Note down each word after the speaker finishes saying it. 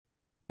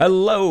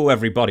Hello,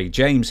 everybody.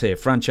 James here,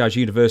 Franchise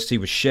University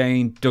with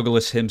Shane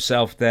Douglas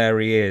himself. There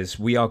he is.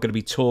 We are going to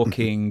be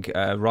talking,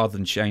 rather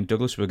than Shane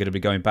Douglas, we're going to be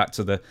going back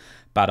to the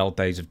bad old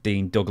days of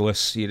Dean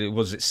Douglas.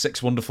 Was it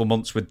 6 wonderful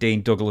months with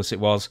Dean Douglas? It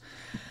was.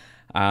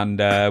 And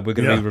we're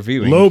going to be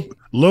reviewing.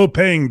 Low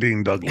paying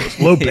Dean Douglas.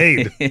 Low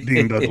paid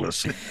Dean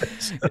Douglas.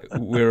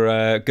 We're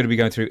going to be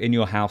going through In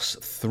Your House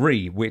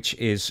 3, which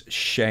is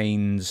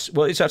Shane's.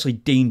 Well, it's actually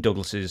Dean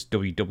Douglas's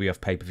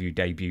WWF pay-per-view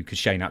debut, because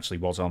Shane actually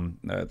was on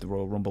the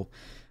Royal Rumble.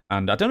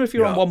 And I don't know if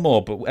you're on one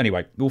more, but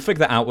anyway, we'll figure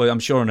that out. I'm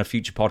sure in a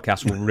future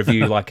podcast we'll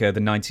review like the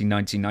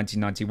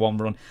 1990-1991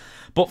 run.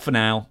 But for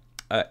now,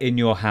 In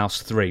Your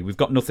House 3. We've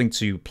got nothing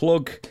to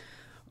plug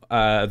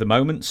at the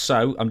moment,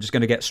 so I'm just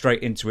going to get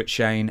straight into it,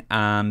 Shane,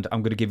 and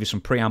I'm going to give you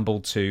some preamble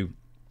to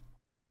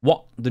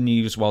what the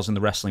news was in the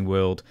wrestling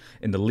world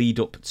in the lead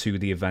up to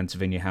the event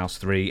of In Your House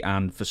 3,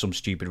 and for some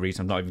stupid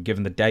reason, I'm not even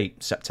given the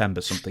date, September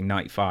something,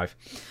 95.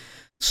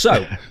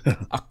 So,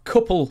 a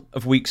couple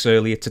of weeks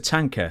earlier,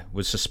 Tatanka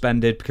was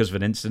suspended because of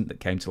an incident that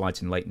came to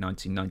light in late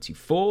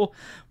 1994,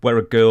 where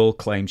a girl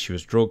claimed she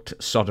was drugged,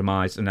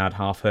 sodomized, and had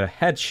half her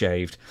head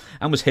shaved,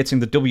 and was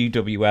hitting the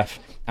WWF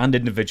and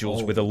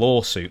individuals with a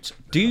lawsuit.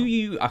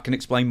 I can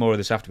explain more of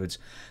this afterwards,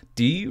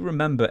 do you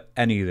remember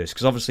any of this?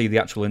 Because obviously the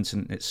actual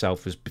incident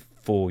itself was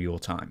before your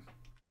time.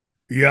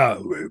 Yeah,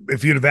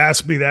 if you'd have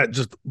asked me that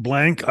just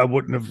blank, I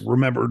wouldn't have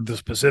remembered the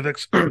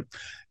specifics.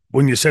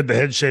 When you said the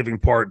head shaving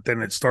part,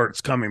 then it starts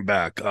coming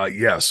back.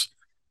 Yes,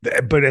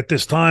 but at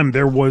this time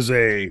there was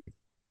a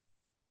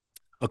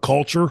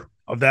culture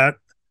of that,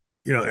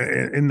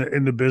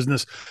 in the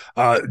business.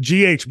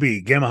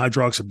 GHB, gamma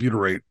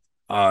hydroxybutyrate,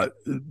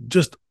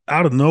 just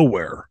out of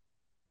nowhere,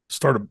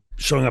 started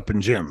showing up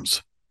in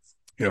gyms,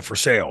 for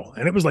sale,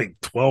 and it was like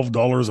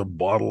 $12 a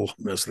bottle.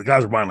 So the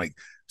guys were buying like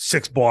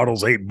 6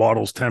 bottles, 8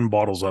 bottles, 10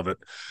 bottles of it,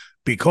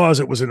 because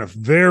it was in a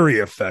very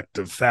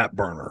effective fat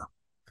burner.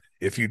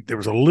 There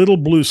was a little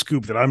blue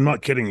scoop that, I'm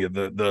not kidding you,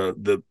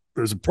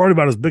 there's a part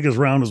about as big as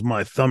round as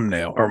my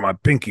thumbnail or my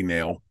pinky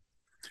nail,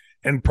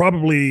 and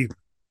probably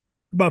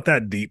about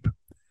that deep.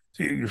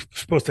 So you're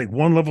supposed to take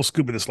one level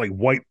scoop of this like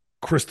white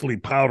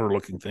crystally powder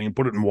looking thing,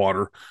 put it in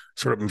water,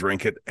 stir it up and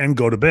drink it, and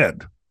go to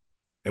bed.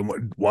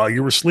 And while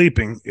you were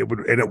sleeping, it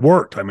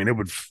worked. I mean, it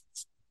would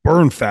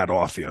burn fat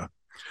off you.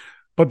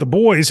 But the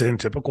boys, in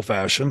typical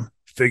fashion,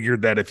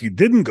 figured that if you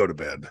didn't go to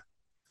bed,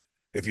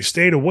 if you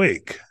stayed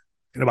awake,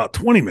 in about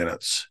 20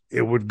 minutes,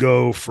 it would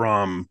go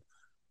from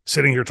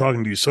sitting here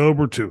talking to you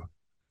sober to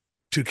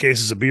 2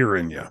 cases of beer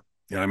in you. You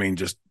know what I mean?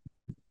 Just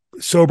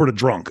sober to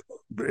drunk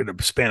in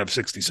a span of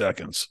 60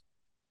 seconds.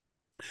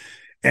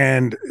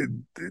 And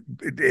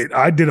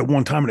I did it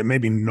one time and it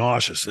made me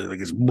nauseous. Like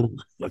I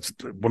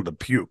wanted to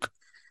puke.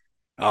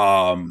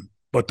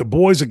 But the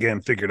boys again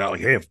figured out,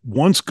 like, hey, if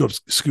 1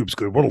 scoop's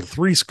good, what'll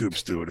 3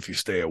 scoops do it if you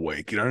stay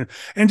awake?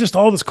 And just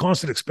all this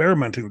constant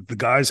experimenting that the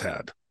guys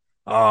had.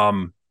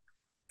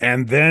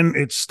 And then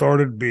it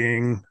started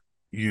being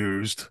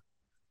used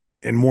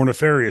in more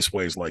nefarious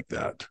ways like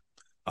that.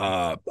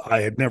 I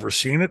had never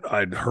seen it.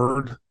 I'd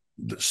heard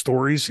the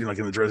stories, like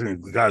in the dressing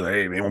room, the guys,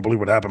 hey, they won't believe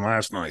what happened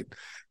last night.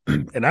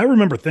 And I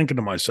remember thinking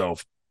to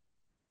myself,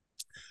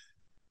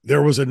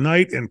 there was a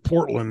night in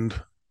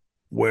Portland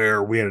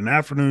where we had an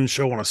afternoon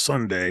show on a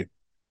Sunday,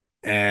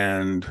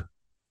 and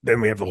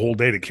then we have the whole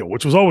day to kill,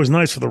 which was always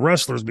nice for the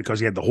wrestlers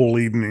because you had the whole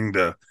evening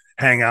to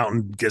hang out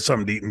and get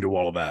something to eat and do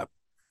all of that.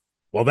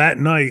 Well, that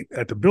night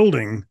at the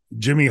building,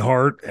 Jimmy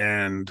Hart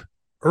and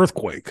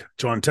Earthquake,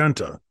 John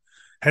Tenta,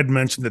 had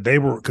mentioned that they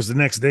were, because the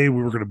next day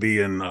we were going to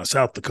be in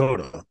South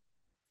Dakota,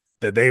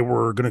 that they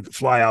were going to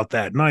fly out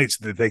that night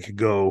so that they could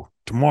go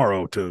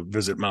tomorrow to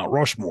visit Mount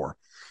Rushmore.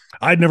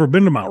 I'd never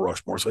been to Mount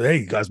Rushmore. So, hey,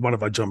 you guys, mind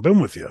if I jump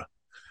in with you?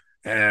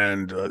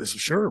 And they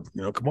said, sure,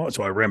 come on.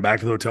 So I ran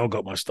back to the hotel,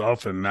 got my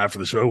stuff, and after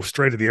the show,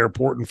 straight to the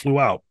airport and flew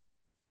out.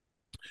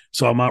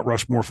 Saw Mount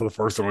Rushmore for the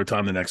first and only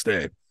time the next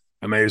day.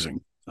 Amazing.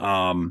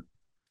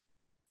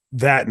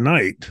 That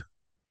night,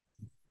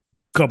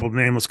 a couple of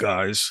nameless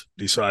guys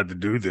decided to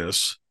do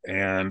this,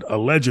 and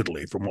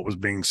allegedly, from what was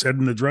being said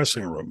in the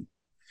dressing room,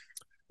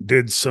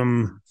 did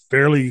some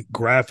fairly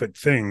graphic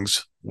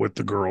things with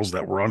the girls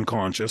that were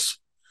unconscious.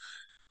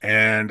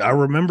 And I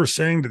remember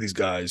saying to these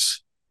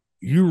guys,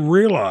 you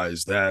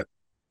realize that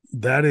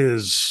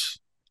is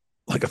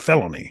like a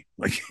felony.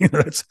 Like,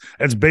 that's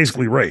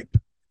basically rape.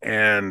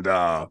 And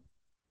the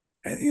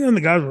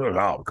guys were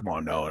like, oh, come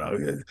on,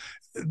 no.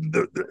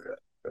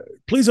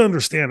 Please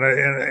understand,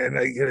 and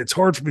it's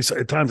hard for me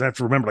at times. I have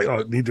to remember, like,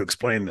 I need to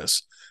explain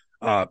this.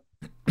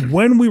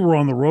 When we were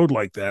on the road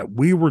like that,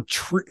 we were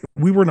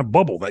in a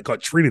bubble that got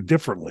treated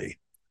differently.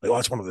 Like, oh,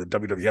 that's one of the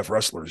WWF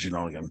wrestlers,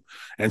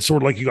 and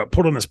sort of like you got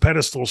put on this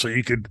pedestal so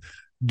you could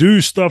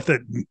do stuff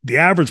that the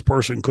average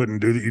person couldn't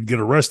do, that you'd get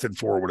arrested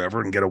for or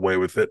whatever and get away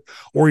with it.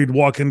 Or you'd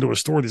walk into a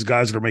store, these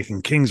guys that are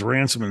making king's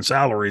ransom and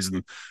salaries,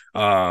 and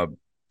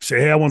say,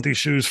 hey, I want these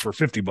shoes for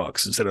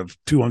 $50 instead of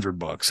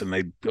 $200. And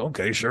they'd,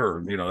 okay,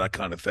 sure. That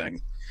kind of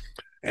thing.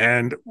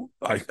 And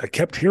I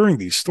kept hearing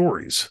these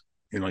stories,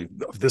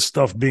 of this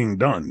stuff being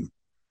done.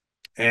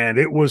 And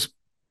it was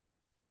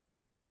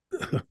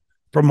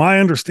from my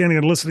understanding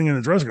and listening in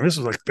the dressing room, this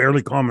was like a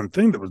fairly common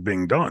thing that was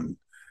being done.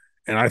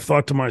 And I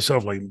thought to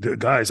myself, like,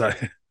 guys, I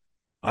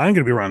ain't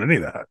gonna be around any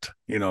of that.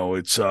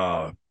 It's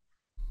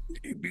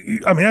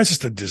I mean, that's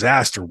just a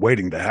disaster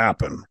waiting to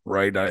happen,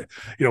 right?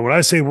 When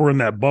I say we're in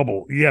that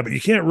bubble, yeah, but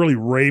you can't really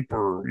rape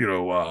or,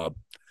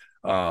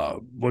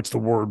 what's the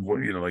word?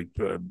 Like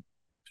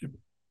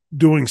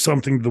doing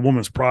something to the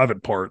woman's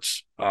private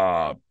parts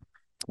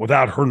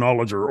without her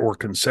knowledge or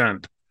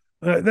consent.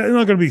 They're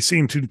not going to be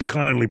seen too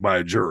kindly by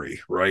a jury,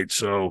 right?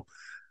 So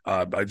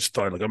I just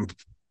thought, like, I'm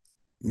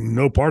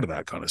no part of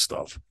that kind of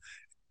stuff.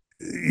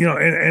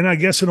 And I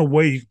guess in a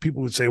way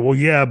people would say, well,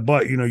 yeah,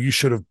 but, you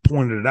should have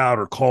pointed it out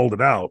or called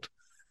it out.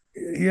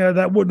 Yeah,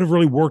 that wouldn't have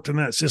really worked in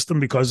that system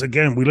because,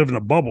 again, we live in a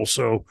bubble,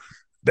 so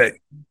that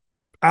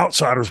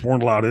outsiders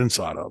weren't allowed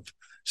inside of.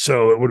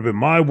 So it would have been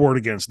my word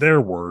against their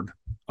word.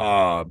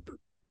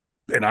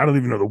 And I don't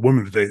even know the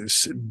women that they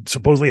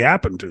supposedly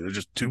happened to. They're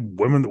just two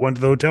women that went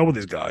to the hotel with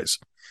these guys.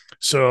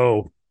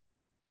 So,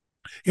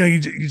 you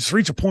just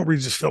reach a point where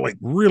you just feel like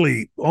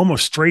really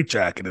almost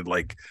straitjacketed.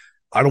 Like,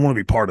 I don't want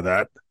to be part of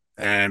that.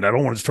 And I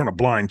don't want to just turn a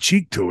blind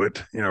cheek to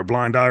it, a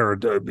blind eye or,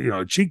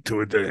 a cheek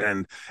to it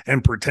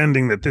and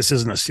pretending that this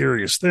isn't a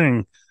serious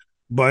thing.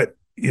 But,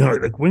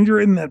 like when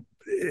you're in that,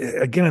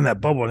 again, in that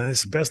bubble, and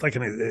it's the best I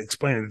can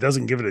explain it, it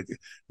doesn't give it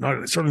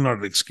certainly not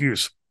an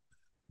excuse,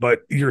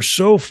 but you're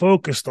so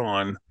focused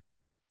on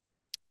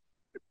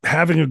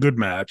having a good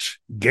match,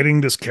 getting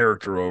this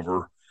character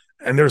over,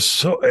 and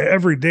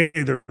every day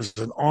there's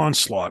an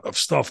onslaught of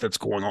stuff that's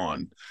going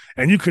on.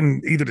 And you can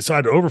either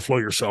decide to overflow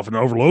yourself and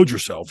overload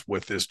yourself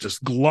with this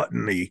just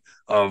gluttony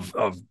of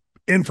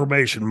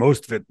information,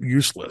 most of it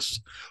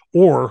useless,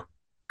 or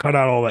cut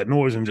out all that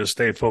noise and just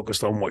stay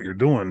focused on what you're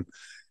doing.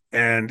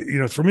 And,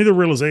 for me, the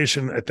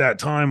realization at that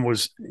time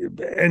was,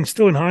 and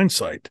still in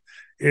hindsight,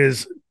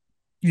 is,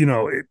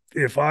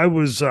 if I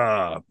would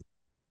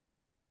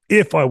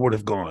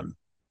have gone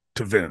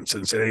to Vince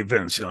and said, hey,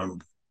 Vince,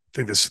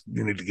 think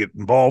you need to get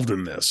involved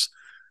in this.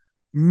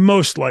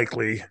 Most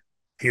likely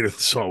he'd have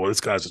saw, well,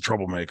 this guy's a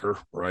troublemaker,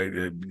 right?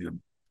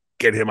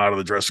 Get him out of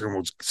the dressing room,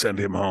 we'll send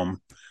him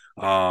home.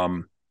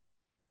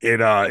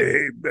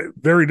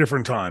 Very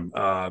different time.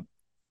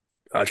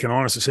 I can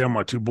honestly say on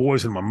my two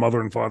boys and my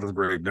mother and father's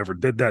grave, never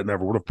did that,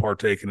 never would have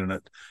partaken in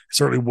it.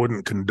 Certainly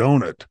wouldn't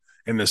condone it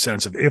in the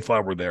sense of if I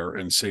were there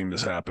and seeing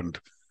this happening.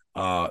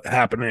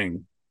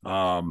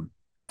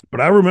 But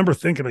I remember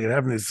thinking, like,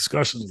 having these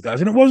discussions with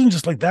guys, and it wasn't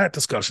just like that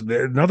discussion.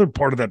 Another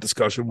part of that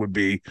discussion would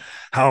be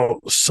how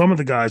some of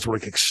the guys were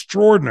like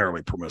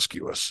extraordinarily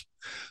promiscuous.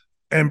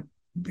 And,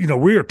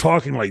 we are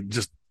talking like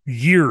just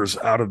years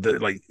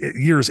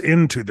years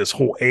into this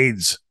whole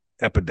AIDS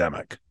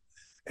epidemic.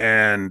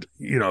 And,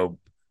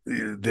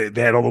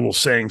 they had all the little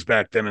sayings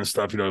back then and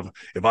stuff,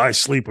 if I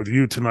sleep with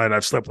you tonight,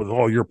 I've slept with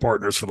all your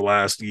partners for the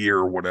last year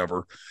or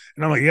whatever.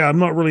 And I'm like, yeah, I'm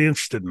not really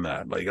interested in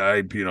that. Like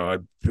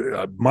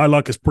my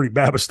luck is pretty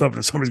bad with stuff,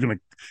 and somebody's going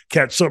to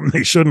catch something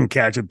they shouldn't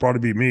catch. It'd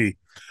probably be me.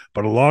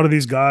 But a lot of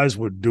these guys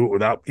would do it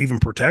without even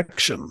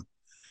protection.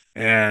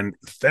 And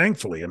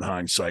thankfully, in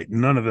hindsight,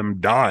 none of them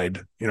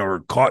died,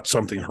 or caught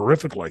something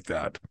horrific like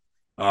that,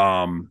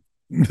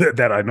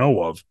 that I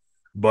know of.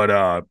 But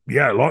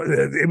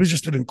it was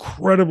just an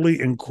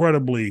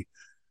incredibly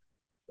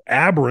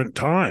aberrant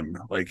time.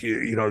 Like,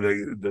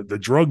 the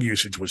drug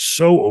usage was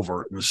so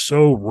overt and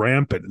so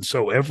rampant and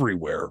so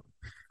everywhere,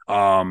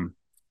 that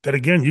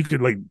again, you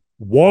could like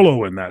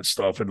wallow in that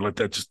stuff and let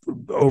that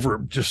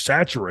just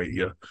saturate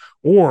you.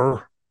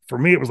 Or for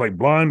me, it was like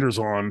blinders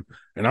on,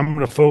 and I'm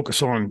going to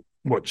focus on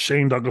what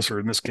Shane Douglas, or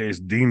in this case,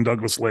 Dean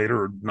Douglas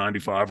later, or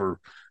 95, or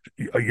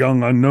a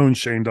young unknown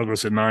Shane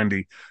Douglas in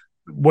 90,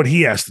 what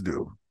he has to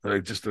do.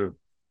 Like, just to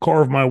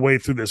carve my way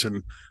through this.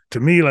 And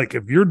to me, like,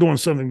 if you're doing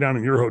something down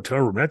in your hotel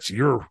room, that's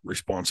your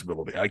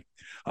responsibility.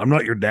 I'm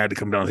not your dad to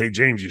come down. Hey,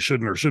 James, you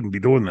shouldn't or shouldn't be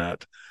doing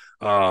that.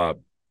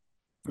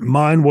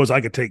 Mine was, I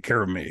could take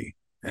care of me.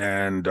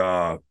 And,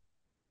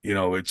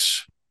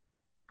 it's,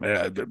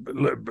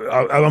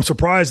 I'm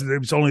surprised that it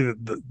was only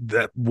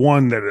that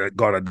one that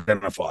got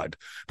identified,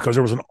 because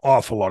there was an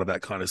awful lot of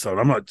that kind of stuff.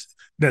 I'm not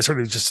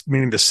necessarily just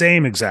meaning the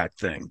same exact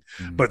thing,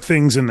 but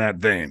things in that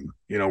vein,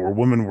 where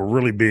women were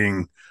really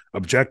being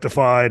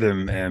objectified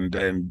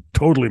and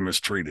totally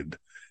mistreated.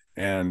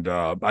 And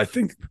I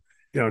think,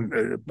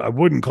 I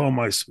wouldn't call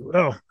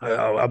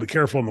I'll be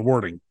careful on the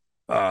wording.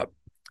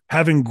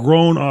 Having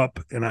grown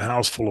up in a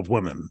house full of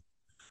women,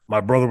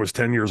 my brother was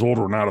 10 years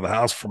older and out of the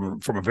house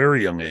from a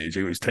very young age.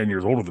 He was 10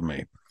 years older than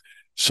me.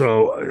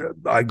 So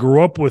I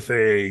grew up with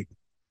an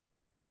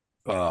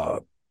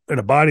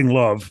abiding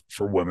love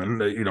for women,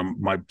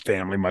 my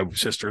family, my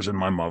sisters and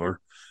my mother,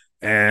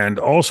 and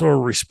also a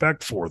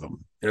respect for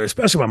them,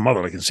 especially my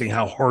mother. I can see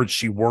how hard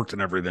she worked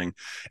and everything.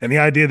 And the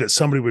idea that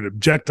somebody would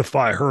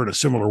objectify her in a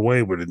similar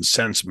way would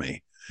incense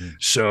me.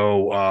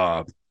 So,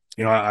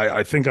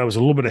 I think I was a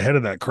little bit ahead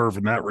of that curve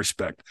in that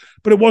respect.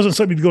 But it wasn't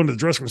something to go into the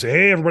dressing room and say,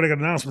 hey, everybody got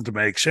an announcement to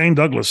make. Shane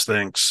Douglas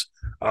thinks,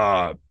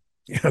 the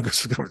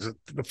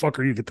fuck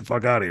are you? Get the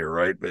fuck out of here,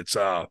 right? It's,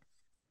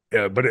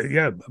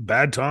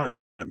 bad time.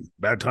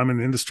 bad time in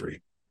the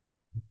industry.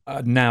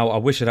 Now, I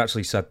wish I'd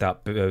actually said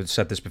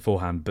this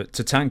beforehand, but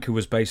Tatanka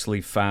was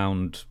basically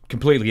found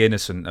completely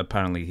innocent.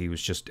 Apparently, he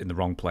was just in the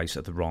wrong place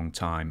at the wrong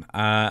time.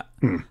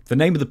 The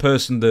name of the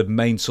person, the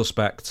main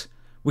suspect,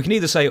 we can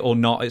either say it or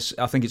not.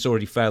 I think it's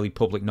already fairly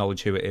public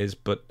knowledge who it is,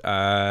 but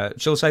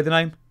shall I say the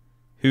name?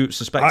 Who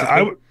suspected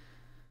him?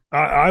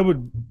 I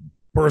would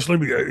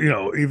personally be,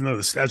 even though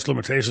the statute of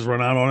limitations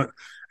run out on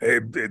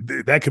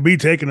that could be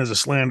taken as a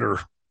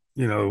slander,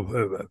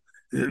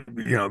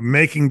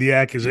 making the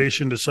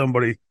accusation to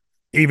somebody,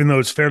 even though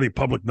it's fairly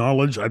public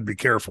knowledge. I'd be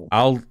careful.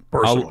 I'll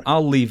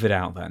leave it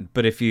out then.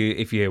 But if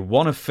you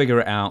want to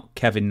figure it out,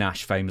 Kevin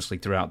Nash famously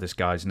threw out this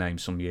guy's name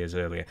some years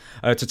earlier.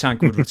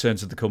 Tatanka would return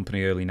to the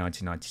company early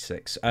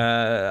 1996.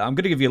 I'm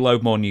going to give you a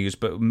load more news,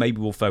 but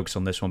maybe we'll focus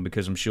on this one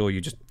because I'm sure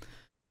you're just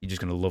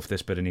going to love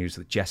this bit of news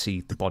that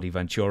Jesse the Body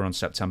Ventura on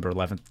September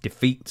 11th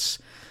defeats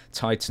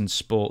Titan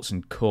Sports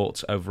in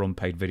court over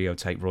unpaid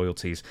videotape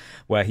royalties,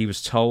 where he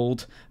was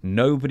told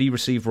nobody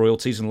received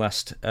royalties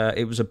unless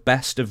it was a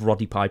best of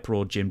Roddy Piper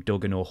or Jim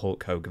Duggan or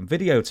Hulk Hogan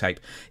videotape.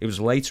 It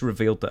was later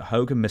revealed that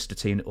Hogan, Mr.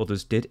 T and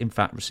others did in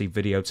fact receive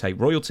videotape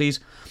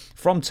royalties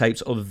from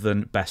tapes other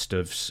than best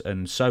ofs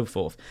and so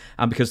forth.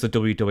 And because the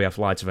WWF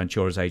lied to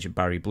Ventura's agent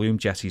Barry Bloom,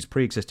 Jesse's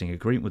pre-existing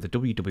agreement with the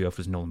WWF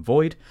was null and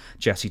void.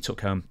 Jesse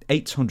took home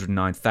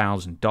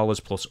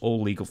 $809,000 plus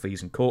all legal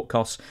fees and court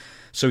costs.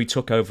 So he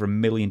took over $1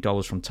 million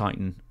from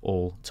Titan,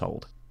 all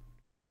told.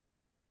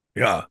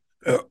 Yeah.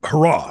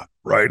 Hurrah.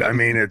 Right. I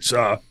mean, it's,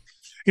 and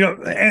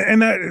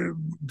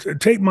that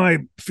take my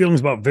feelings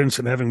about Vince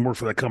and having worked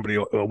for that company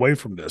away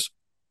from this.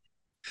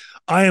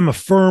 I am a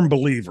firm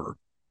believer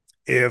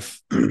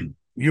if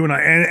you and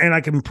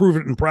I can prove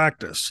it in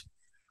practice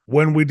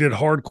when we did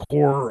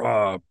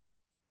hardcore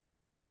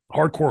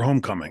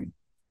homecoming,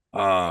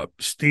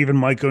 Steve and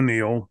Mike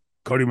O'Neill,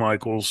 Cody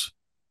Michaels,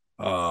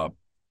 I'm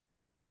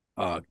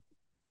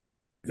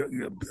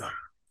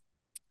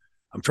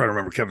trying to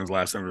remember Kevin's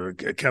last name.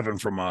 Kevin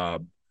from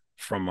the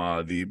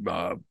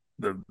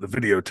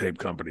videotape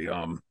company.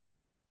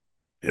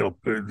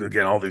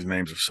 Again, all these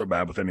names are so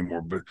bad with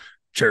anymore, but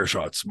chair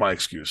shots, my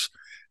excuse.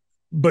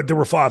 But there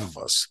were 5 of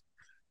us.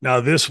 Now,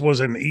 this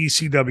was an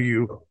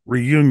ECW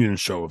reunion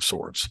show of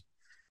sorts.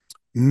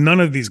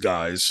 None of these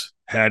guys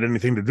had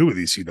anything to do with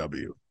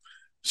ECW.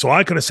 So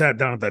I could have sat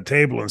down at that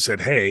table and said,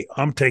 hey,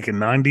 I'm taking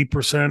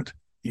 90%.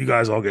 You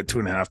guys all get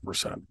 2.5%.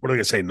 What are they going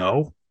to say?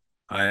 No.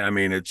 I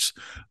mean,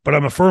 but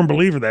I'm a firm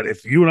believer that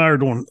if you and I are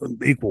doing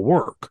equal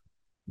work,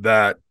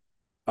 that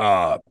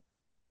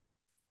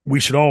we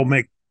should all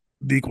make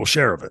the equal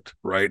share of it,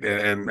 right?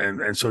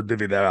 And so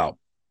divvy that out.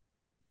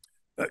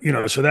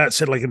 So that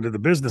said, like into the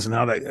business and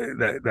how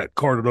that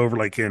carted over,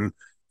 like in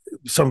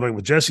something like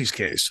with Jesse's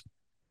case,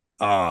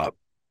 I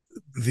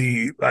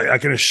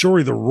can assure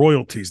you the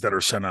royalties that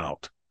are sent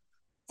out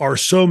are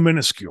so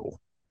minuscule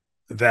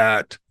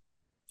that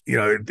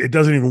it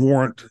doesn't even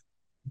warrant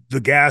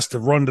the gas to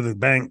run to the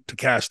bank to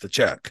cash the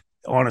check,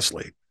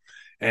 honestly.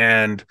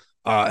 And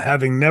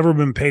having never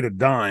been paid a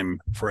dime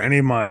for any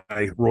of my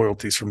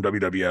royalties from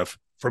WWF,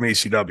 from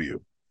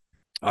ECW,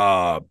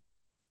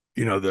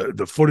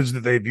 the footage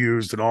that they've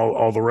used and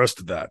all the rest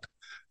of that.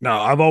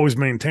 Now, I've always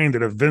maintained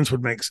that if Vince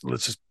would make,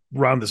 let's just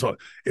round this off,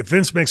 if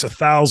Vince makes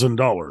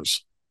 $1,000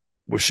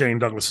 with Shane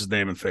Douglas's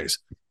name and face,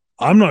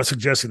 I'm not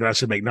suggesting that I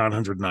should make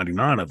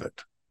 999 of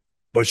it,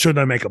 but should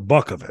I make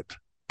 $1 of it,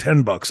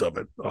 $10 of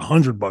it,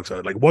 $100 of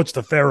it? Like, what's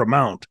the fair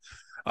amount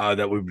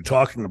that we'd be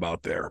talking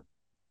about there?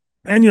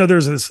 And,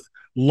 there's this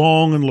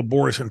long and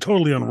laborious and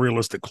totally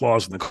unrealistic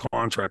clause in the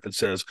contract that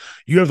says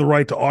you have the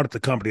right to audit the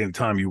company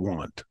anytime you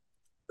want,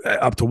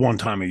 up to one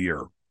time a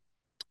year.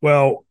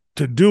 Well,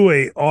 to do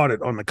a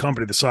audit on the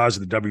company the size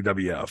of the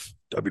WWF,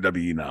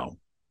 WWE now,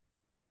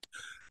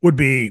 would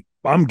be,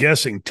 I'm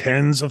guessing,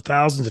 tens of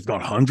thousands, if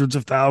not hundreds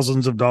of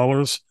thousands of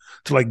dollars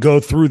to like go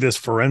through this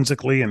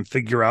forensically and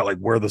figure out like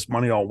where this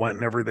money all went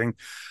and everything.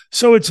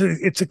 So it's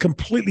a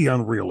completely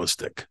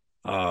unrealistic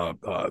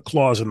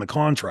clause in the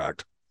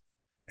contract.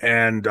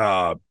 And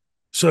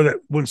so that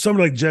when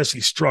somebody like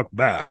Jesse struck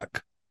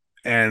back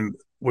and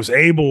was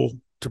able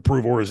to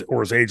prove, or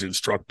his agent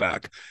struck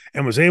back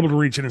and was able to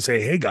reach in and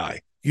say, hey,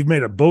 guy, you've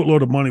made a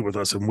boatload of money with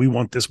us and we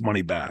want this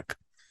money back.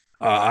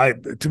 I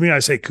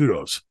say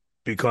kudos,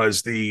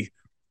 because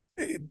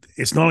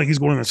it's not like he's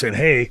going in and saying,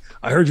 hey,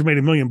 I heard you made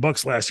 $1 million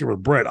last year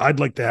with Brett. I'd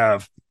like to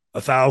have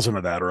 1,000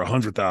 of that or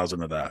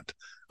 100,000 of that.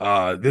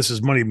 This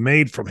is money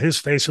made from his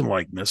face and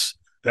likeness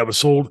that was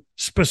sold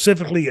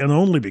specifically and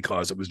only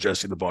because it was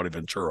Jesse the Body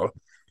Ventura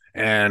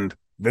and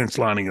Vince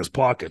lining his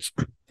pockets.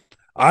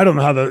 I don't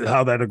know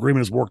how that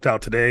agreement has worked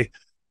out today,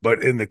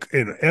 but in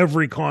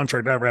every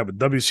contract I ever had with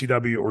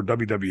WCW or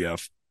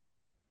WWF,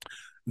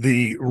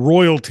 the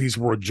royalties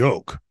were a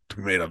joke to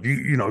be made of.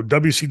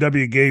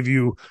 WCW gave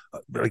you,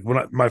 like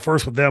my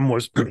first with them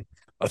was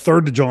a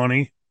third to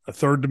Johnny, a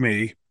third to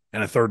me,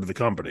 and a third to the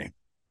company.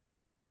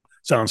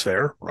 Sounds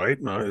fair, right?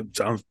 It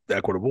sounds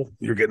equitable.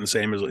 You're getting the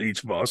same as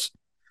each of us.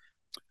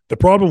 The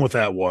problem with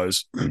that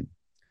was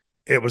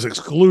it was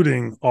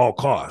excluding all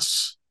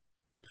costs.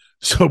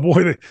 So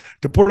boy,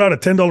 to put out a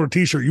 $10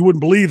 T-shirt, you wouldn't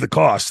believe the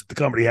cost that the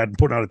company had to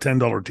put out a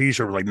 $10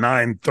 T-shirt, like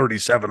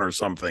 $9.37 or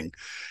something.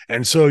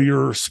 And so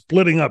you're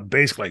splitting up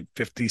basically like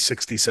 50,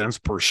 60 cents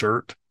per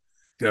shirt.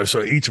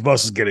 So each of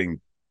us is getting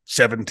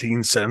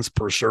 17 cents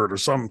per shirt or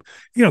some,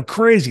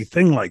 crazy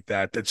thing like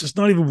that. That's just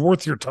not even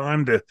worth your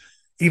time to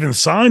even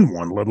sign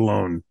one, let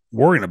alone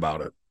worrying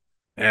about it.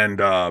 And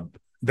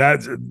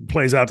that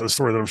plays out to the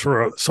story that I'm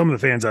sure some of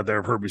the fans out there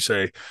have heard me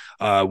say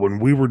when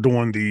we were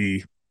doing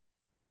they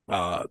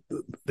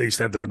used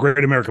to have the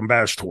Great American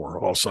Bash Tour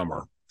all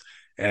summer.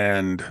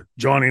 And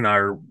Johnny and I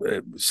are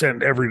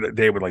sent every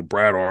day with like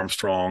Brad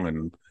Armstrong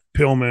and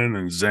Pillman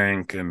and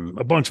Zank and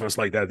a bunch of us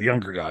like that, the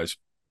younger guys,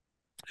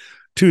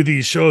 to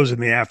these shows in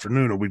the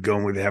afternoon. And we'd go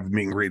and we'd have a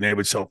meet and greet, and they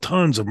would sell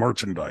tons of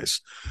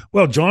merchandise.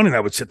 Well, Johnny and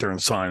I would sit there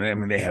and sign. I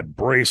mean, they had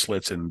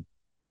bracelets and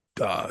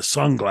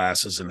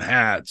sunglasses and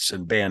hats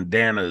and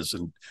bandanas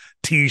and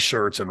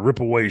T-shirts and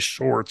rip-away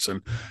shorts.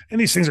 And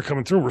these things are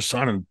coming through. We're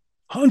signing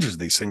hundreds of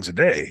these things a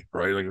day,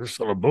 right? Like there's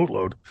still a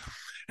boatload.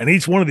 And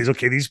each one of these,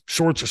 okay, these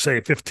shorts are say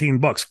 $15,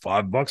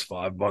 $5,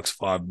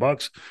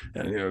 $5.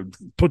 And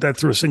put that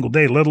through a single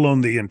day, let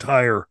alone the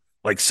entire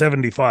like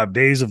 75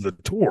 days of the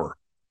tour.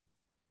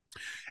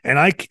 And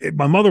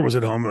my mother was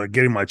at home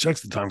getting my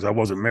checks at the time because I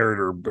wasn't married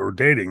or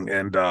dating.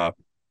 And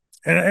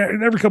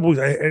every couple of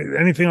weeks,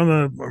 anything on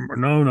the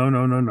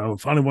no.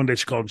 Finally, one day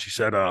she called and she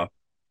said,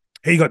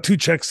 hey, you got 2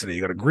 checks today.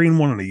 You got a green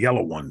one and a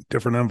yellow one,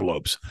 different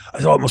envelopes. I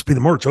thought it must be the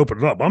merch. Open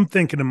it up. I'm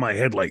thinking in my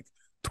head like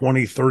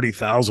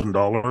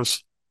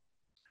 $20,000-$30,000.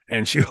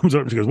 And she comes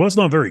up and she goes, well, it's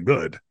not very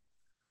good.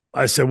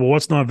 I said, well,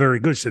 what's not very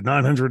good? She said,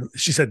 900.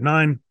 She said,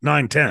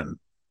 910.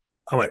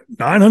 I went,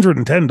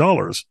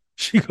 $910.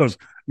 She goes,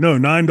 no,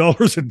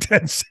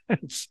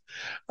 $9.10.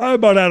 I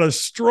about had a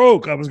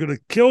stroke. I was going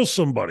to kill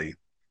somebody.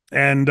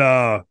 And,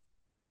 so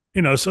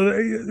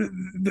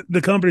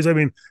the companies, I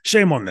mean,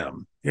 shame on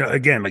them.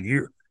 Again, like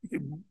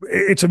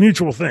it's a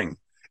mutual thing.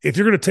 If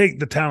you're going to take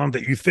the talent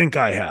that you think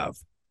I have,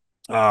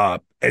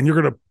 and you're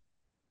going to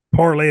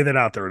parlay that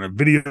out there in a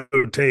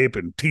videotape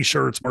and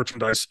T-shirts,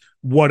 merchandise,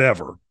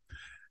 whatever,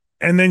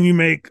 and then you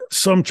make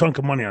some chunk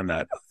of money on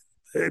that.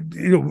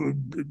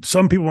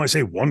 Some people might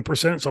say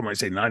 1%, some might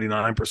say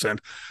 99%,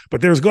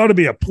 but there's got to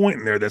be a point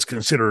in there that's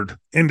considered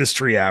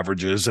industry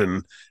averages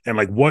and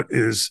like what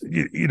is,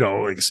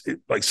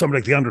 like somebody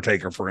like The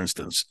Undertaker, for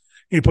instance.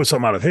 You put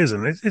something out of his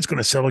and it's going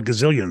to sell a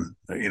gazillion,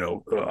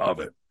 of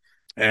it.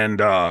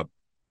 And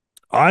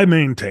I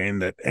maintain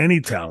that any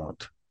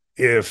talent,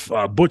 if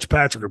Butch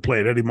Patrick had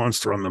played Eddie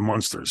Munster on the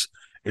Munsters,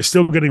 is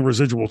still getting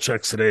residual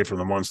checks today from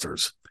the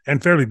Munsters,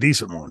 and fairly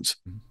decent ones.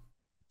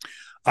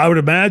 I would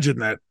imagine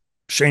that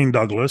Shane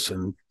Douglas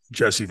and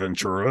Jesse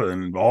Ventura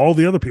and all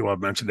the other people I've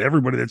mentioned,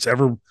 everybody that's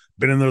ever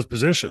been in those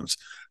positions,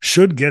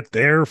 should get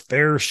their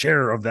fair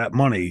share of that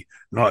money,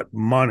 not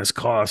minus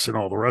costs and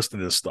all the rest of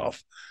this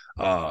stuff.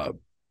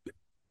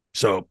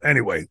 So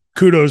anyway,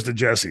 kudos to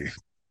Jesse.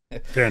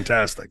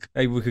 Fantastic.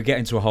 Hey, we could get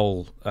into a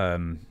whole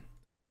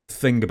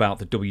thing about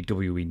the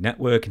WWE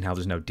network and how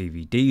there's no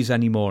DVDs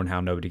anymore and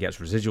how nobody gets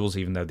residuals,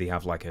 even though they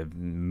have like 1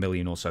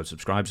 million or so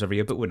subscribers every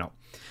year, but we're not.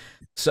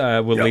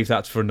 So we'll leave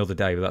that for another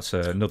day, but that's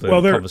another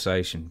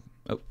conversation.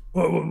 Oh.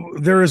 Well,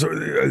 there is,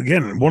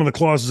 again, one of the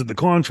clauses of the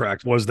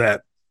contract was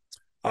that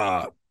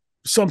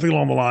something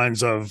along the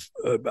lines of,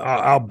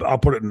 I'll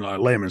put it in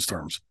layman's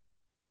terms.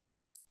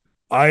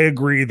 I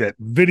agree that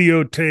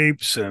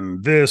videotapes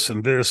and this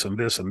and this and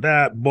this and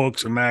that,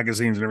 books and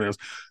magazines and everything else,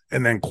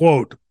 and then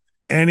quote,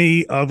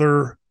 any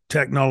other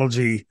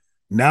technology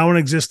now in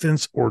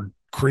existence or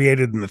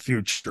created in the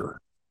future.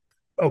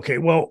 Okay,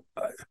 well,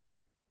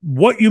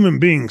 what human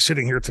being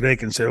sitting here today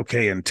can say,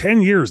 okay, in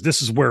 10 years,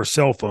 this is where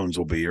cell phones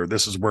will be, or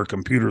this is where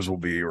computers will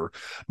be, or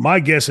my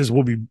guess is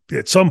we'll be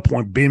at some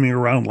point beaming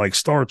around like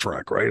Star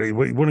Trek, right? You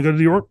want to go to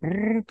New York?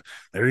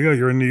 There you go.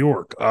 You're in New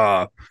York.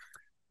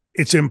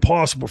 It's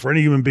impossible for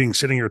any human being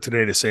sitting here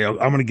today to say, I'm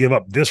going to give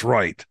up this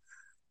right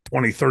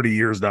 20, 30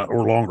 years down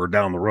or longer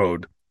down the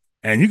road.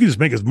 And you can just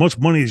make as much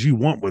money as you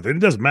want with it. It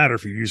doesn't matter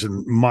if you're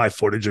using my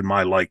footage and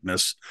my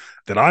likeness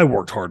that I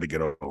worked hard to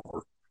get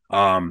over.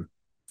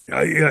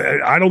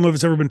 I don't know if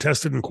it's ever been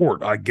tested in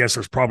court. I guess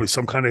there's probably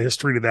some kind of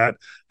history to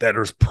that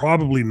is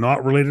probably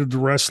not related to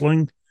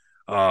wrestling.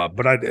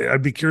 But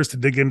I'd be curious to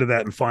dig into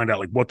that and find out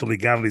like what the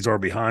legalities are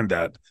behind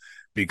that.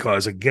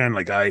 Because again,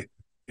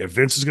 if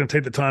Vince is going to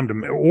take the time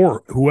to,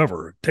 or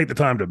whoever, take the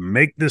time to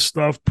make this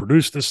stuff,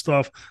 produce this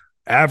stuff,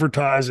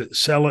 advertise it,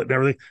 sell it, and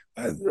everything,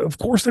 of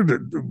course they're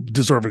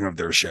deserving of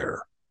their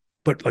share.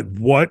 But like,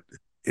 what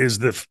is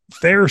the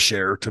fair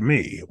share to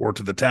me or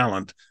to the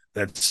talent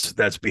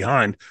that's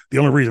behind? The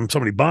only reason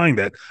somebody buying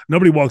that,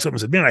 nobody walks up and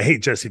says, man, I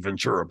hate Jesse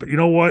Ventura, but you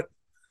know what?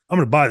 I'm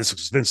going to buy this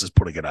because Vince is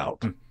putting it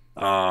out.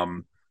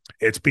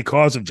 It's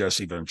because of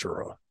Jesse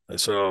Ventura.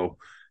 So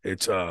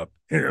it's like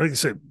I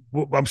said,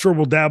 I'm sure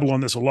we'll dabble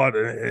on this a lot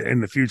in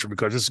the future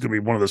because this is going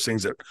to be one of those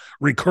things that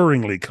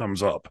recurringly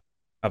comes up.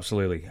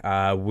 Absolutely.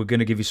 We're going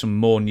to give you some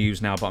more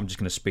news now, but I'm just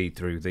going to speed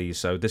through these.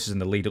 So this is in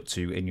the lead up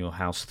to In Your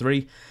House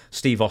 3.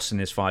 Steve Austin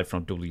is fired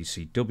from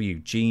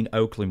WCW. Gene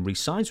Okerlund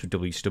re-signs with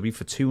WCW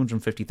for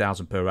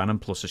 $250,000 per annum,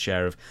 plus a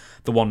share of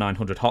the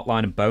 1-900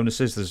 hotline and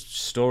bonuses. There's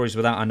stories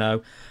with that, I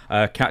know.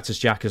 Cactus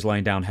Jack is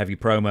laying down heavy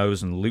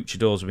promos, and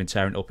Luchadors have been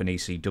tearing up in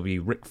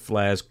ECW. Ric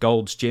Flair's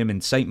Gold's Gym in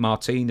St.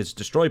 Martin is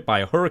destroyed by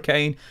a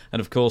hurricane,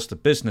 and of course the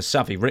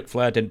business-savvy Ric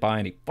Flair didn't buy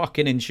any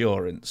fucking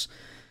insurance.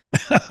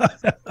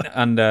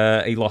 And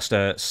he lost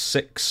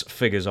 6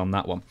 figures on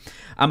that one.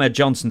 Ahmed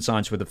Johnson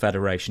signs with the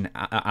Federation.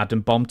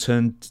 Adam Bomb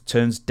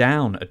turns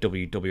down a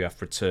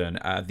WWF return.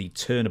 The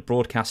Turner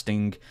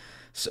Broadcasting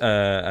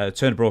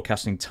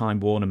Time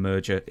Warner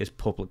merger is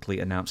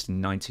publicly announced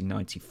in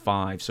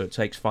 1995, so it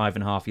takes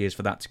 5.5 years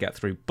for that to get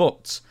through.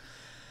 But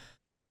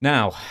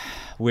now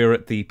we're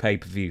at the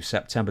pay-per-view,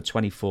 September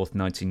 24th,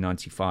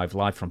 1995,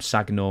 live from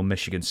Saginaw,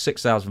 Michigan.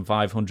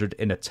 6,500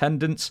 in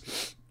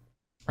attendance.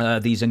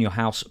 These In Your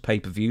House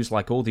pay-per-views,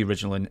 like all the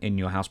original In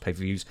Your House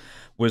pay-per-views,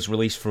 was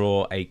released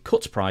for a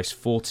cut price,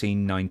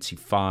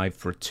 $14.95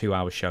 for a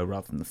 2-hour show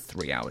rather than the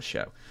 3-hour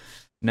show.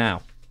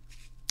 Now,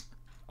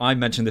 I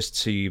mentioned this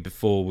to you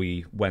before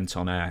we went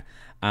on air,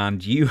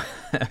 and you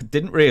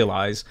didn't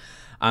realise,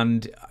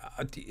 and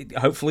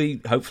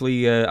hopefully,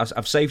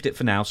 I've saved it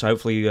for now, so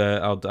hopefully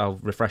I'll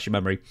refresh your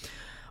memory.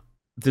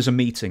 There's a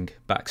meeting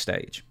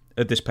backstage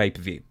at this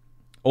pay-per-view.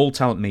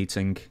 All-talent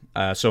meeting,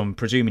 so I'm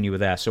presuming you were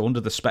there. So under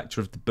the spectre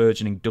of the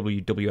burgeoning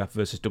WWF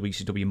versus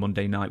WCW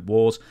Monday Night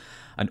Wars,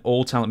 an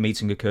all-talent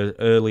meeting occurred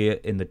earlier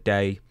in the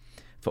day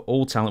for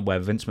All-Talent, where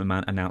Vince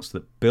McMahon announced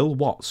that Bill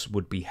Watts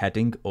would be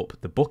heading up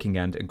the booking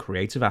end and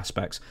creative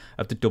aspects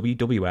of the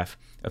WWF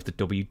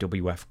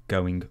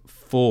going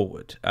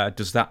forward.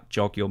 Does that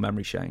jog your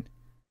memory, Shane?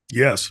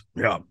 Yes,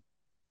 yeah.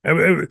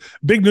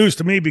 Big news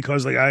to me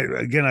because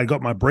I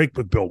got my break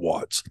with Bill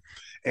Watts,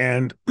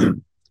 and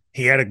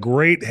he had a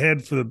great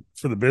head for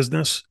the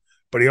business,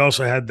 but he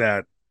also had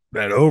that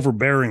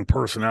overbearing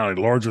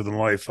personality, larger than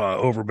life,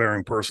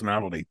 overbearing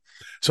personality.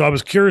 So I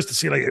was curious to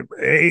see,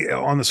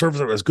 on the surface,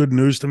 it was good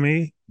news to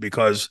me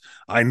because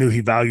I knew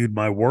he valued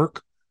my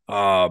work,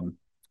 and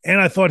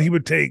I thought he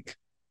would take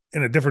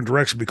in a different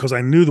direction because I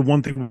knew the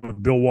one thing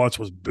with Bill Watts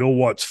was Bill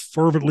Watts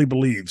fervently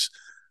believes,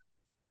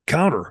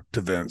 counter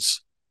to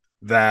Vince,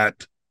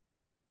 that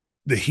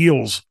the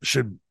heels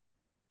should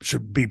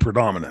be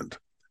predominant.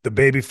 The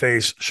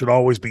babyface should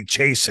always be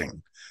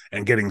chasing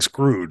and getting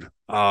screwed,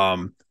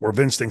 where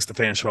Vince thinks the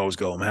fans should always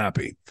go home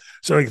happy.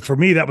 So for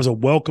me, that was a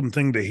welcome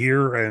thing to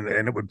hear,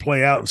 and it would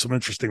play out in some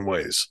interesting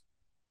ways.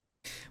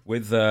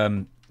 With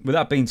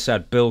that being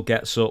said, Bill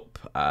gets up,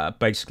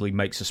 basically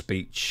makes a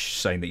speech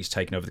saying that he's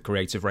taken over the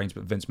creative reins,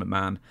 but Vince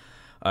McMahon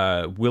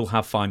will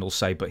have final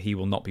say, but he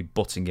will not be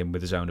butting in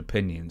with his own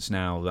opinions.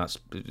 Now, that's,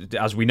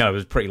 as we know,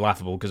 is pretty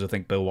laughable because I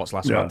think Bill Watts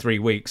lasted about 3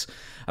 weeks,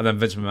 and then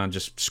Vince McMahon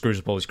just screws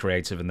up all his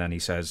creative, and then he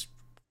says,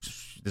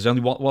 "There's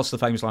only what's the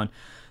famous line?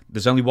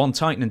 There's only one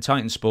Titan in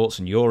Titan Sports,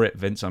 and you're it,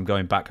 Vince. I'm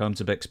going back home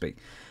to Bixby."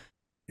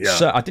 Yeah.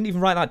 So I didn't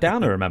even write that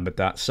down. I remembered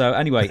that. So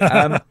anyway,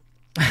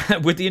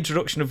 with the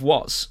introduction of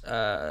Watts,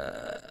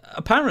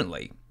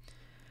 apparently.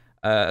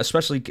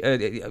 Especially,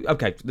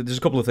 okay, there's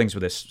a couple of things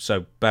with this,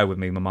 so bear with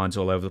me, my mind's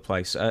all over the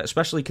place.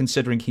 Especially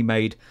considering he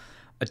made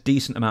a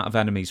decent amount of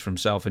enemies for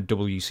himself in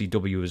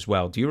WCW as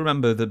well. Do you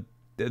remember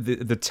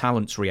the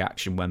talent's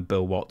reaction when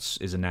Bill Watts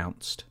is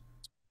announced?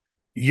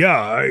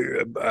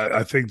 Yeah,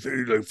 I think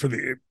for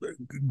the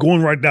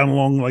going right down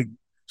along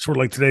sort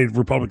of like today,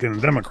 Republican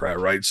and Democrat,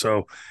 right?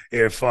 So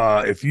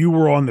if you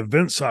were on the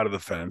Vince side of the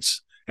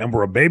fence and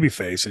were a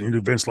babyface, and you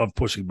knew Vince loved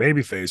pushing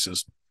baby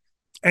faces,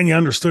 and you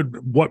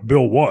understood what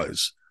Bill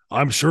was,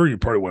 I'm sure you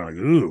probably went like,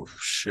 "Ooh,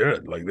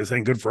 shit, like this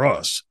ain't good for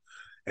us."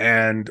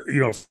 And,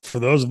 for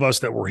those of us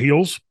that were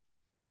heels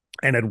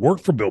and had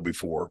worked for Bill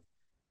before,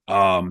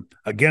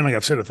 again, like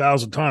I've said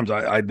 1,000 times,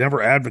 I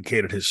never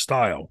advocated his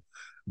style.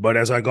 But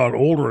as I got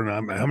older,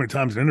 and how many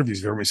times in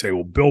interviews you heard me say,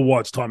 "Well, Bill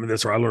Watts taught me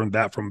this," or "I learned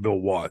that from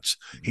Bill Watts."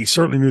 He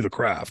certainly knew the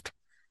craft.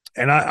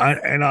 And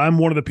I'm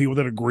one of the people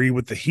that agree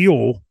with the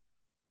heel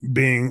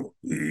being,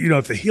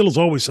 if the heel is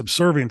always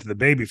subservient to the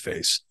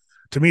babyface,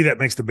 to me, that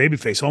makes the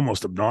babyface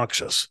almost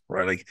obnoxious,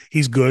 right? Like,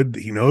 he's good,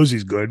 he knows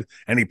he's good,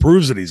 and he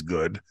proves that he's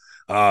good.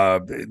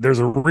 There's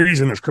a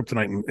reason there's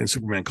kryptonite in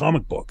Superman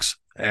comic books.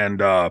 And,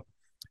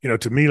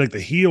 to me, like the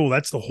heel,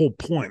 that's the whole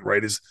point,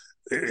 right? Is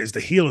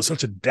the heel is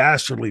such a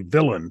dastardly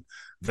villain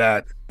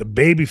that the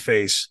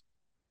babyface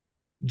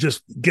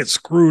just gets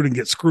screwed and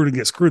gets screwed and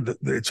gets screwed.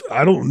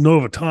 I don't know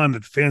of a time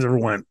that the fans ever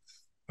went,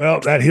 "Well,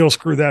 that heel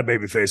screwed that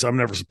babyface. I'm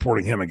never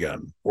supporting him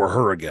again or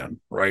her again,"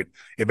 right?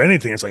 If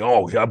anything, it's like,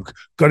 "Oh, I've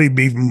got to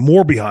be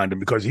more behind him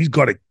because he's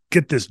got to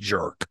get this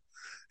jerk."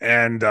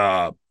 And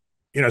so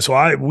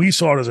we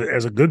saw it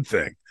as a good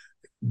thing.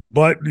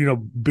 But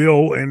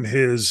Bill and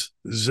his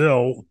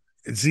zeal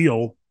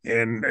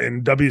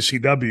in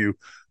WCW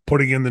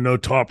putting in the no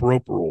top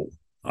rope rule,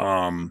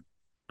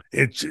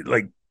 it's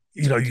like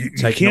you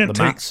taking can't up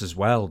the mats as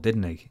well,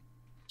 didn't he?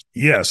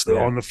 Yes, Yeah.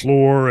 on the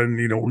floor, and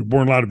we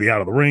weren't allowed to be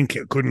out of the ring,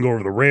 couldn't go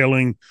over the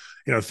railing,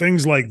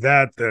 things like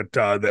that.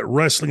 That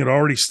wrestling had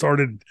already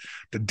started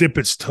to dip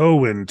its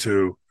toe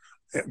into,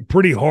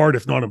 pretty hard,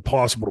 if not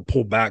impossible, to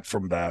pull back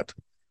from that.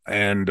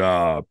 And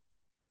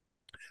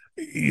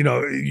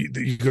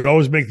you could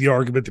always make the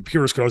argument. The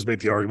purists could always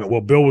make the argument.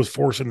 Well, Bill was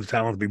forcing the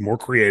talent to be more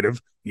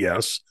creative,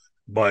 yes,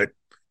 but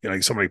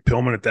like somebody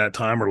Pillman at that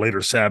time, or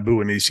later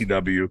Sabu and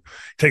ECW,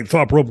 take the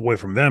top rope away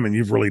from them, and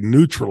you've really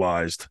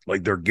neutralized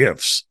like their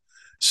gifts.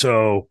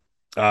 So,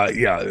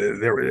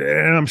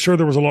 and I'm sure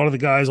there was a lot of the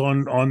guys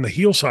on the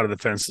heel side of the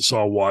fence that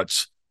saw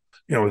Watts,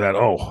 with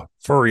that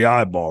furry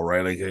eyeball,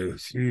 right? Like,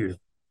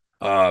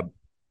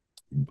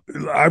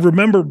 I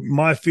remember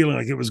my feeling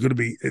like it was going to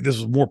be, this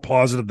was more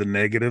positive than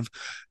negative.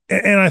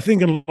 And I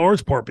think in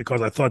large part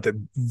because I thought that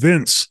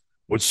Vince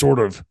would sort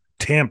of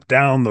tamp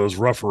down those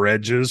rougher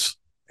edges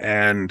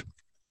and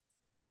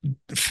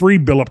free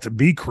Bill up to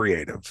be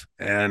creative.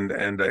 And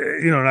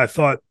I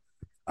thought,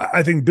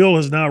 I think Bill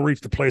has now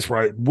reached the place where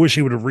I wish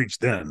he would have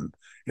reached then,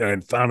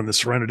 and found in the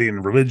serenity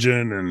and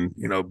religion,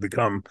 and,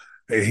 become,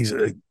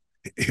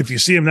 if you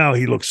see him now,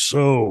 he looks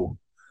so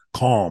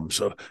calm.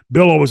 So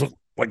Bill always looked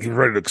like he's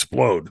ready to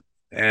explode.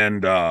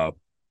 And,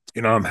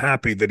 I'm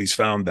happy that he's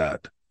found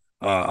that.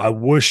 I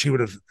wish he would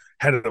have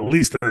had at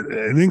least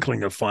an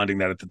inkling of finding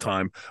that at the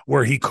time,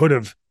 where he could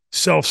have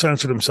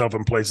self-censored himself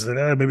in places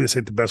that maybe this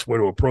ain't the best way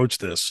to approach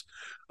this.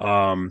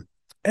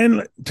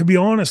 And to be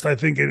honest, I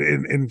think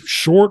in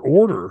short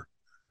order,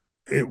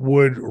 it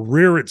would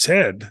rear its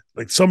head.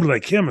 Like somebody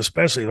like him,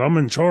 especially if I'm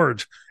in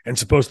charge and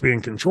supposed to be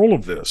in control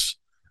of this.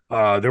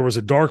 There was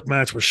a dark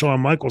match with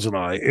Shawn Michaels and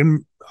I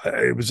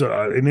it was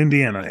in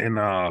Indiana, in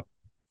the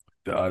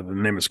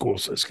name of school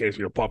escapes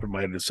me. It'll pop in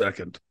my head in a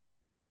second.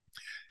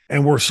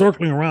 And we're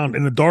circling around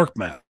in the dark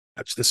match.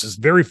 This is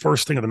very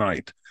first thing of the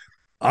night.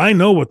 I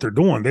know what they're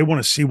doing. They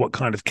want to see what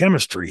kind of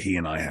chemistry he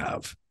and I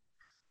have.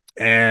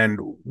 And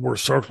we're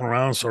circling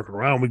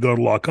around. We go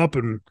to lock up,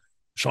 and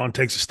Shawn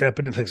takes a step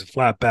in and takes a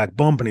flat back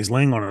bump, and he's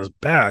laying on his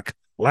back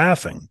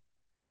laughing.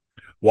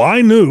 Well,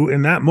 I knew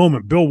in that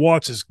moment Bill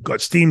Watts has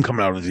got steam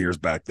coming out of his ears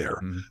back there,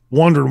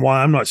 wondering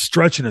why I'm not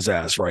stretching his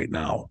ass right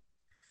now.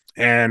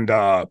 And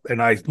I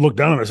looked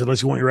down at him and I said,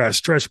 unless you want your ass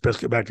stretched,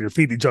 best get back to your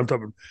feet. He jumped up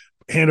and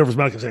hand over his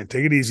mouth and saying,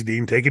 take it easy,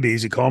 Dean, take it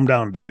easy, calm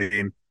down,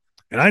 Dean.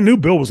 And I knew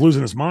Bill was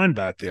losing his mind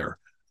back there.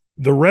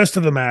 The rest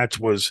of the match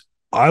was,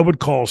 I would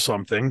call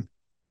something,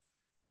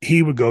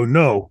 he would go,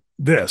 no,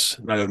 this.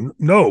 And I go,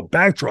 no,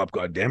 backdrop,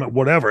 goddammit,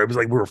 whatever. It was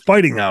like we were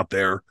fighting out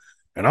there,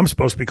 and I'm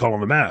supposed to be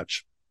calling the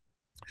match.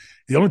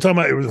 The only time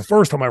it was the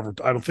first time I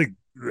don't think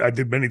I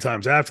did many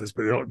times after this,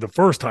 but the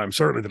first time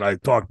certainly that I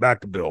talked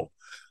back to Bill.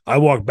 I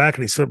walked back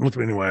and he stood and looked at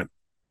me and he went,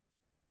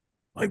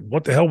 like,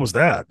 what the hell was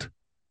that?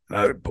 And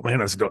I put my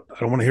hand, I said, I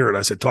don't want to hear it.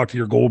 I said, talk to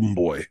your golden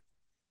boy.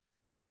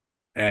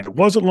 And it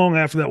wasn't long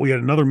after that, we had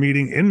another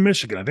meeting in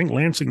Michigan, I think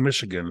Lansing,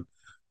 Michigan.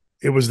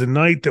 It was the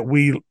night that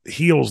we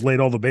heels laid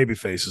all the baby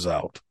faces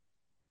out.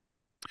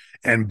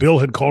 And Bill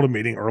had called a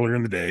meeting earlier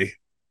in the day,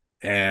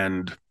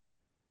 and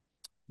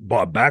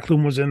Bob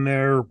Backlund was in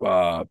there.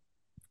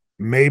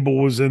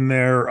 Mabel was in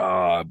there.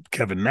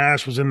 Kevin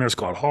Nash was in there.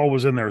 Scott Hall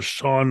was in there.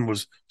 Shawn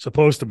was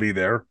supposed to be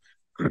there.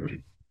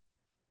 It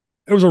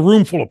was a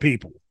room full of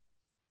people.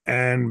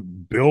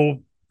 And Bill,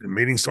 the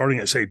meeting starting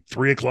at, say,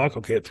 3 o'clock.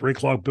 Okay, at 3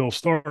 o'clock, Bill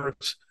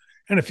starts.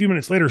 And a few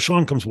minutes later,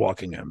 Shawn comes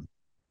walking in.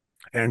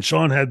 And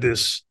Shawn had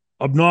this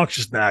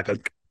obnoxious knack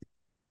of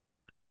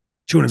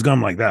chewing his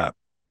gum like that.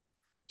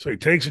 So he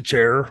takes a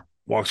chair,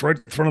 walks right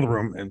to the front of the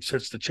room, and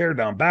sits the chair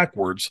down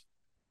backwards.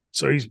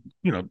 So he's,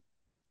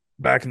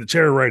 back in the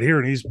chair right here,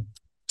 and he's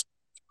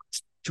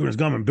chewing his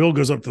gum. And Bill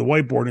goes up to the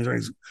whiteboard, and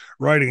he's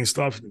writing and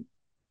stuff.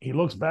 He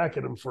looks back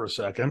at him for a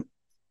second,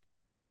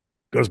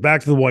 goes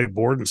back to the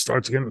whiteboard, and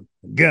starts again.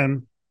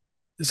 Again,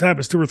 this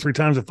happens 2 or 3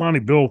 times. And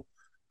finally, Bill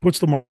puts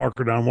the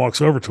marker down,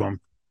 walks over to him,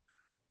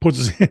 puts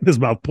his hand in his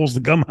mouth, pulls the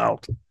gum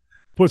out,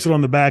 puts it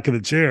on the back of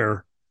the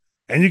chair.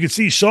 And you can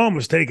see Shawn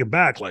was taken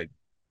back, like,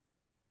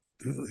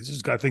 this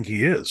is guy think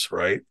he is,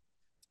 right?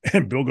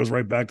 And Bill goes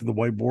right back to the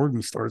whiteboard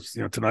and starts,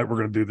 tonight we're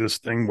going to do this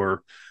thing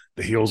where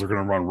the heels are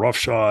going to run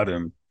roughshod.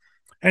 And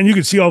you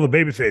can see all the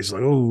baby faces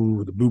like,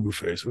 oh, the boo-boo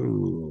face.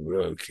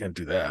 Oh, can't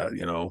do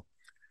that,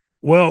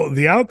 Well,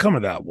 the outcome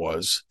of that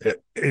was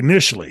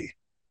initially,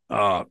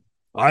 there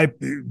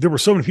were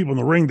so many people in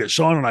the ring that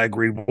Shawn and I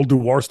agreed we'll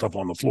do our stuff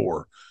on the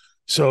floor.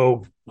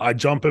 So I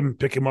jump him,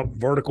 pick him up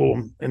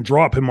vertical, and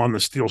drop him on the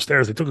steel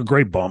stairs. They took a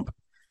great bump.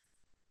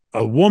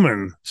 A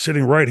woman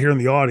sitting right here in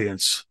the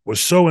audience was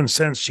so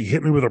incensed, she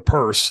hit me with her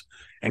purse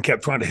and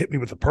kept trying to hit me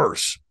with the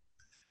purse.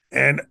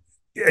 And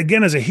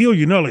again, as a heel,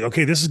 like,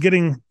 okay, this is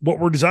getting what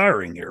we're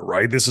desiring here,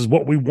 right? This is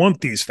what we want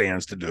these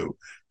fans to do.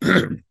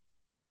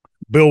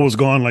 Bill was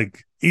gone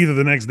like either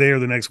the next day or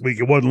the next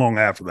week. It wasn't long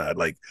after that.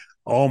 Like,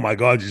 oh my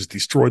God, you just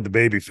destroyed the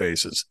baby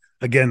faces.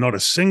 Again, not a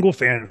single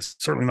fan,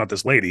 certainly not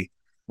this lady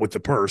with the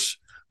purse,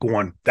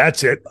 going,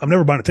 that's it. I'm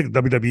never buying a ticket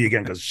to WWE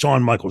again because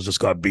Shawn Michaels just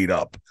got beat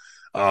up.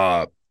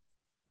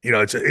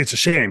 It's a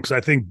shame because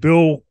I think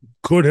Bill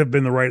could have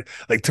been the right,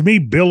 like, to me,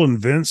 Bill and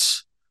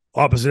Vince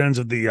opposite ends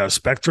of the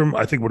spectrum,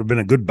 I think would have been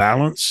a good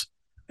balance.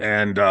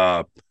 And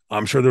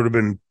I'm sure there would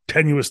have been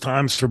tenuous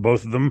times for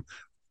both of them.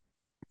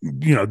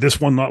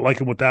 This one not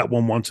liking what that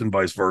one wants and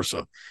vice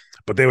versa.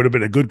 But they would have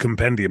been a good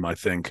compendium, I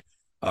think,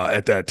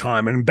 at that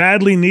time, and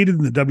badly needed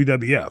in the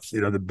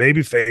WWF. The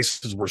baby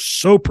faces were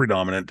so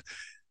predominant.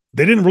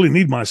 They didn't really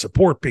need my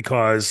support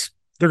because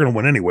they're going to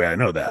win anyway. I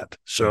know that.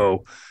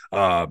 So,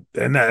 I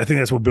think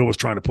that's what Bill was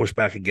trying to push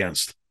back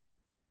against.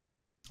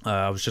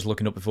 I was just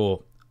looking up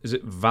before. Is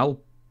it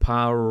Valparaiso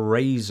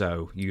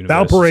University?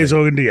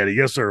 Valparaiso, Indiana.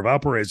 Yes, sir.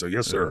 Valparaiso.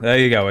 Yes, sir. There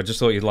you go. I just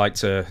thought you'd like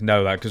to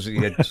know that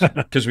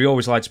because we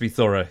always like to be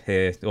thorough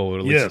here, or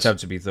at least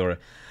attempt to be thorough.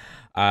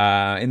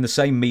 In the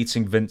same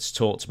meeting, Vince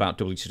talked about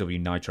WCW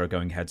Nitro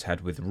going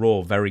head-to-head with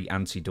Raw, very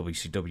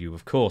anti-WCW,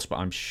 of course, but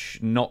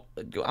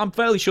I'm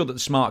fairly sure that the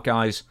smart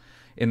guys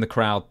in the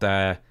crowd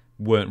there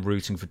weren't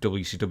rooting for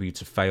WCW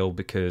to fail,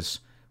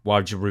 because why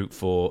would you root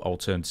for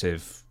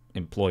alternative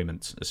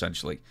employment,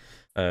 essentially?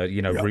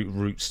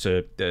 Routes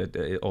to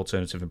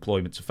alternative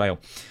employment to fail.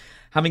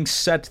 Having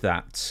said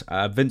that,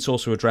 Vince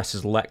also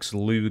addresses Lex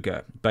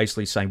Luger,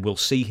 basically saying we'll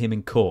see him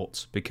in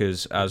court,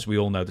 because, as we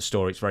all know the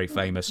story, it's very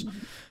famous.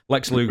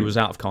 Lex Luger was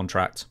out of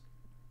contract,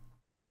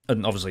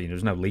 and obviously there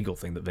was no legal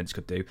thing that Vince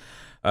could do.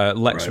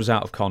 Lex was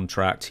out of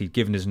contract. He'd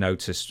given his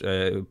notice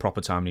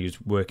proper time, and he was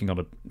working on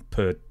a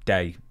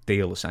per-day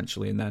deal,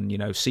 essentially, and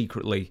then,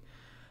 secretly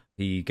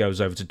he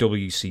goes over to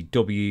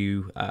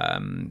WCW,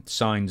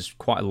 signs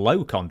quite a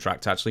low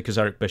contract, actually, because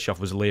Eric Bischoff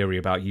was leery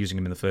about using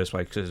him in the first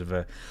place because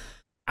of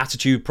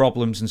attitude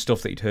problems and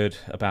stuff that he'd heard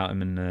about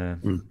him,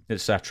 and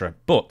etc.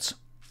 But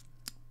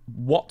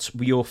what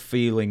were your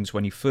feelings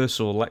when you first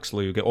saw Lex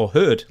Luger, or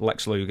heard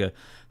Lex Luger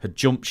had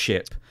jumped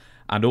ship,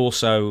 and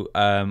also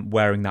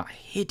wearing that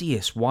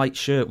hideous white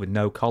shirt with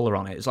no collar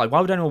on it? It's like,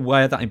 why would anyone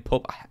wear that in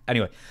pub?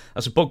 Anyway,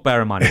 that's a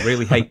bugbear of mine. I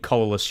really hate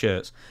collarless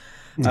shirts.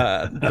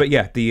 But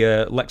yeah,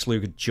 the Lex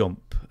Luger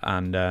jump,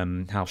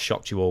 and how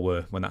shocked you all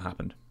were when that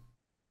happened.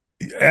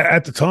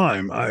 At the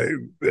time,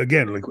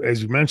 like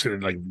as you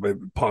mentioned,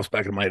 it pops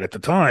back in my head. At the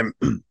time,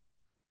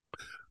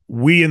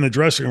 we in the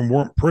dressing room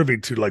weren't privy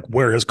to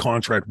where his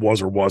contract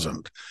was or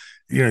wasn't.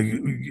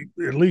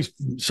 At least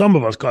some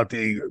of us got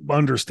the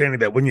understanding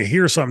that when you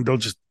hear something,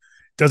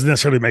 doesn't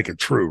necessarily make it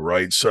true,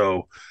 right?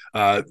 So,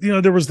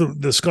 there was the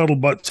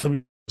scuttlebutt.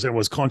 Some said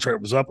his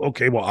contract was up.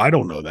 Okay, well, I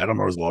don't know that. I'm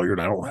not his lawyer,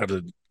 and I don't have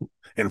it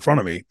in front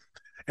of me.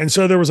 And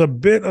so there was a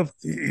bit of,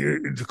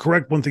 to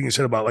correct one thing you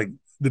said about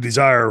the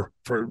desire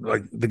for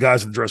the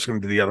guys in the dressing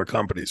room to the other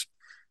companies.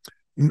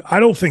 I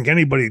don't think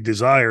anybody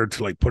desired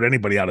to put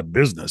anybody out of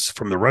business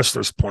from the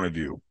wrestler's point of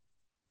view,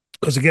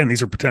 because again,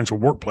 these are potential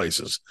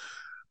workplaces.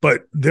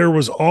 But there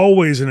was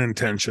always an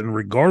intention,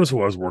 regardless of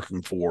who I was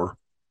working for,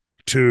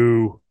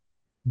 to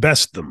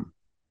best them,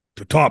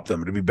 to top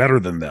them, to be better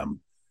than them.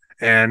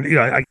 And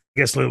I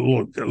guess a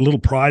little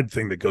pride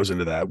thing that goes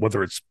into that,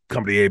 whether it's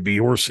company A, B,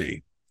 or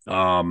C.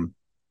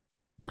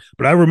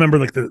 But I remember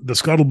the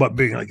scuttlebutt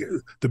being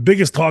the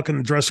biggest talk in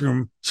the dressing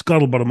room.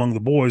 Scuttlebutt among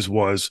the boys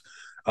was,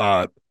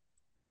 I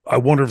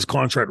wonder if his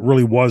contract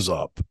really was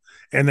up.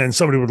 And then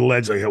somebody would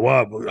allege,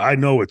 well, I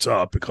know it's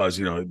up because,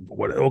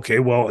 what? Okay,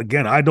 well,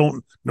 again, I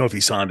don't know if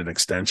he signed an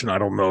extension. I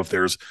don't know if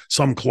there's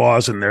some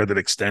clause in there that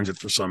extends it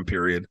for some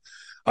period.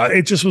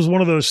 It just was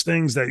one of those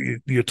things that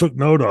you took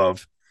note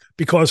of,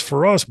 because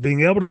for us,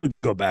 being able to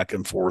go back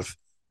and forth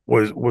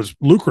was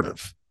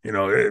lucrative. If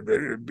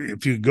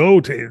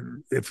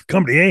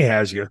company A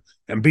has you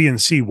and B and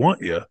C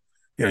want you,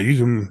 you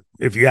can,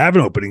 if you have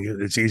an opening,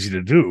 it's easy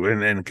to do,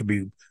 and it can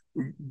be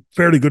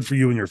fairly good for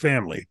you and your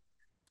family.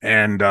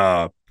 And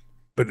but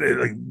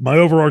my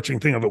overarching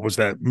thing of it was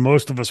that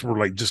most of us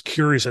were just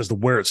curious as to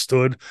where it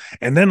stood,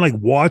 and then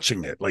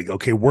watching it,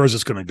 okay, where's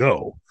this going to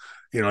go?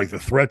 The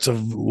threats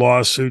of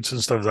lawsuits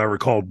and stuff, as I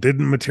recall,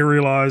 didn't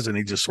materialize, and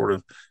he just sort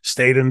of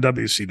stayed in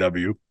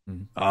WCW.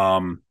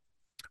 Mm-hmm.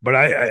 But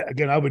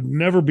I would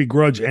never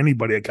begrudge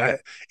anybody.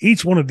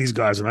 Each one of these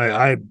guys, and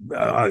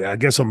I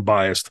guess I'm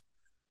biased,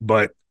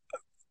 but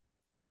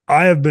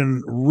I have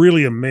been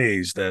really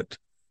amazed at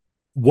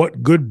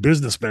what good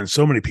businessmen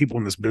so many people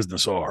in this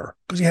business are,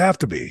 because you have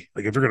to be,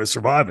 if you're going to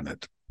survive in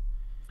it.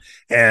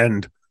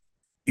 And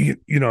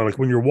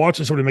when you're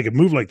watching somebody make a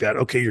move like that,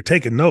 okay, you're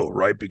taking note,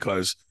 right?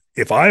 Because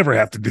if I ever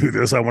have to do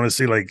this, I want to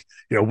see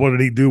what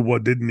did he do,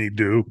 what didn't he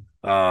do,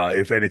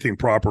 if anything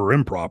proper or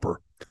improper,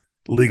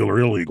 legal or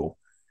illegal.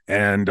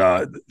 And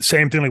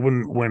same thing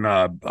when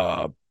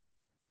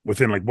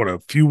within a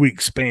few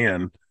week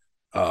span,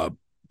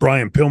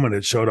 Brian Pillman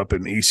had showed up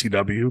in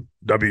ECW,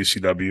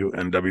 WCW,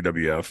 and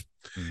WWF.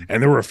 Mm-hmm.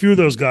 And there were a few of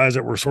those guys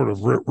that were sort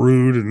of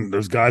rude, and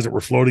those guys that were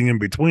floating in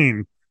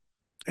between.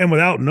 And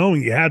without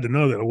knowing, you had to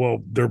know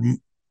that,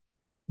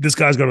 this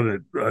guy's got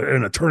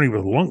an attorney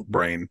with lunk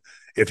brain.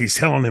 If he's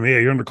telling him,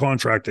 hey, you're under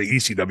contract at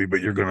ECW, but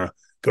you're going to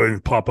go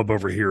and pop up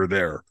over here or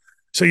there.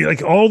 So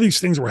all these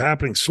things were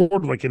happening sort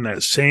of in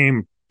that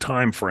same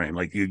time frame.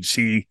 You'd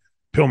see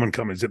Pillman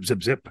come and zip,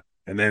 zip, zip.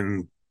 And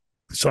then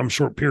some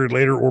short period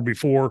later or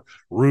before,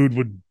 Rude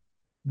would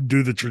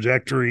do the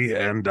trajectory,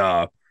 and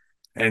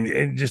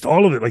and just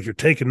all of it, like you're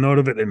taking note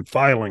of it and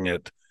filing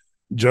it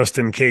just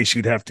in case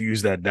you'd have to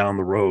use that down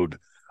the road.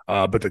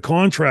 But the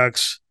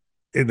contracts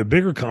in the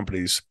bigger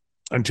companies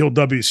until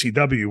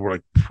WCW were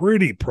like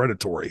pretty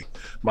predatory.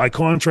 My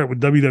contract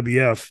with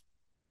WWF,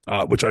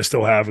 which I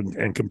still have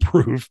and can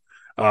prove,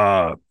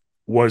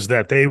 was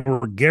that they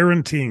were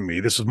guaranteeing me,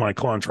 this is my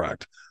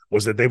contract,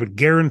 was that they would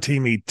guarantee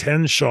me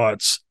 10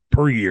 shots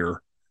per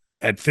year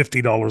at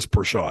 $50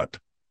 per shot.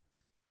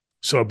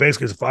 So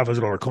basically it's a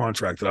 $500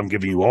 contract that I'm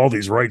giving you all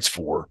these rights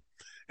for.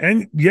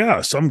 And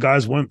yeah, some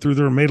guys went through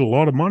there and made a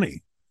lot of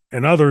money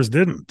and others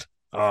didn't.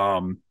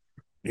 And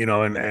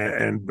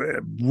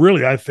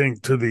really, I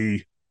think to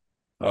the,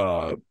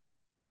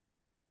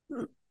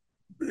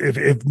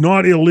 if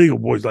not illegal,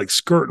 boys, like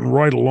skirting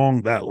right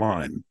along that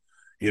line,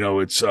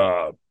 it's,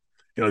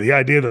 the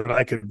idea that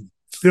I could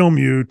film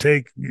you,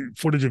 take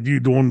footage of you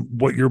doing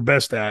what you're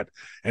best at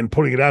and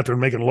putting it out there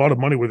and making a lot of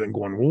money with it and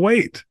going,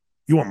 wait,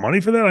 you want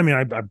money for that? I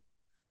mean,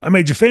 I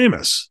made you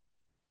famous.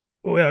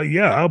 Well,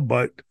 yeah,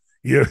 but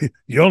you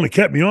only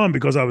kept me on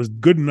because I was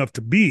good enough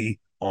to be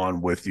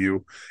on with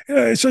you.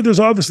 So there's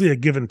obviously a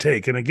give and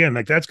take. And again,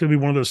 like that's going to be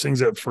one of those things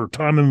that for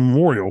time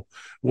immemorial,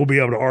 we'll be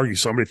able to argue.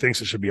 Somebody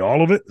thinks it should be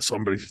all of it.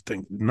 Somebody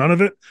thinks none of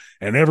it,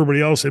 and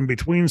everybody else in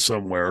between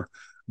somewhere.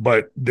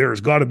 But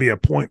there's got to be a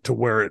point to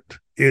where it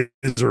is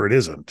or it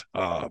isn't.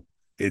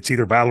 It's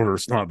either valid or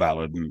it's not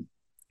valid. And,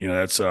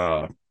 that's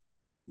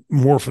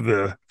more for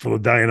the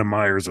Diana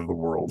Myers of the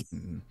world.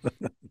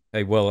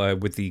 Hey, well,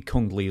 with the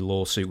Kung Lee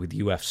lawsuit with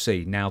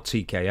UFC, now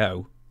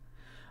TKO,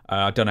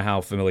 I don't know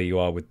how familiar you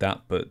are with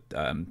that, but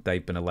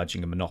they've been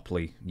alleging a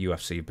monopoly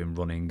UFC have been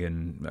running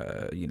and,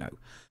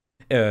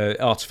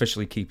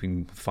 artificially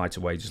keeping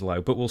fighter wages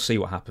low. But we'll see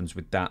what happens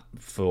with that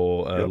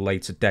for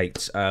later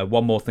dates.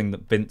 One more thing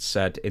that Vince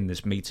said in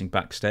this meeting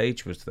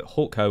backstage was that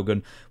Hulk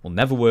Hogan will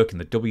never work in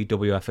the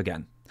WWF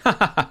again.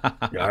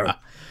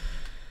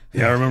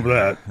 Yeah, I remember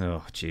that.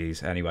 Oh,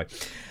 jeez. Anyway,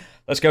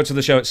 let's go to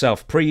the show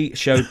itself.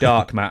 Pre-show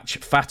dark match.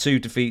 Fatu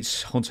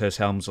defeats Hunter S.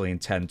 Helmsley in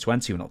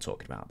 10-20. We're not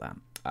talking about that.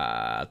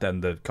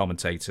 Then the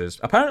commentators.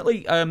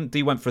 Apparently,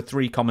 they went for a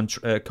three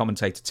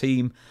commentator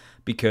team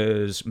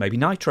because maybe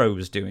Nitro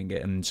was doing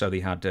it, and so they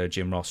had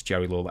Jim Ross,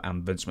 Jerry Lawler,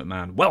 and Vince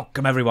McMahon.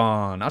 Welcome,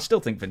 everyone. I still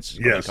think Vince is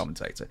a great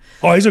commentator.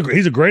 Oh, he's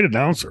a great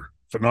announcer.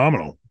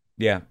 Phenomenal.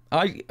 Yeah.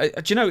 Do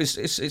you know,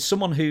 it's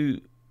someone who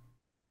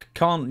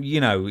can't,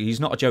 he's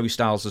not a Joey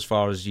Styles as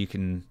far as he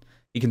can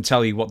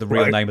tell you what the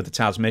real name of the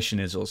Taz mission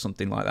is or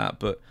something like that.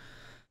 But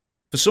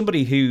for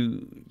somebody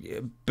who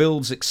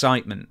builds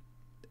excitement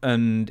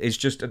and is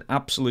just an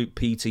absolute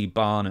P.T.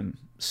 Barnum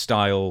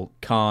style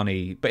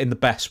Carney, but in the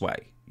best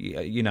way,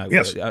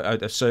 yes.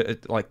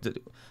 Like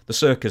the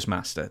circus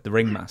master, the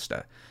ring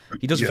master.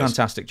 He does a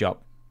fantastic job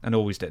and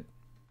always did.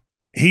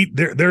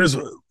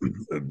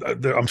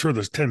 I'm sure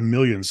there's 10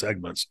 million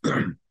segments.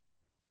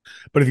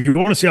 But if you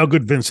want to see how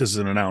good Vince is as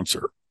an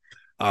announcer,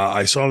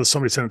 I saw that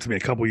somebody sent it to me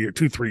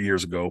 2-3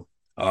 years ago.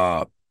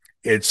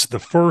 It's the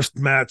first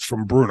match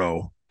from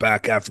Bruno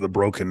back after the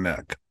broken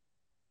neck.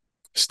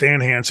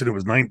 Stan Hansen, who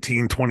was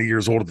 19, 20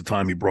 years old at the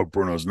time, he broke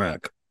Bruno's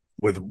neck.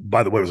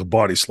 By the way, it was a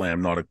body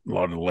slam, not a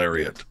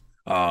lariat.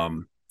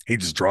 He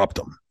just dropped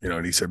him,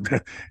 and he said,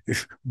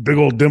 big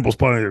old dimples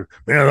punch,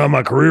 man, I thought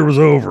my career was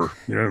over.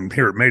 And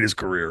here it made his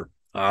career.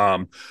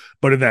 But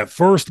in that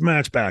first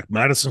match back,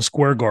 Madison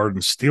Square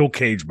Garden steel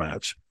cage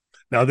match.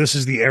 Now, this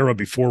is the era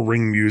before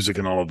ring music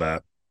and all of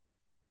that.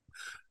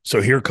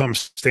 So here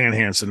comes Stan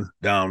Hansen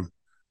down,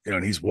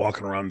 and he's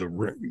walking around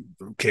the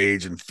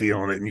cage and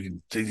feeling it.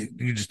 And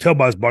you just tell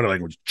by his body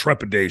language,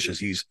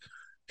 trepidatious.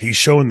 He's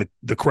showing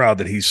the crowd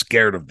that he's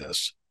scared of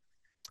this.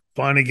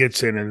 Finally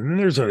gets in, and then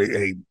there's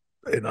an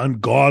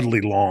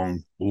ungodly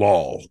long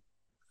lull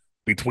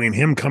between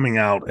him coming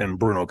out and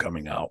Bruno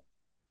coming out.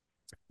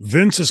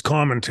 Vince's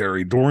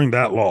commentary during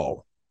that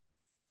lull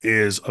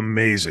is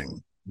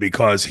amazing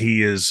because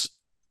he is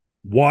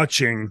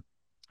watching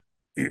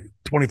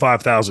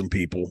 25,000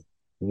 people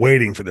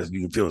waiting for this.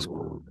 You can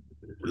feel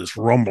this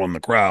rumble in the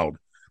crowd.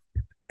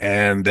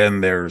 And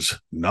then there's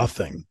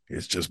nothing.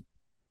 It's just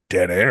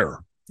dead air.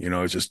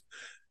 It's just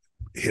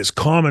his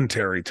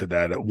commentary to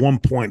that. At one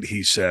point,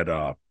 he said,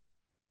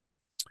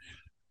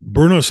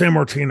 Bruno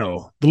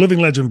Sammartino, the living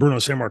legend Bruno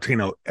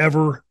Sammartino,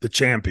 ever the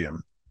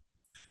champion,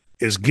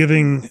 is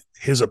giving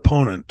his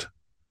opponent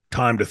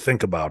time to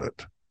think about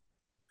it.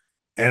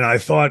 And I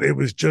thought it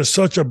was just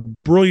such a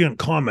brilliant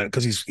comment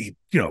because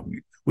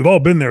we've all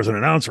been there as an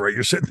announcer, right?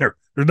 You're sitting there,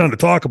 there's nothing to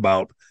talk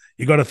about.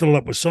 You got to fill it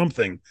up with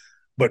something.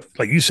 But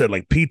like you said,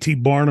 like P.T.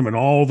 Barnum and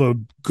all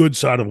the good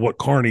side of what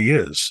Carney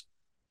is,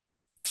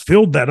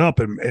 filled that up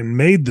and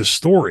made the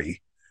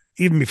story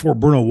even before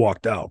Bruno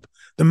walked out.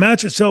 The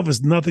match itself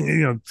is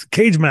nothing,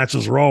 cage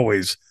matches are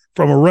always,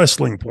 from a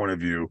wrestling point of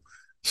view,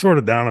 sort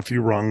of down a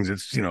few rungs.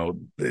 It's,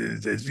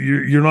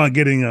 you're not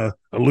getting a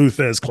Lou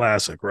Thez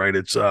classic, right?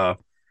 It's,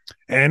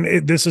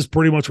 this is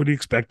pretty much what he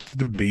expected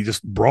to be,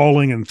 just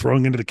brawling and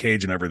throwing into the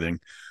cage and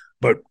everything.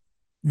 But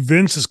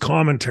Vince's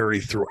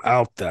commentary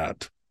throughout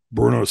that,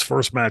 Bruno's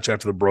first match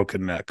after the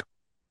broken neck,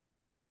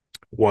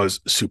 was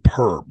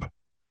superb.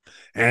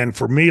 And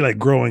for me, like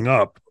growing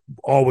up,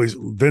 always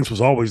Vince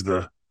was always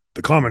the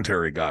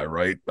commentary guy,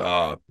 right?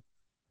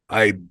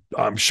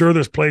 I'm sure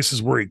there's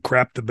places where he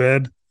crapped the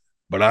bed,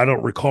 but I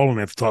don't recall him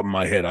off the top of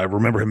my head. I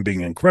remember him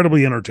being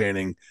incredibly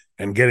entertaining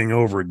and getting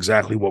over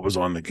exactly what was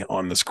on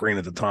the screen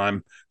at the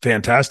time.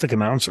 Fantastic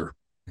announcer.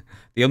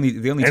 The only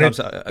And times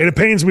it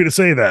pains me to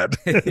say that.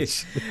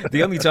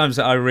 the only times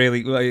that I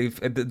really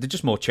they're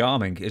just more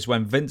charming is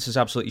when Vince is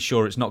absolutely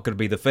sure it's not going to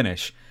be the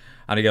finish,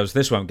 and he goes,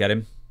 "This won't get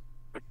him."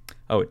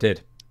 Oh, it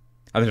did.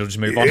 I think he'll just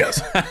move on.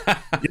 Yes.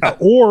 Yeah.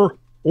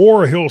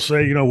 Or he'll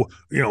say,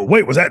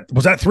 wait, was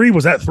that three?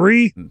 Was that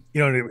three?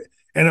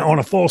 And on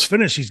a false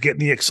finish, he's getting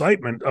the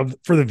excitement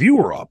for the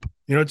viewer up.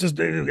 Just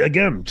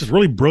again, just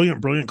really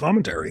brilliant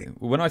commentary.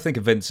 When I think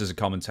of Vince as a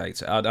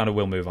commentator, and I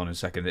will move on in a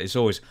second, it's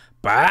always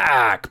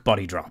back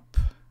body drop.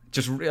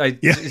 It's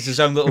his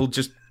own little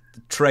just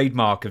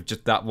trademark of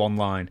just that one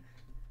line.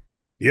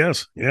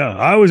 Yes, yeah,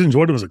 I always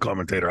enjoyed him as a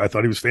commentator. I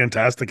thought he was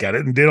fantastic at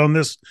it, and did on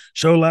this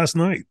show last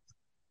night.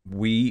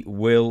 We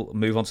will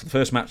move on to the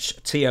first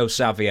match. Tio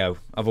Savio.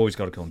 I've always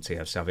got to call him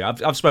Tio Savio.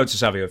 I've spoken to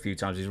Savio a few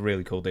times. He's a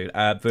really cool dude.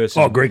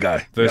 Great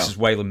guy. Versus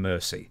Waylon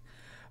Mercy.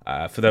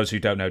 For those who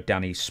don't know,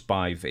 Danny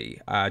Spivey.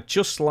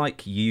 Just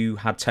like you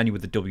had tenure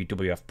with the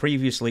WWF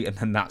previously, and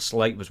then that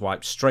slate was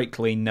wiped straight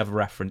clean, never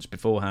referenced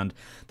beforehand,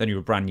 then you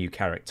were a brand new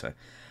character.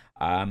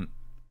 Do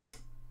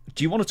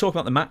you want to talk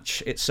about the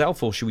match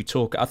itself, or should we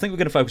talk... I think we're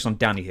going to focus on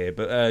Danny here,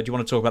 but do you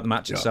want to talk about the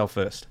match itself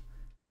first?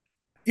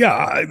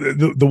 Yeah,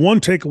 the one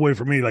takeaway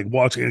for me, like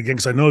watching it again,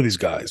 because I know these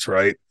guys,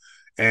 right?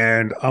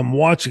 And I'm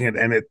watching it,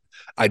 and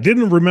I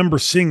didn't remember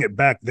seeing it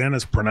back then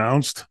as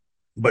pronounced,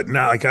 but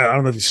now, like, I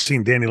don't know if you've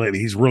seen Danny lately.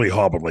 He's really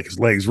hobbled, like his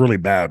legs really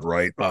bad,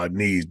 right?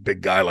 Knees,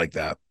 big guy like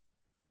that.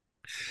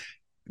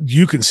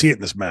 You can see it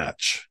in this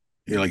match.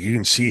 Like you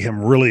can see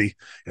him really.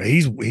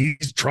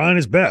 He's trying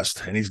his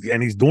best, and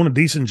he's doing a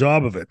decent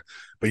job of it.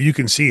 But you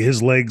can see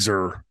his legs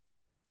are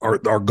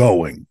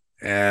going,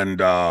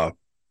 and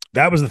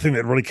that was the thing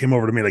that really came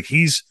over to me. Like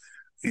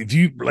if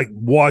you like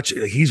watch,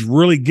 he's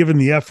really given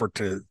the effort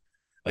to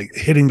like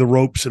hitting the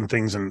ropes and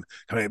things. And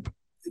I mean,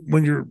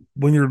 when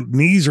your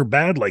knees are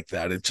bad like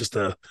that, it's just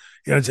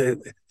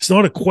it's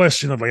not a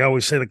question of, like I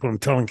always say, like when I'm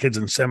telling kids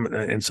in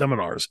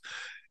seminars,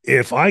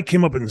 if I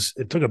came up and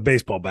took a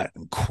baseball bat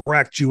and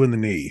cracked you in the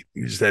knee,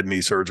 you just had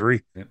knee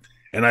surgery. Yep.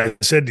 And I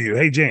said to you,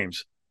 hey,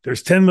 James,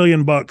 there's $10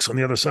 million on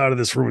the other side of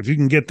this room. If you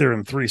can get there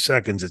in 3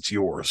 seconds, it's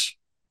yours.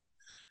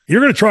 You're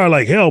going to try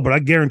like hell, but I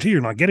guarantee you're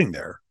not getting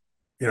there.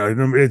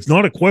 It's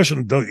not a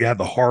question of you have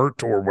the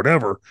heart or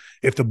whatever.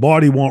 If the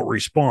body won't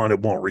respond, it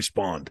won't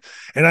respond.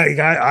 And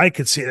I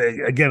could see,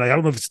 again, I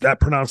don't know if it's that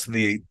pronounced to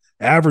the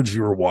average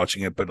viewer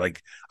watching it, but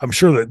like I'm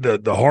sure that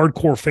the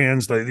hardcore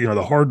fans,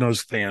 the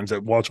hard-nosed fans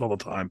that watch all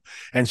the time,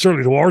 and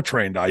certainly to our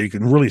trained eye, you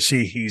can really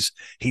see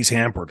he's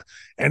hampered.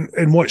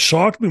 And what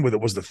shocked me with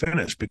it was the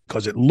finish,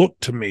 because it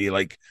looked to me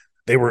like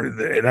they were,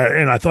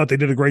 and I thought they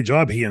did a great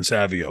job, he and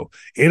Savio.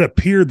 It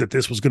appeared that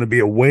this was going to be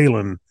a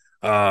Waylon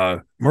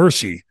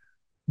Mercy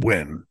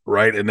win,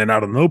 right? And then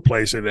out of no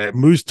place, and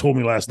Moose told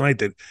me last night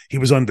that he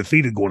was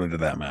undefeated going into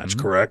that match,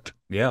 correct?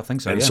 Yeah, I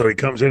think so. And so he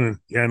comes in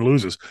and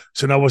loses.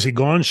 So now, was he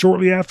gone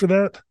shortly after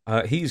that?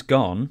 He's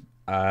gone.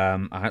 I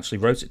actually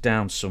wrote it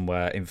down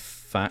somewhere. In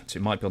fact,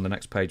 it might be on the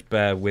next page.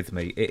 Bear with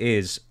me. It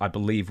is, I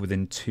believe,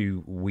 within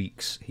 2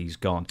 weeks he's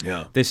gone.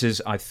 Yeah. This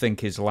is, I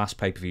think, his last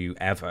pay-per-view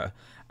ever.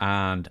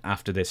 And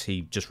after this,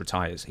 he just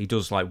retires. He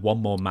does like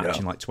one more match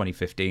in like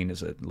 2015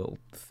 as a little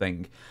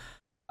thing.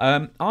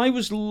 I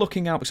was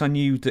looking out because I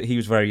knew that he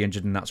was very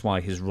injured, and that's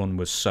why his run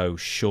was so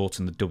short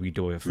in the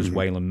WWF as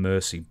Waylon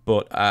Mercy.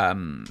 But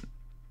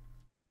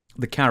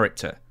the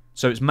character,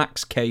 so it's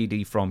Max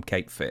Cady from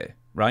Cape Fear,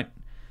 right?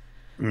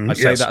 I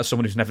say that as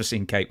someone who's never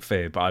seen Cape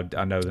Fear, but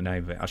I know the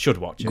name of it. I should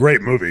watch it.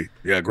 Great movie.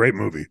 Yeah, great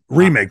movie.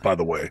 Remake, by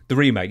the way. The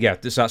remake, yeah.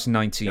 That's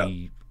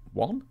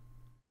 91?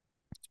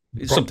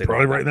 It's something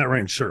probably like right in that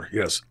range, sure.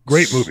 Yes.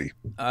 Great movie.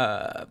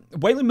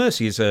 Waylon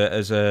Mercy is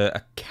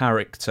a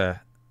character.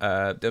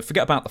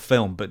 Forget about the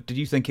film, but did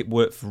you think it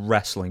worked for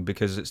wrestling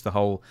because it's the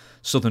whole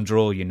Southern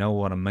drawl, you know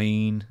what I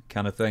mean,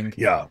 kind of thing?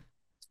 Yeah.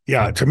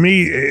 To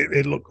me,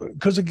 it looked,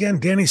 because again,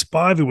 Danny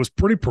Spivey was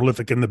pretty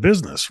prolific in the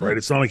business, right?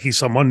 It's not like he's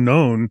some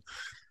unknown.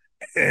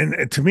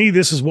 And to me,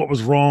 this is what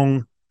was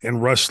wrong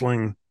in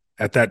wrestling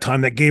at that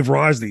time that gave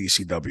rise to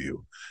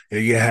ECW.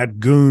 You had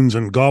goons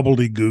and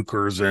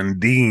gobbledygookers and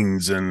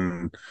deans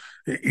and,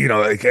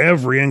 like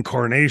every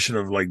incarnation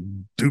of like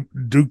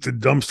Duke the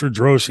Dumpster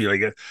Drosy.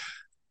 Like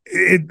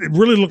it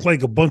really looked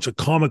like a bunch of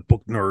comic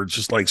book nerds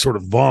just like sort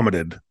of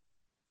vomited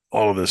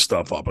all of this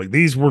stuff up. Like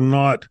these were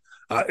not,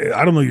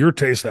 I don't know your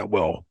taste that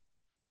well.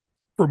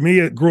 For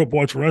me, I grew up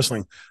watching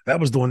wrestling. That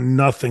was doing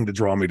nothing to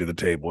draw me to the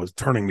table. It was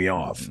turning me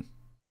off.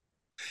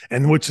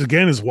 And which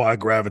again is why I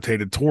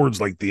gravitated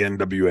towards like the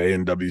NWA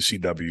and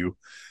WCW.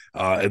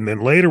 And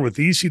then later with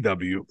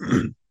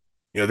ECW,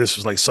 this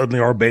was like suddenly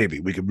our baby.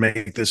 We could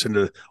make this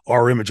into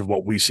our image of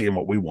what we see and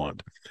what we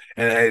want.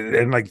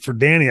 And like for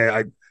Danny,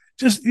 I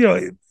just,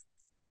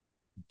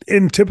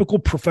 in typical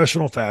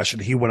professional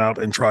fashion, he went out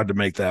and tried to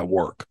make that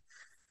work.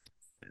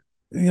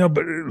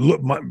 But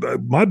look,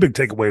 my big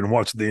takeaway in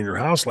watching the In Your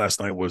House last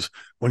night was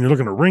when you're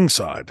looking at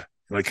ringside,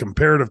 like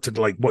comparative to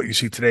like what you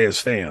see today as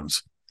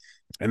fans,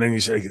 and then you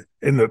say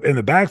in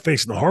the back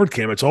facing the hard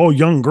cam, it's all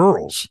young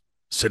girls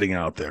sitting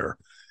out there,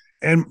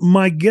 and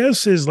my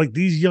guess is like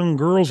these young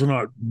girls are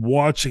not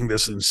watching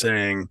this and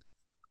saying,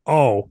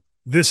 "Oh,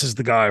 this is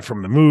the guy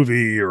from the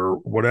movie" or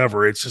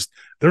whatever. It's just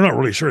they're not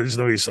really sure. They just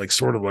know he's like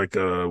sort of like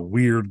a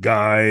weird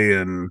guy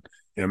and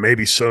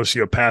maybe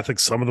sociopathic.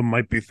 Some of them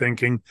might be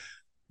thinking.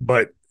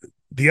 But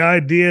the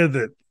idea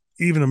that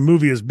even a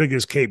movie as big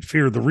as Cape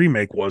Fear, the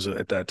remake was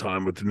at that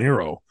time with De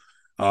Niro,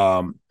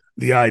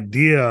 the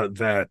idea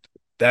that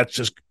that's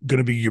just going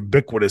to be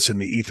ubiquitous in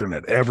the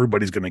Ethernet,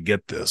 everybody's going to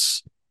get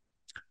this,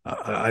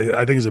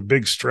 I think is a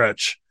big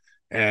stretch.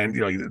 And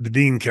the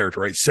Dean character,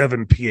 right?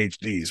 7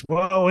 PhDs.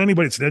 Well,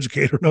 anybody that's an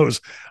educator knows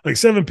like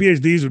 7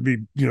 PhDs would be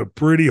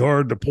pretty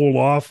hard to pull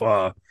off,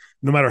 no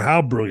matter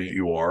how brilliant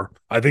you are.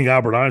 I think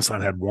Albert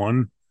Einstein had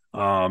one.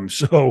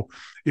 So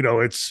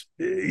it's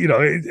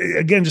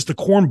again just the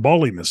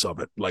cornballiness of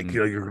it. Like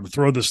you're going to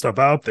throw this stuff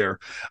out there.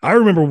 I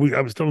remember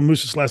I was telling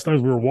Moose this last night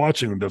as we were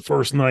watching the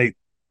first night.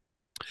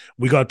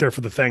 We got there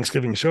for the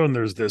Thanksgiving show, and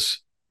there's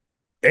this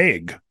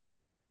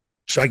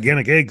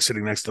gigantic egg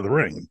sitting next to the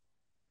ring.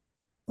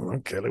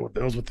 Okay, like what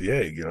the hell's with the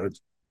egg?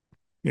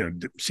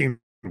 It seemed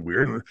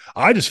weird.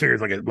 I just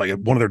figured like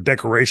one of their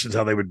decorations,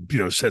 how they would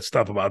set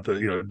stuff about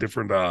the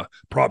different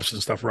props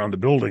and stuff around the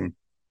building.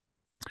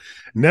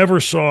 Never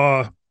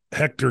saw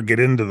Hector get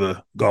into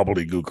the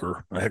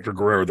gobbledygooker. Hector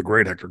Guerrero, the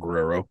great Hector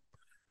Guerrero.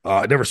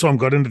 I never saw him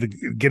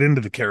get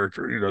into the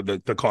character,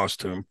 the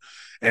costume,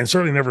 and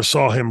certainly never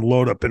saw him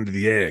load up into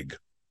the egg.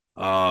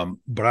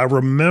 But I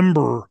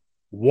remember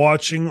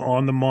watching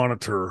on the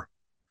monitor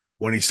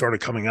when he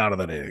started coming out of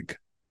that egg,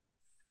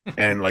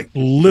 and like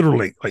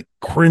literally like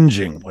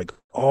cringing, like,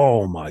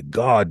 oh my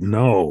God,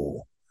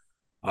 no.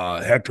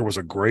 Hector was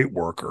a great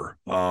worker.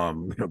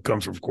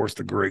 Comes from, of course,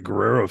 the great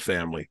Guerrero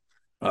family.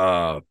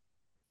 And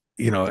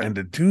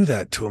to do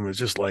that to him is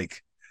just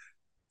like,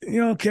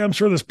 okay, I'm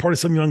sure there's probably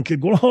some young kid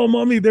going, "Oh,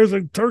 mommy, there's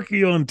a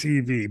turkey on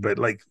TV." But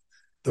like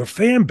the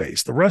fan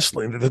base, the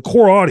wrestling, the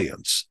core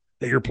audience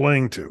that you're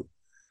playing to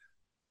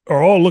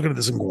are all looking at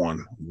this and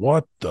going,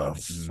 "What the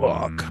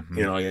fuck?"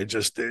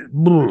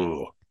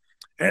 Mm-hmm.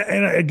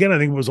 And again, I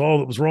think it was all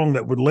that was wrong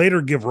that would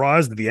later give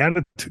rise to the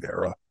Attitude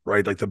Era,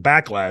 right? Like the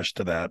backlash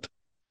to that.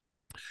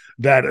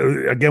 That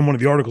again, one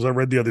of the articles I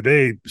read the other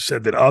day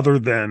said that other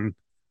than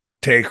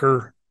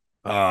Taker,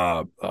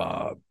 Mick,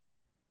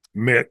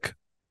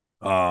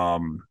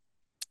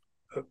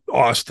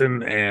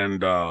 Austin,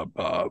 and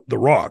The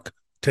Rock,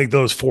 take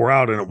those four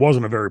out, and it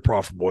wasn't a very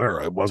profitable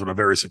era. It wasn't a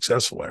very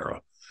successful era.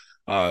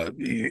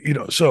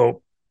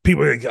 So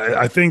people,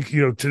 I think,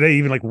 today,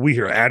 even like we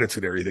hear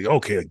Attitude Era, you think,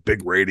 okay, like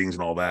big ratings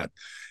and all that.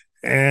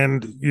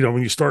 And,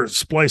 when you start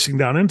splicing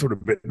down into it a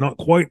bit, not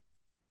quite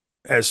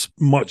as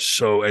much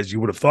so as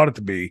you would have thought it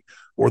to be,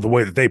 or the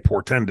way that they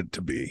portended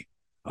to be.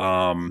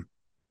 But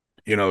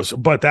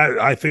that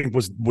I think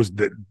was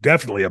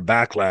definitely a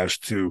backlash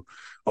to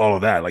all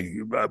of that. Like,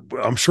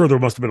 I'm sure there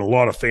must have been a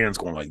lot of fans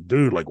going like,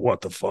 dude, like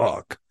what the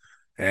fuck?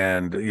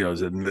 And,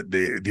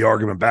 the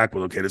argument back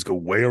was, okay, let's go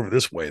way over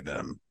this way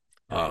then.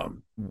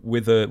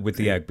 With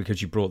the egg,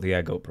 because you brought the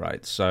egg up,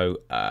 right? So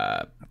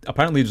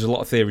apparently there's a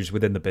lot of theories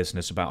within the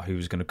business about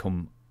who's going to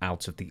come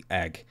out of the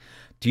egg.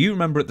 Do you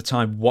remember at the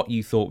time what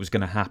you thought was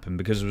going to happen?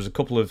 Because there was a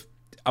couple of,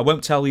 I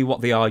won't tell you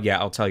what they are yet.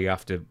 I'll tell you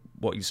after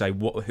what you say.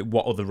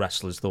 What other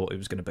wrestlers thought it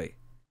was going to be?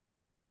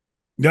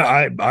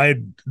 Yeah, I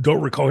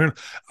don't recall hearing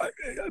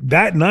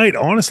that night.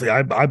 Honestly,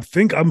 I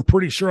think I'm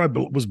pretty sure I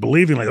was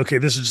believing like, okay,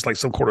 this is just like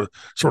some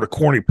sort of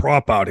corny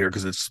prop out here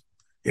because it's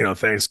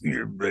thanks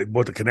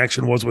what the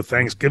connection was with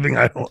Thanksgiving.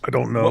 I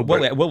don't know.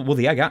 Well,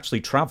 the egg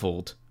actually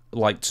travelled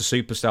like to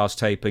Superstars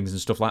tapings and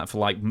stuff like that for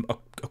like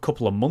a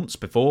couple of months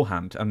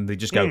beforehand, and they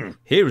just go,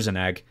 here is an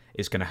egg.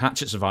 It's going to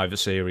hatch at Survivor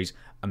Series,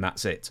 and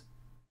that's it.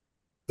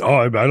 Oh,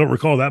 I don't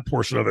recall that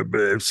portion of it,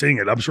 but seeing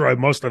it, I'm sure I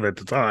must have at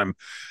the time,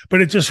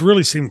 but it just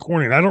really seemed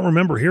corny. And I don't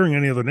remember hearing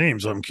any other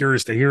names. I'm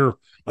curious to hear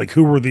like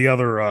who were the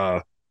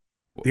other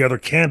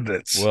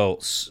candidates.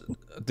 Well,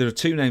 there are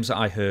two names that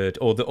I heard,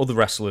 or the other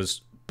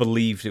wrestlers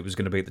believed it was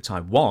going to be at the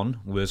time. One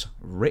was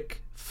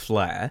Ric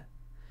Flair,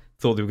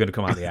 thought they were going to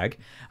come out of the egg,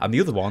 and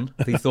the other one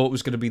they thought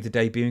was going to be the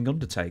debuting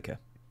Undertaker.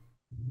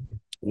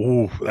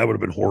 Oh, that would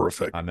have been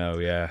horrific. I know,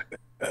 yeah.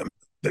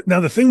 Now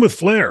the thing with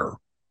Flair,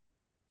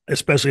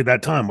 especially at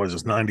that time, was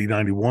this 90,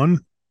 91?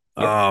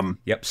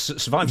 Yep.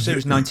 Survivor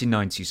Series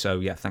 1990. So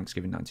yeah,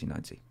 Thanksgiving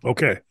 1990.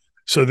 Okay,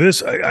 so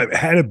this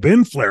had it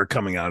been Flair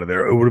coming out of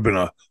there, it would have been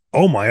a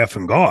oh my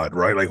effing god,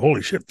 right? Like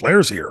holy shit,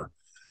 Flair's here,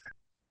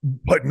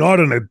 but not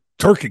in a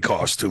turkey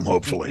costume.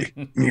 Hopefully,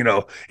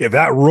 if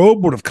that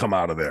robe would have come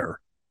out of there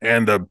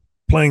and the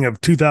playing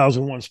of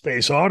 2001: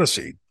 Space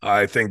Odyssey,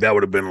 I think that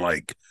would have been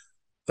like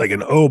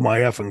an oh my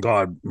effing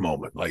god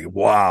moment. Like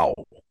wow.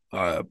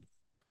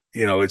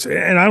 It's,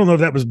 and I don't know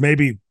if that was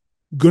maybe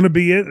going to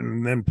be it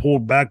and then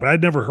pulled back, but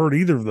I'd never heard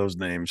either of those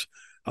names.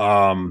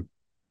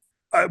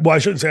 I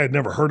shouldn't say I'd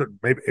never heard it.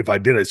 Maybe if I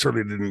did, I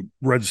certainly didn't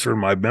register in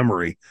my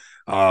memory.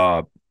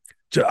 Uh,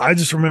 I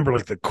just remember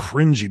like the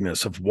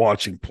cringiness of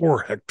watching poor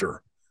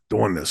Hector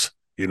doing this,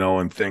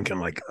 and thinking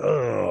like,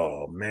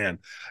 oh man,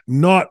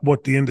 not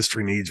what the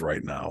industry needs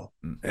right now.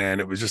 And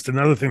it was just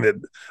another thing that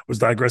was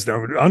digressed.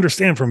 Now,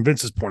 understand from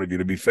Vince's point of view,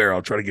 to be fair,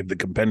 I'll try to give the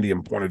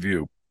compendium point of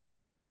view.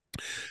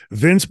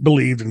 Vince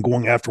believed in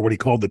going after what he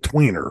called the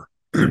tweener,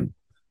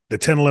 the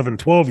 10, 11,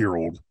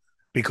 12-year-old,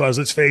 because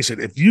let's face it,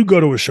 if you go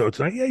to a show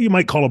tonight, yeah, you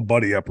might call a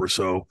buddy up or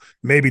so,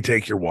 maybe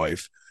take your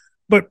wife,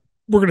 but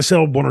we're going to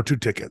sell 1 or 2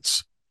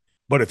 tickets.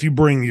 But if you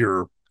bring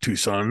your 2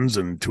 sons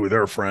and 2 of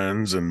their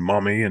friends and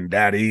mommy and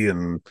daddy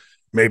and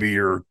maybe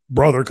your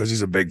brother, because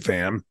he's a big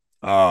fan,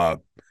 now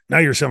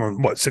you're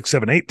selling, 6,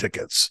 7, 8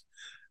 tickets.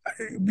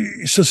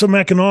 So some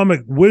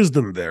economic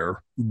wisdom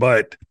there,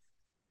 but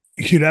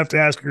you'd have to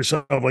ask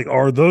yourself, like,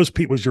 are those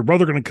people, is your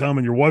brother going to come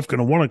and your wife going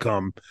to want to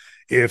come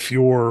if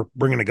you're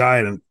bringing a guy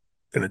in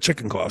a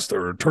chicken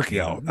cluster or a turkey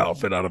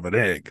outfit out of an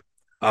egg?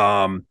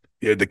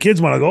 Yeah, the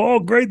kids might go, oh,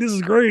 great, this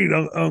is great,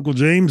 Uncle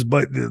James,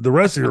 but the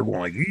rest of you are going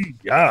like,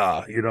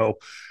 yeah,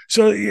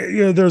 So,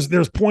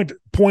 there's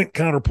point,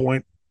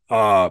 counterpoint.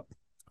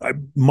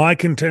 My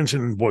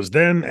contention was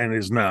then and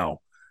is now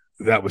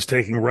that was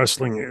taking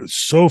wrestling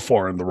so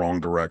far in the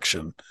wrong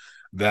direction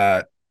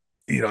that,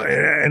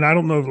 and I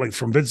don't know, like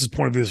from Vince's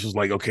point of view, this was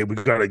like, okay,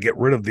 we've got to get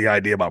rid of the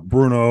idea about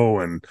Bruno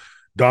and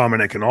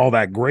Dominic and all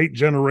that great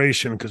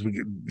generation because we're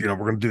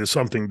going to do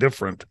something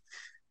different.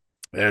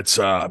 It's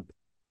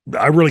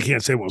I really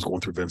can't say what was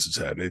going through Vince's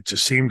head. It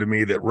just seemed to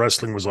me that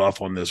wrestling was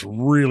off on this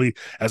really,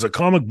 as a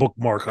comic book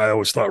mark, I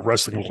always thought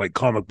wrestling was like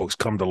comic books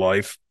come to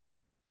life.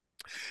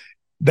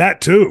 That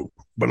too,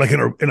 but like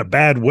in a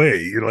bad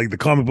way. Like the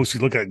comic books you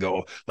look at and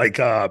go, like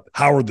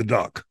Howard the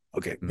Duck.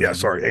 Okay, yeah,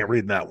 sorry, I ain't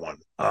reading that one.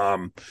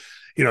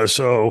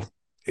 So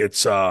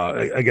it's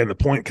again the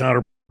point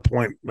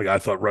counterpoint. Like I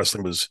thought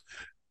wrestling was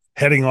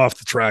heading off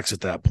the tracks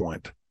at that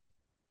point.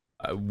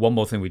 One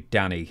more thing with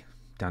Danny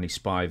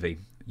Spivey.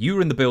 You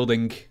were in the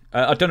building.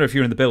 I don't know if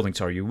you were in the building.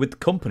 Sorry, you were with the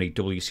company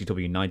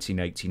WCW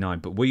 1989.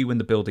 But were you in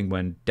the building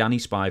when Danny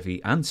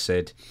Spivey and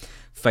Sid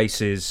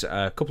faces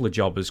a couple of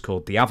jobbers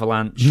called the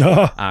Avalanche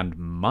and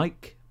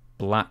Mike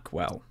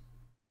Blackwell?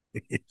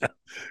 Yeah.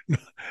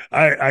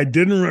 I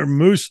didn't remember.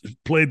 Moose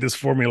played this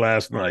for me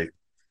last night,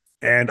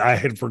 and I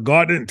had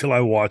forgotten it until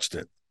I watched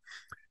it.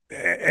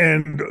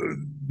 And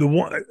the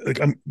one, like,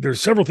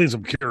 there's several things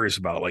I'm curious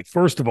about. Like,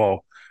 first of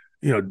all,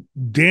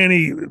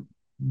 Danny's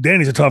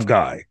a tough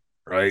guy,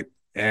 right?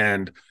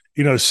 And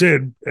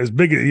Sid, as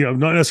big as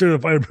not necessarily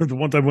the fighter, but the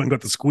one time I went and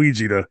got the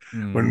squeegee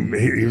when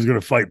he was going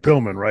to fight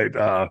Pillman, right?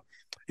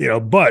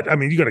 But I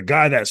mean, you got a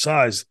guy that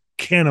size,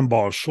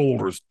 cannonball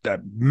shoulders,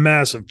 that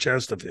massive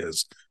chest of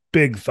his,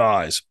 big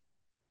thighs.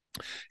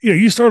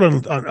 You start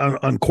on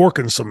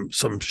uncorking some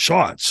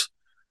shots.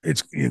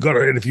 And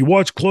if you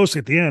watch closely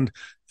at the end,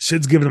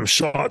 Sid's giving him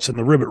shots in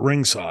the rib at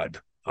ringside,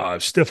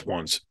 stiff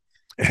ones.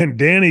 And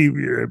Danny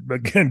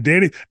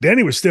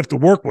was stiff to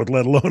work with,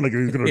 let alone like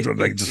he's going to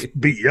like just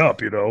beat you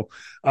up,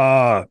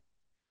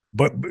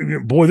 But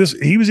boy,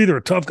 he was either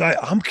a tough guy.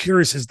 I'm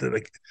curious as to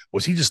like,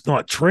 was he just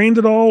not trained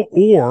at all,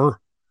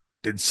 or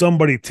did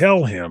somebody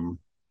tell him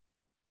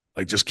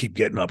like just keep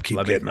getting up,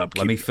 getting up?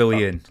 Let me fill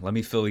you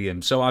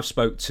in. So I've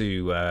spoke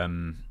to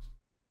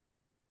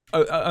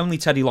only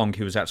Teddy Long,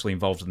 who was actually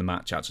involved in the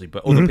match,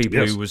 but other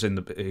people who were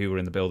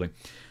in the building.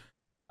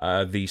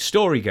 The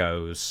story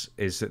goes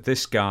is that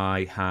this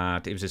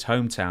guy it was his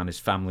hometown, his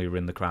family were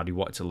in the crowd, he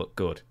wanted to look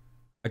good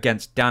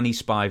against Danny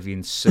Spivey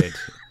and Sid.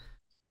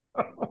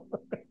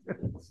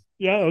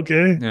 Yeah,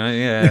 okay.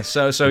 Yeah.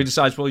 So he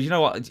decides, well, you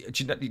know what,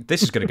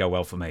 this is going to go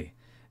well for me.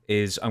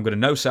 I'm going to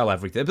no-sell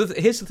everything. But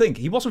here's the thing,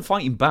 he wasn't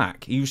fighting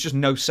back. He was just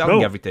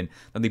no-selling everything.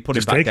 Then they put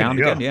him back down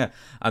again, yeah.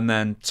 And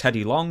then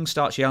Teddy Long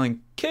starts yelling,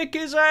 kick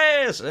his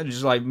ass! And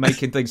just like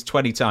making things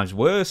 20 times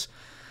worse.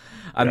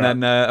 And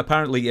then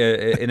apparently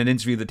in an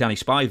interview that Danny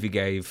Spivey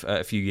gave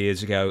a few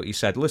years ago, he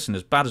said, listen,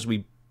 as bad as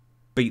we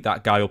beat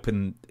that guy up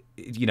in,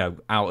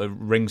 out at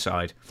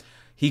ringside,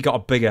 he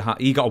got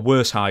a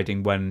worse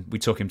hiding when we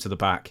took him to the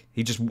back.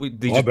 They just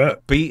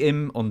beat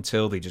him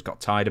until they just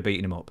got tired of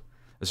beating him up,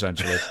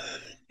 essentially.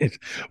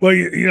 Well,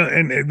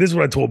 and this is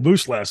what I told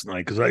Moose last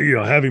night, because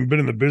having been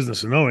in the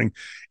business and knowing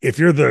if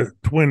you're the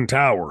Twin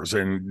Towers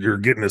and you're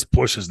getting this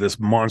push as this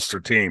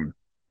monster team,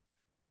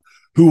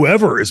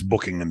 whoever is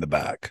booking in the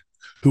back,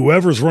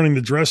 whoever's running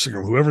the dressing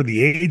room, whoever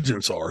the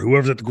agents are,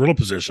 whoever's at the gorilla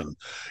position,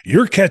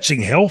 you're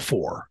catching hell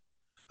for.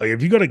 Like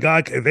if you got a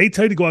guy, if they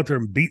tell you to go out there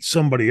and beat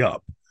somebody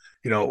up,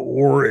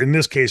 or in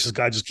this case, this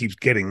guy just keeps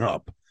getting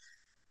up.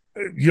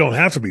 You don't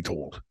have to be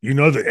told.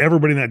 That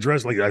everybody in that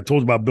dress, like I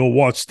told you about Bill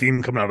Watts'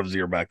 steam coming out of his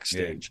ear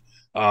backstage.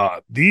 Yeah.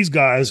 These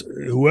guys,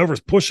 whoever's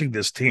pushing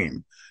this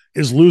team,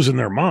 is losing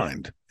their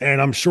mind.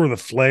 And I'm sure the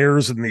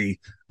Flairs and the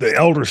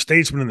elder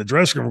statesmen in the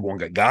dressing room are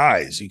going,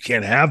 guys, you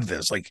can't have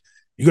this. Like,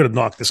 you got to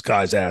knock this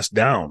guy's ass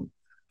down.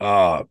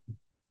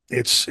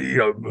 It's,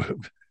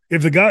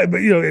 if the guy,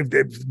 but,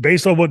 if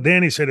based on what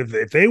Danny said,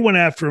 if they went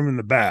after him in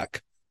the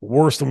back,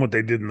 worse than what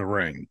they did in the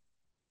ring,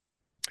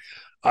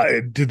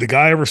 Did the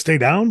guy ever stay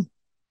down?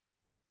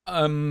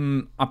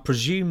 I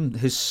presume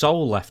his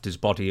soul left his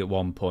body at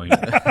one point.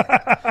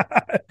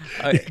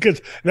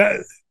 Because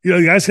that,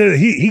 the guy said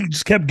he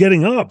just kept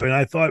getting up, and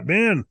I thought,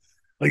 man,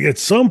 like at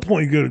some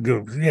point you gotta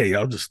go, hey,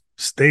 I'll just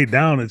stay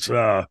down. It's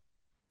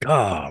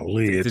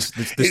golly, there's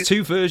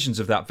two versions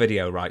of that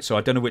video, right? So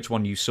I don't know which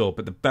one you saw,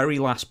 but the very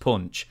last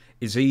punch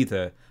is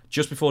either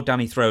just before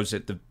Danny throws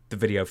it, the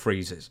video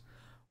freezes,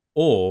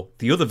 or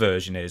the other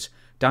version is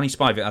Danny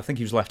Spivey. I think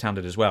he was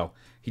left-handed as well.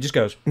 He just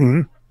goes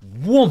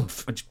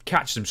woomph and just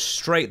catches him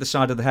straight at the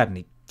side of the head, and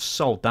he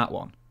sold that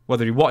one.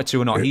 Whether he wanted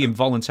to or not, he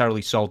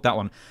involuntarily sold that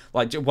one.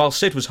 Like while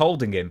Sid was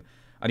holding him,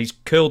 and he's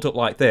curled up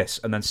like this,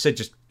 and then Sid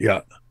just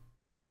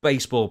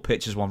baseball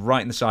pitches one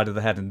right in the side of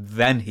the head, and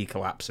then he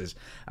collapses,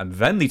 and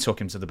then they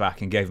took him to the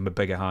back and gave him a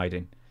bigger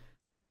hiding.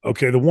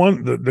 Okay,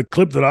 the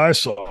clip that I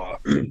saw,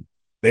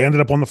 they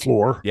ended up on the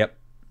floor. Yep.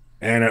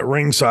 And at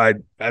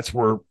ringside, that's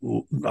where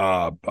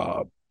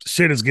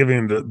Sid is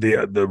giving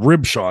the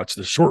rib shots,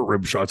 the short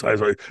rib shots. I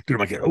was like, dude,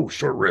 I'm like, oh,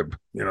 short rib.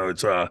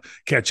 It's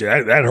catch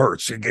it. That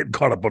hurts. You get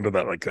caught up under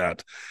that like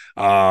that.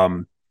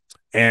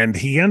 And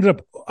he ended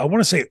up, I want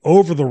to say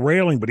over the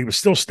railing, but he was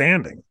still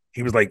standing.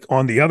 He was like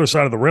on the other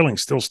side of the railing,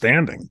 still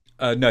standing.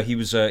 No, he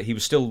was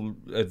still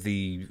I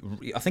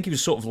think he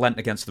was sort of leant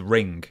against the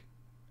ring,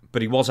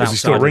 but he was outside. He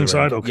still at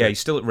ringside? Okay. Yeah,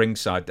 he's still at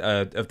ringside.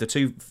 Of the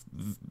two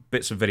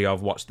bits of video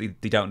I've watched,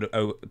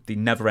 they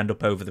never end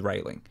up over the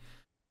railing.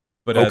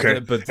 But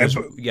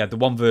the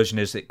one version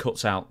is it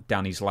cuts out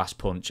Danny's last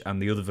punch,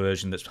 and the other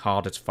version that's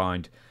harder to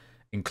find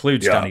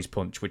includes Danny's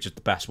punch, which is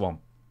the best one.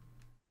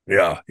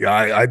 Yeah.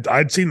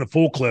 I'd seen the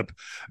full clip,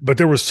 but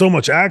there was so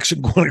much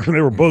action going when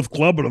they were both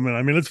clubbing them. And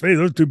I mean, let's face it,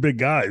 those two big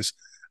guys.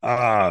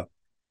 It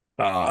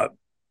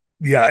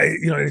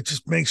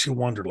just makes you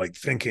wonder, like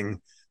thinking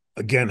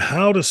again,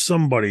 how does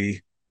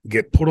somebody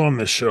get put on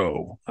the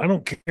show? I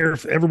don't care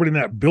if everybody in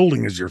that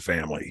building is your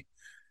family.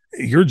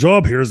 Your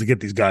job here is to get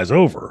these guys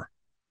over.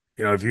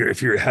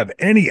 If you have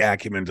any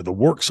acumen to the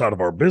work side of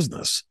our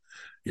business,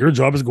 your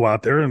job is to go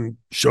out there and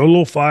show a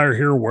little fire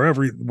here,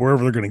 wherever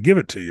they're going to give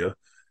it to you,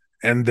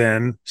 and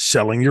then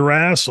selling your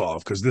ass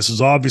off, because this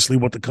is obviously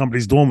what the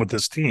company's doing with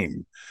this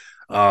team.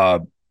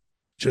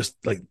 Just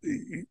like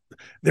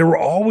there were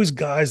always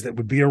guys that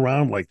would be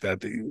around like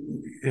that.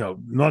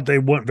 Not they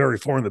went very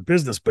far in the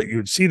business, but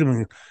you'd see them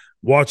and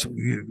watch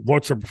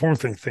their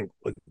performance and think,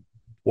 like,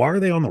 why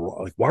are they on the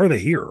like? Why are they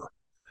here?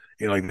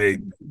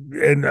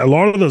 And a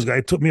lot of those guys,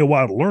 it took me a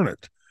while to learn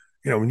it.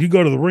 When you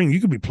go to the ring, you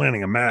could be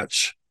planning a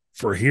match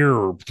for here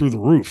or through the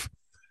roof.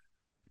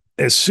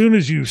 As soon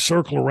as you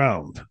circle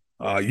around,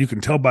 you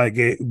can tell by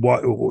a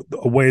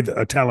way that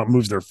a talent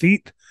moves their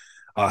feet,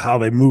 how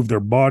they move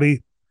their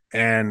body.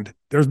 And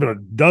there's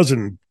been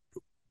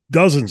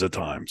dozens of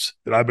times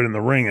that I've been in the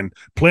ring and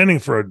planning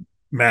for a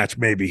match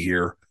maybe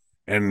here.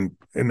 And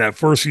in that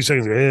first few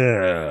seconds,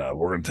 we're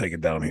going to take it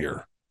down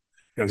here.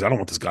 Because I don't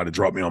want this guy to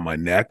drop me on my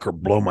neck or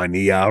blow my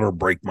knee out or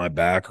break my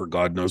back or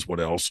God knows what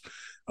else.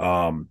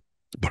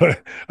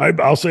 But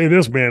I'll say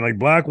this, man, like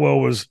Blackwell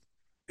was,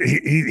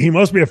 he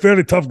must be a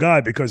fairly tough guy,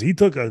 because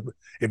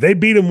if they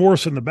beat him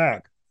worse in the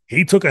back,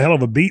 he took a hell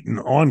of a beating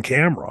on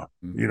camera,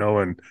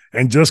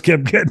 and just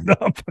kept getting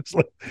up. It's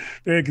like,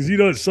 man, because,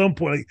 at some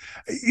point,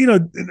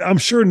 I'm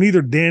sure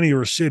neither Danny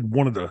or Sid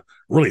wanted to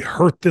really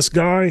hurt this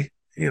guy.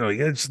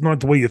 It's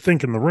not the way you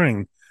think in the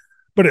ring.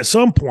 But at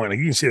some point, like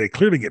you can see they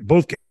clearly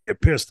both get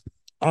pissed.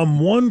 I'm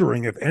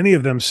wondering if any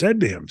of them said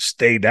to him,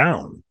 stay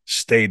down.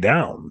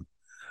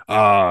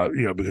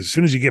 Because as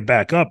soon as you get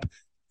back up,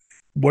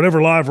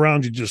 whatever live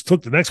round you just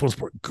took, the next one's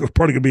probably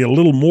going to be a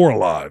little more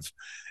alive.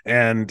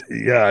 And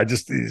I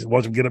just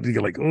watch him get up, you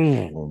get like,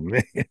 oh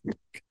man.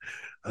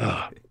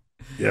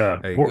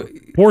 Hey,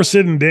 poor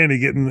Sid and Danny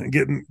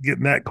getting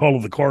that call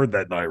of the card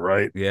that night,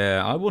 right?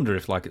 Yeah, I wonder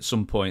if like at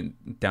some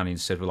point Danny and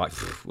Sid were like,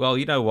 well,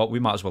 you know what, we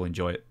might as well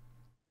enjoy it.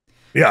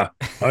 Yeah.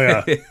 Oh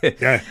yeah.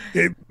 Yeah.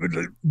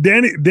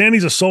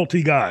 Danny's a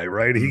salty guy,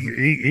 right?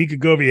 He could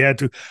go if he had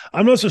to.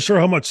 I'm not so sure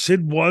how much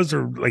Sid was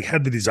or like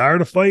had the desire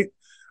to fight,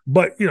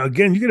 but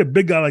again, you get a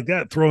big guy like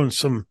that throwing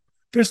some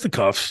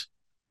fisticuffs.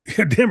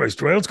 Yeah, damn it,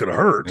 it's gonna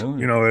hurt.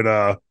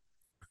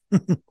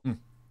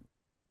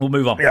 We'll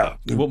move on. Yeah,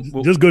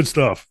 just good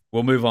stuff.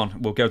 We'll move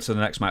on. We'll go to the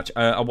next match.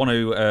 I want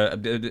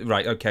to...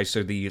 right, okay,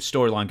 so the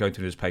storyline going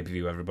through this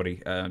pay-per-view,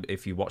 everybody,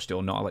 if you watched it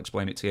or not, I'll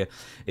explain it to you,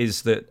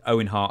 is that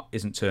Owen Hart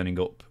isn't turning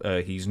up.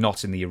 He's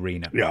not in the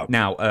arena. Yeah.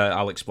 Now,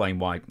 I'll explain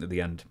why at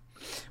the end,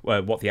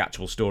 what the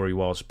actual story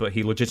was, but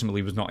he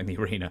legitimately was not in the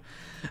arena.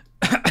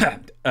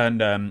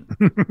 And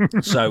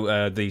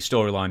so the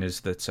storyline is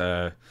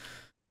that...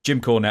 Jim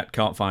Cornette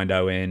can't find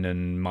Owen,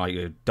 and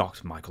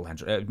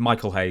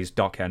Michael Hayes,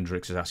 Doc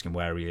Hendricks is asking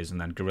where he is, and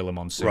then Gorilla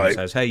Monsoon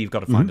says, hey, you've got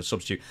to find a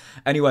substitute.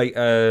 Anyway,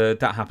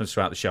 that happens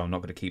throughout the show. I'm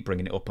not going to keep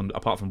bringing it up,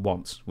 apart from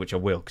once, which I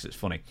will, because it's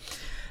funny.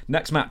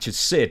 Next match is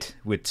Sid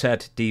with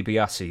Ted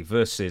DiBiase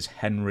versus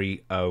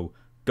Henry O.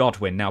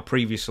 Godwin. Now,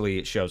 previously,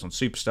 it shows on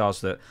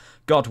Superstars that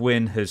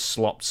Godwin has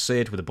slopped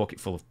Sid with a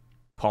bucket full of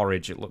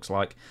porridge, it looks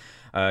like.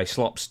 He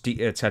slops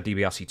Ted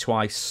DiBiase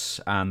twice,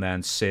 and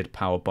then Sid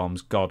power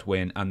bombs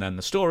Godwin. And then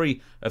the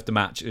story of the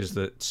match is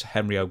that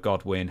Henry O.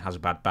 Godwin has a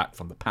bad back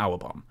from the power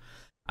bomb,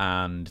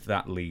 and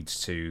that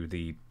leads to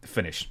the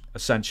finish,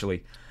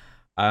 essentially.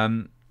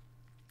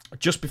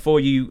 Just before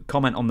you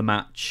comment on the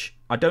match,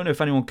 I don't know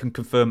if anyone can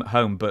confirm at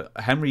home, but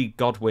Henry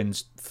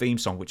Godwin's theme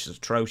song, which is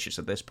atrocious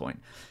at this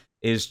point,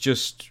 is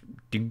just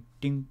ding,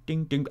 ding,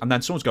 ding, ding, and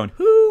then someone's going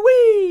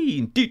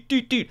hoo-wee, doo, doo,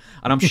 doo,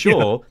 and I'm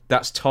sure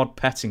that's Todd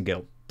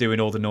Pettingill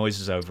doing all the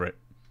noises over it.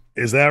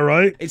 Is that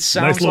right? It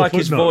sounds like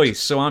his voice,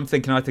 so I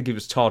think it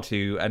was Todd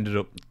who ended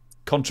up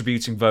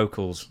contributing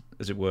vocals,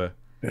 as it were.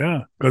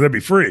 Yeah, because that'd be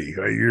free.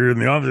 You're in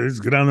the office,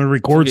 go down there and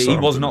record something.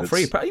 He was not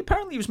free.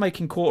 Apparently he was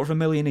making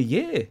 $250,000 a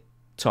year,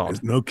 Todd.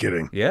 No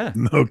kidding. Yeah.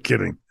 No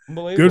kidding.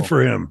 Good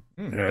for him.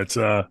 Yeah, it's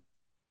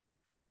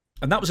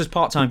and that was his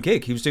part-time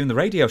gig. He was doing the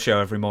radio show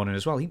every morning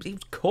as well. He was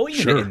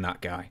coining it in,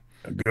 that guy.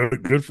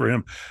 Good for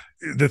him.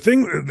 The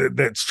thing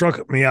that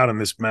struck me out in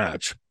this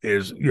match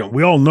is,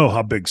 we all know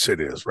how big Sid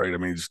is, right? I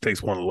mean, it just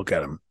takes one to look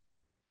at him.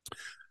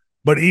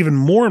 But even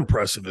more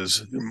impressive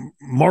is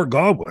Henry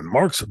Godwin.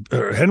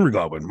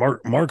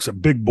 Mark's a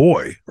big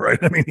boy, right?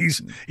 I mean,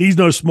 he's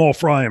no small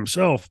fry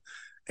himself,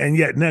 and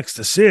yet next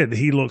to Sid,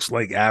 he looks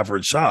like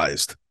average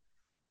sized.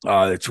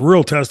 It's a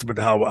real testament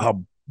to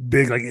how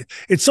big. Like,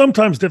 it's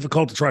sometimes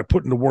difficult to try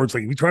put into words.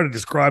 Like, if you try to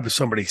describe to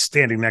somebody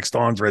standing next to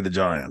Andre the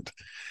Giant,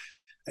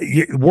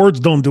 words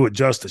don't do it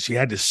justice. You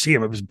had to see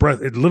him.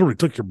 It literally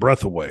took your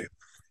breath away.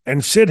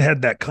 And Sid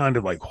had that kind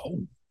of like,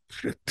 oh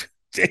shit.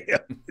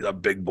 Damn, he's a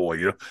big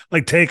boy,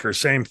 like Taker,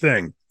 same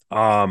thing.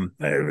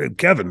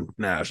 Kevin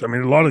Nash. I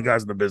mean, a lot of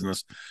guys in the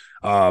business.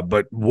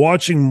 But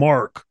watching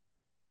Mark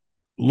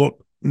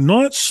look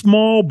not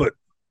small, but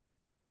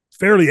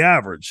fairly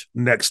average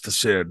next to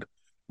Sid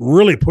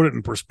really put it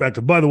in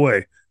perspective. By the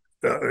way,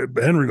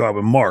 Henry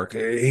Godwin, Mark,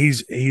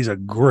 he's a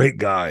great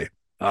guy.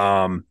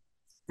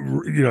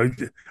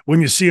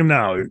 When you see him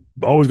now,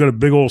 always got a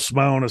big old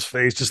smile on his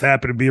face, just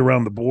happy to be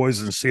around the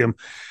boys and see him.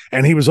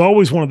 And he was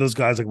always one of those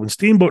guys, like when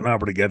Steamboat and I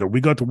were together,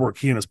 we got to work,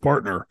 he and his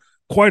partner,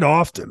 quite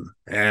often.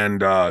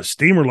 And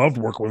Steamer loved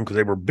working with him because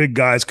they were big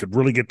guys, could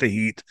really get the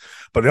heat,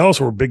 but they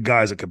also were big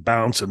guys that could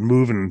bounce and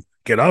move and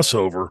get us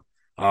over.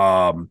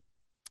 I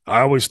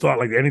always thought,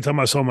 like, anytime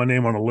I saw my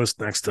name on a list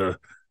next to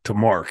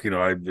Mark,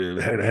 I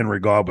had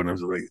Henry Godwin, I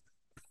was like,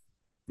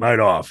 night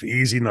off,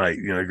 easy night.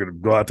 You're going to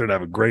go out there and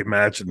have a great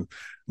match and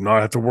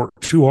not have to work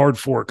too hard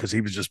for it, because he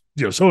was just,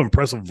 so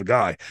impressive of a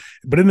guy.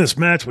 But in this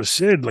match with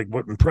Sid, like,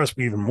 what impressed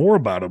me even more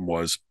about him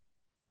was,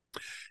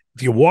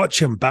 if you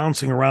watch him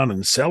bouncing around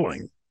and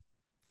selling,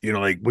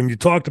 like when you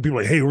talk to people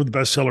like, hey, who are the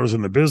best sellers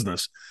in the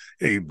business?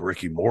 Hey,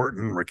 Ricky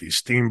Morton, Ricky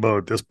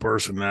Steamboat, this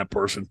person, that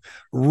person.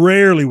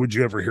 Rarely would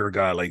you ever hear a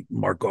guy like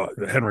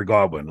Henry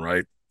Godwin,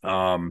 right?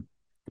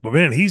 But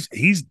man, he's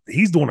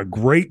doing a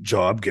great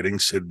job getting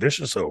Sid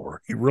Vicious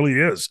over. He really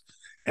is.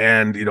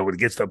 And when it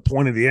gets to the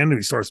point of the end and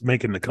he starts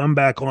making the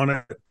comeback on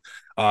it,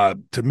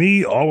 to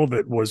me, all of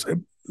it was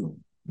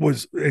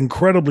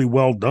incredibly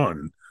well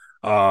done.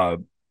 We'll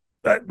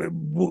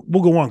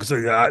go on, because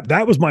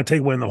that was my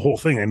takeaway in the whole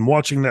thing. And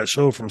watching that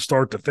show from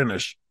start to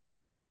finish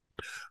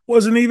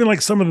wasn't even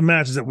like some of the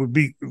matches that would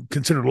be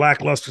considered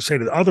lackluster, say,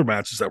 to the other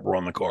matches that were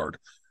on the card.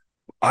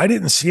 I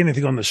didn't see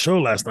anything on the show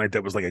last night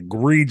that was like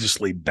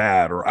egregiously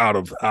bad or out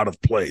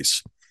of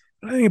place.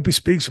 I think it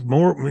speaks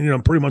more,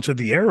 pretty much of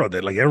the era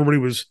that, like, everybody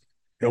was,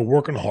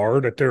 working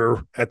hard at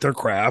their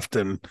craft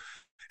and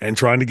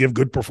trying to give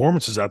good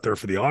performances out there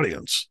for the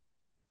audience.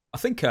 I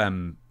think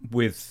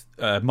with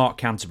Mark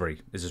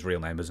Canterbury is his real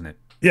name, isn't it?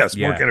 Yes,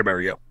 Mark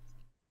Canterbury, yeah.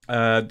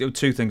 There were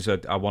two things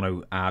that I want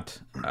to add.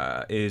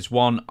 Is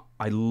one,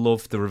 I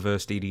love the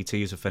reverse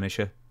DDT as a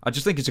finisher. I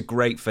just think it's a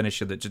great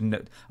finisher that just,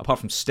 apart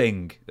from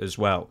Sting as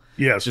well,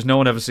 yes, just no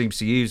one ever seems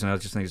to use, and I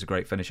just think it's a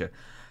great finisher.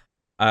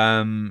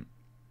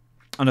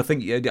 And I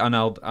think, and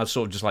I'll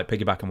sort of just like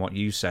piggyback on what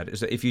you said, is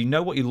that if you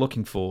know what you're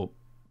looking for,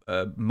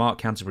 Mark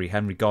Canterbury,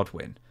 Henry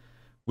Godwin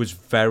was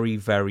very,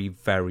 very,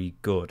 very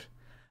good.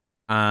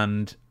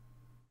 And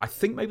I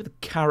think maybe the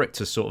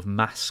character sort of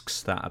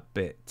masks that a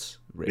bit,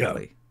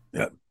 really.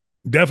 Yeah,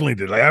 definitely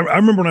did. I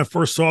remember when I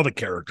first saw the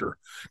character,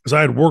 because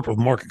I had worked with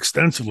Mark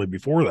extensively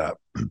before that.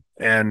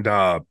 And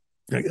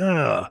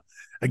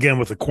again,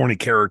 with the corny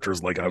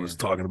characters like I was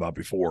talking about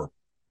before.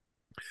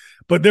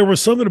 But there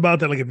was something about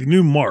that, like if you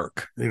knew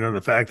Mark,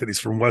 the fact that he's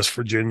from West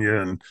Virginia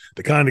and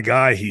the kind of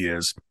guy he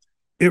is,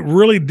 it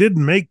really did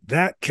make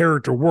that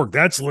character work.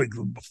 That's like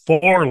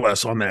far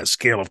less on that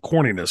scale of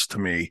corniness to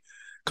me,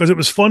 because it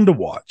was fun to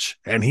watch,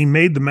 and he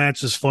made the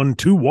matches fun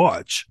to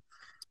watch.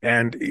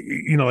 And,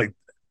 like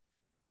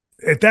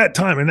at that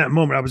time, in that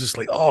moment, I was just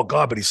like, oh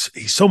God, but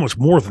he's so much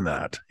more than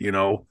that,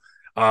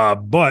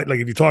 But like,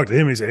 if you talk to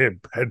him, he said, hey,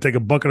 I had to take a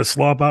bucket of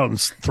slop out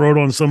and throw it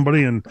on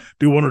somebody and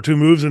do one or two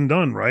moves and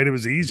done, right? It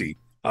was easy.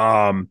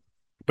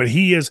 But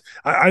he is,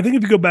 I think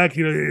if you go back,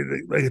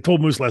 like I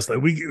told Moose last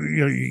night,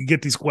 you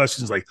get these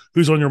questions like,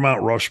 who's on your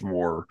Mount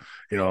Rushmore?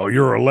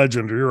 You're a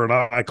legend or you're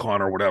an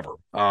icon or whatever.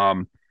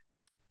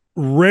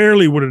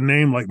 rarely would a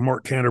name like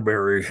Mark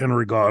Canterbury,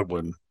 Henry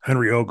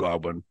O.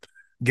 Godwin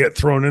get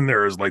thrown in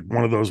there as like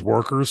one of those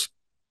workers.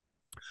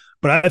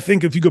 But I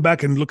think if you go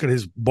back and look at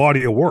his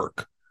body of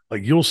work,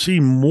 like you'll see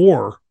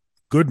more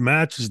good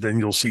matches than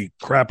you'll see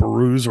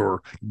crapperoos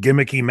or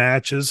gimmicky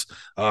matches.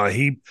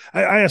 I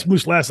asked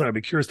Moose last night. I'd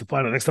be curious to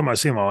find out. Next time I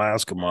see him, I'll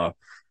ask him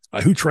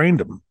who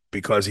trained him,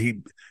 because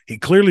he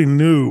clearly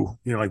knew,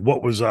 like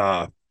what was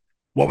up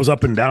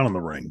and down in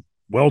the ring.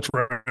 Well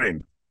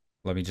trained.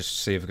 Let me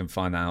just see if I can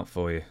find that out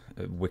for you.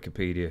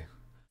 Wikipedia.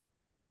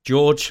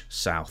 George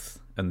South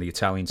and the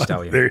Italian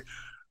Stallion.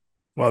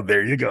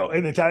 There you go.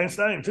 And the Italian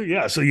Stallion too.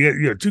 Yeah. So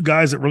you had two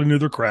guys that really knew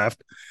their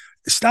craft.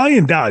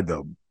 Stallion died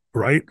though,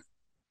 right?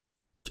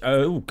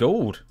 Oh,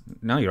 gold.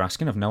 Now you're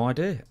asking. I've no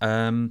idea.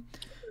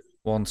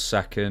 1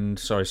 second.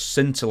 Sorry,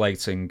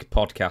 scintillating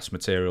podcast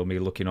material. Me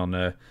looking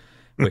on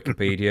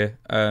Wikipedia.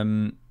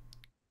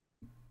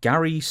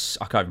 Gary,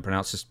 I can't even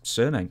pronounce his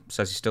surname.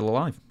 Says he's still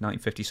alive.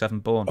 1957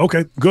 born.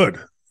 Okay, good.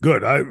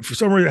 For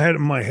some reason, I had it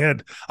in my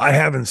head. I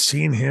haven't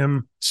seen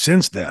him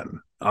since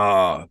then.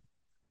 But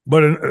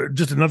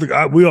just another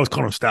guy. We always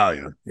call him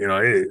Stallion.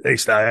 Hey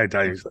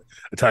Stallion,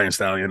 Italian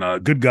Stallion.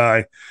 Good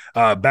guy.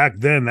 Back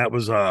then, that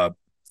was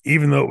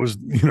even though it was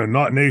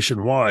not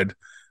nationwide,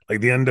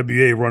 like the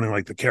NWA running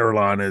like the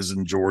Carolinas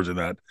and Georgia and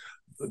that.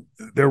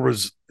 There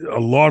was a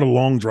lot of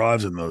long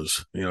drives in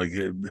those.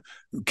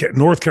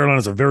 North Carolina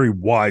is a very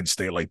wide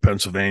state, like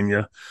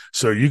Pennsylvania.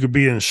 So you could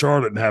be in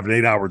Charlotte and have an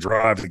 8-hour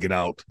drive to get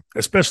out,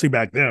 especially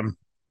back then.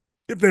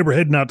 If they were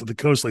heading out to the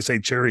coast, like say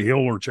Cherry Hill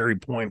or Cherry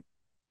Point,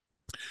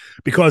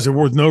 because there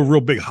was no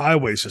real big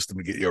highway system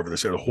to get you over there.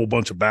 So they had a whole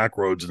bunch of back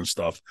roads and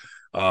stuff,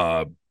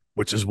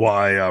 which is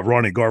why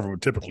Ronnie Garvin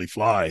would typically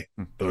fly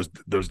those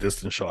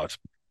distance shots.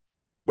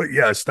 But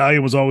yeah,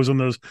 Stallion was always on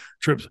those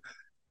trips.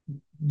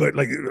 But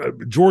like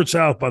George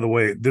South, by the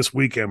way, this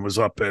weekend was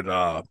up at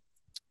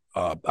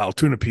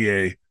Altoona,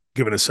 PA,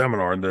 giving a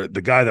seminar, and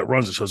the guy that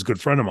runs the show is a good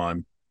friend of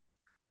mine.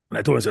 And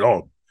I told him, I said,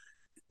 "Oh,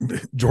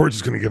 George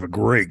is going to give a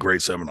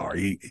great seminar.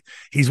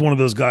 He's one of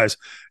those guys,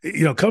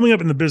 coming up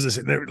in the business.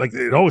 Like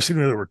it always seemed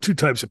there were two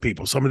types of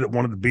people: somebody that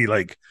wanted to be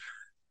like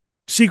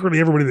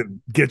secretly everybody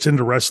that gets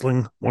into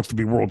wrestling wants to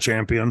be world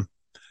champion.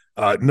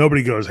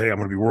 Nobody goes, "Hey, I'm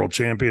going to be world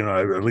champion."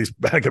 At least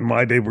back in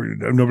my day,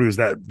 nobody was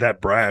that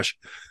brash.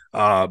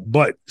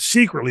 But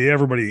secretly,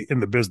 everybody in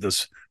the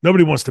business,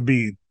 nobody wants to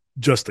be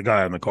just the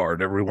guy on the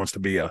card. Everybody wants to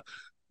be a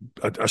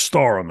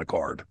star on the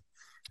card.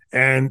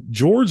 And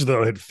George,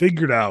 though, had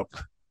figured out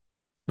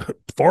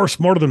far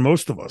smarter than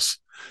most of us.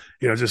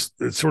 Just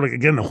it's sort of like,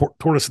 again, the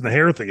tortoise and the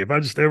hare thing. If I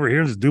just stay over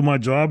here and just do my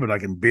job, and I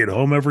can be at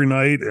home every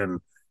night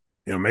and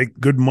make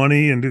good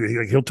money, and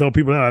he'll tell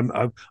people,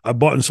 I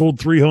bought and sold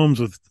 3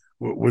 homes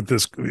with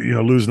this,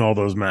 losing all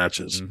those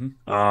matches.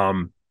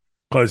 Mm-hmm.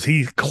 Because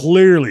he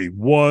clearly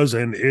was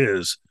and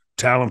is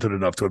talented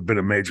enough to have been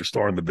a major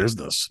star in the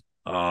business.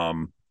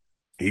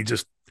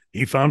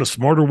 He found a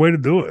smarter way to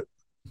do it.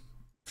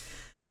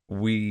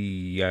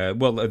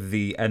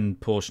 The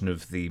end portion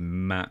of the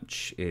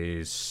match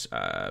is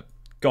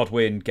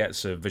Godwin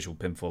gets a visual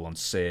pinfall on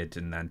Sid,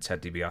 and then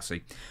Ted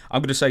DiBiase.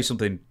 I'm going to say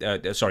something,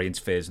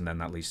 interferes, and then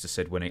that leads to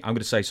Sid winning. I'm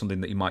going to say something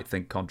that you might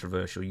think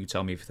controversial. You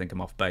tell me if you think I'm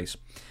off base.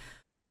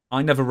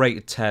 I never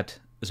rated Ted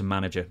as a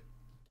manager.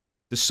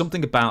 There's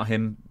something about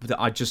him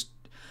that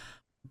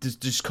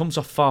just comes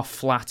off far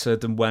flatter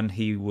than when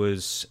he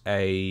was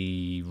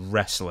a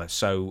wrestler.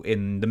 So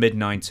in the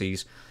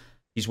mid-90s,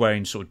 he's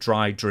wearing sort of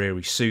dry,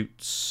 dreary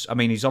suits. I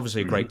mean, he's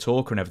obviously a great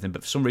talker and everything,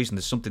 but for some reason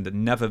there's something that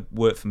never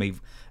worked for me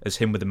as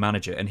him with the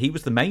manager. And he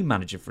was the main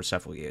manager for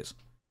several years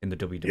in the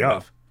WWF.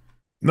 Yeah.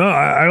 No,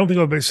 I don't think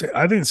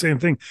I think the same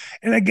thing.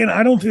 And again,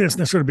 I don't think that's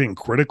necessarily being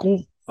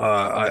critical.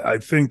 I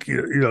think,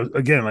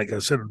 again, like I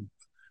said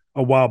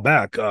a while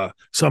back,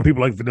 some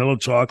people like vanilla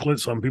chocolate,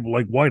 some people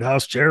like White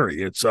House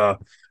cherry. It's for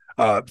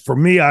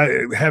me,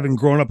 having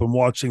grown up and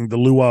watching the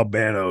Lou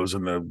Albanos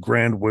and the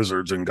Grand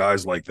Wizards and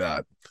guys like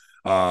that,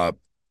 and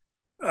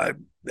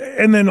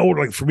then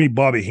like for me,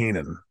 Bobby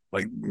Heenan,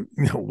 like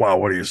wow,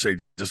 what do you say?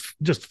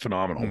 Just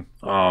phenomenal.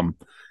 And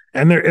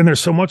there's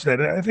so much of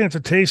that. I think it's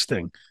a taste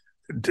thing.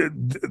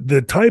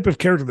 The type of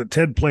character that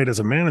Ted played as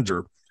a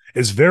manager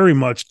is very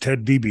much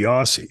Ted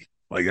DiBiase.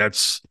 Like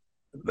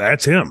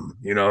that's him,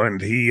 and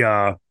he,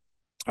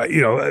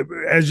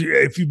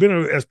 if you've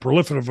been as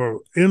prolific of an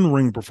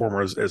in-ring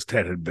performer as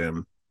Ted had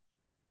been,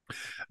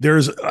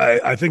 there's,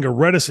 I think, a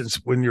reticence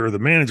when you're the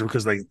manager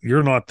because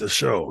you're not the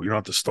show, you're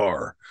not the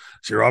star,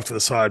 so you're off to the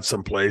side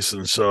someplace,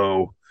 and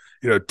so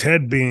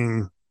Ted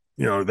being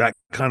that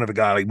kind of a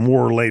guy, like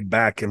more laid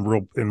back in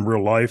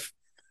real life.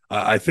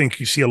 I think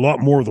you see a lot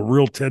more of the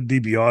real Ted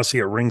DiBiase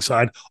at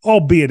ringside,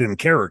 albeit in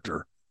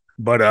character,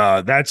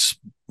 but that's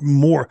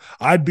more.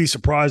 I'd be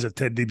surprised if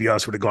Ted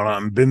DiBiase would have gone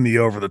out and been the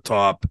over the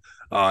top.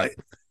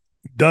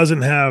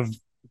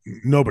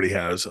 Nobody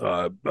has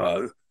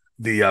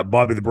the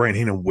Bobby the Brain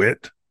Heenan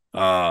wit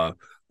or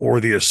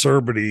the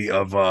acerbity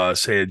of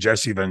say a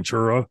Jesse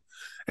Ventura.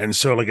 And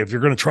so, like, if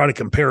you're going to try to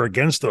compare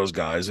against those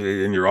guys,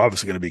 and you're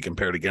obviously going to be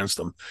compared against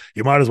them,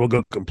 you might as well go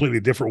a completely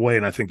different way.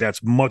 And I think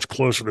that's much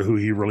closer to who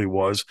he really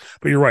was.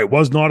 But you're right,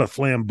 was not a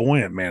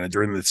flamboyant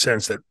manager in the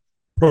sense that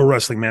pro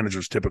wrestling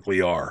managers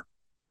typically are.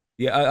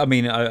 Yeah,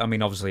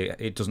 obviously,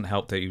 it doesn't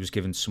help that he was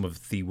given some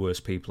of the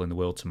worst people in the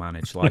world to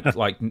manage,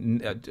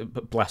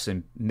 bless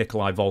him,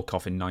 Nikolai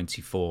Volkov in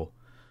 '94,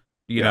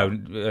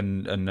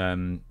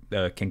 and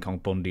King Kong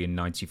Bundy in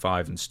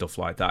 '95 and stuff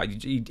like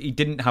that. He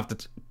didn't have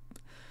the.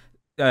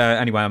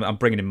 Anyway, I'm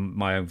bringing in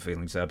my own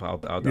feelings there,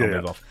 but I'll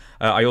move off.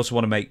 I also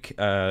want to make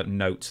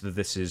note that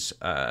this is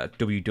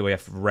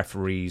WWF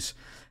referees.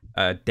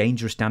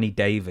 Dangerous Danny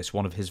Davis,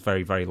 one of his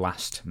very, very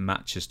last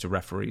matches to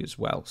referee as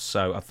well.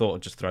 So I thought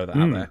I'd just throw that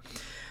out there.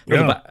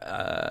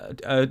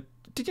 Yeah.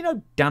 Did you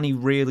know Danny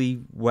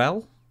really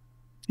well?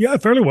 Yeah,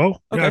 fairly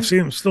well. Okay.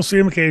 Yeah, still see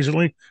him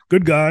occasionally.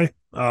 Good guy.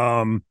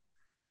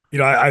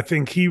 I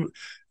think he,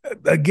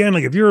 again,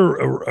 like if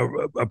you're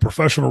a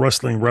professional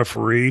wrestling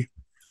referee,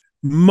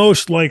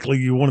 most likely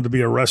you wanted to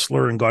be a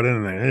wrestler and got in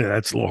and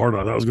that's a little harder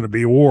than I thought it was going to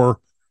be, or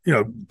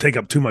take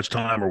up too much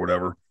time or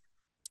whatever.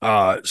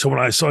 So when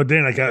I saw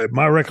Danny,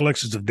 my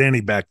recollections of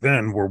Danny back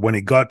then were when he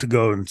got to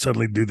go and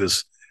suddenly do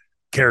this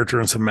character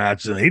in some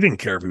matches, and he didn't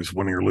care if he was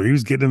winning or losing. He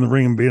was getting in the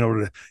ring and being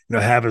able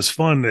to have his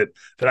fun. That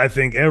I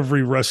think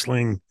every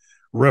wrestling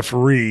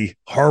referee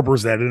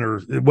harbors that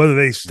whether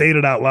they state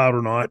it out loud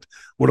or not.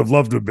 Would have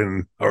loved to have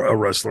been a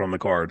wrestler on the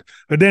card.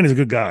 But Danny's a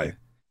good guy.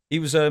 He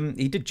was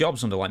he did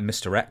jobs under like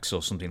Mr. X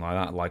or something like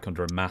that, like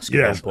under a mask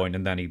at one point,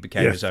 and then he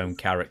became his own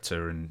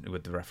character and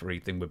with the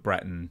referee thing with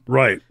Brett and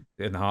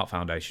in the Hart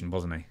Foundation,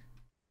 wasn't he?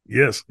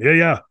 Yes.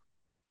 Yeah.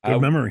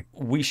 Good memory.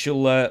 We shall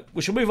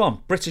move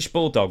on. British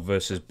Bulldog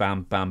versus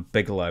Bam Bam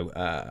Bigelow,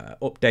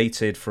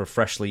 updated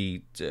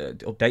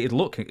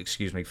look,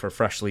 for a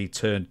freshly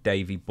turned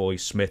Davey Boy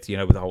Smith,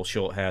 with the whole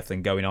short hair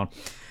thing going on.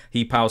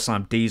 He power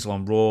slammed Diesel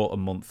on Raw a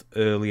month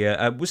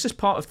earlier. Was this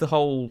part of the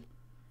whole?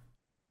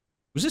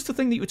 Was this the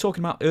thing that you were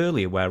talking about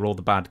earlier, where all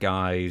the bad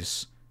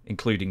guys,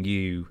 including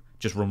you,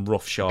 just run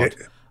roughshod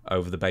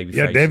over the baby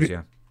faces?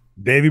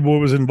 Davey Boy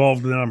was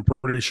involved in that, I'm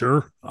pretty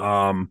sure.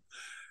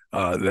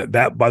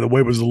 That, by the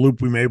way, was the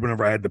loop we made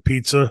whenever I had the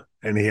pizza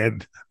and he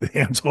had the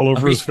hands all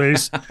over his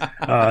face.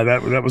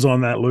 That was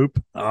on that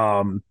loop.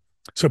 So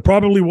it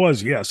probably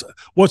was, yes.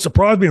 What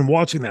surprised me in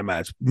watching that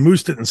match,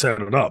 Moose didn't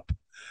set it up.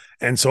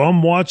 And so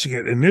I'm watching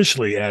it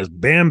initially as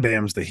Bam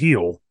Bam's the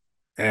heel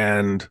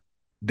and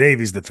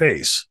Davey's the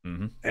face.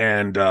 Mm-hmm.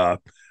 And I'm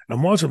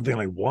watching him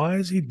thinking, like, why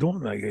is he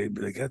doing that?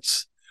 Like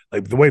that's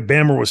like the way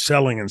Bammer was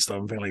selling and stuff.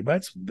 I'm thinking,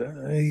 like,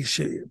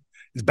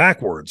 he's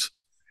backwards.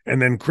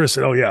 And then Chris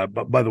said, oh, yeah,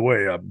 but by the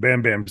way,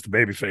 Bam Bam's the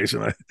baby face.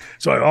 And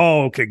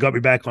okay, got me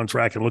back on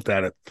track and looked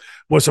at it.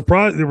 Was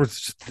surprised. There were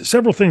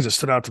several things that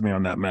stood out to me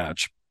on that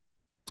match.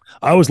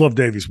 I always loved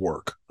Davey's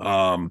work.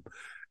 Not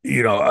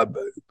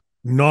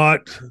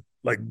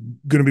like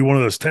going to be one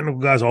of those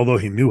technical guys, although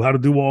he knew how to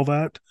do all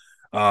that.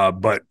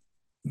 But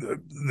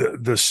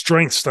the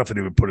strength stuff that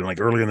he would put in, like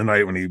early in the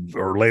night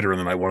or later in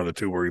the night, one of the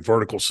two, where he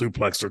vertical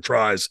suplexed or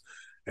tries,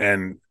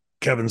 and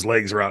Kevin's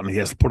legs are out and he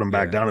has to put him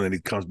back down, and then he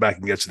comes back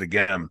and gets it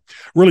again.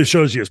 Really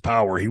shows you his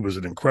power. He was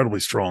an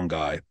incredibly strong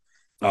guy.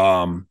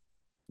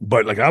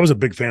 But like I was a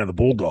big fan of the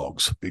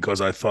Bulldogs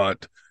because I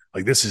thought,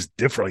 like, this is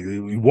different. Like,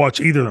 you watch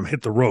either of them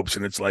hit the ropes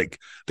and it's like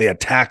they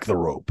attack the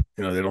rope.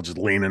 They don't just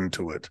lean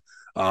into it.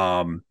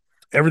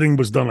 Everything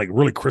was done like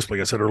really crisp.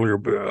 Like I said earlier,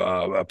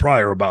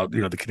 prior about,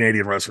 the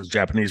Canadian wrestlers,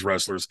 Japanese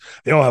wrestlers,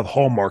 they all have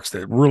hallmarks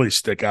that really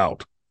stick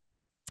out.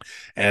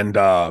 And,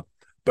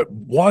 but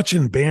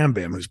watching Bam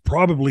Bam, who's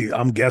probably,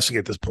 I'm guessing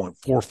at this point,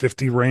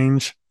 450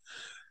 range,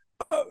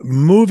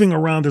 moving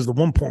around. There's the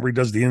one point where he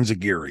does the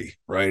Enziguri,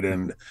 right?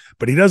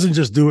 But he doesn't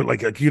just do it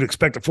like you'd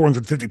expect a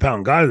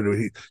 450-pound guy to do.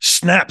 He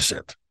snaps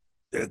it,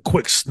 a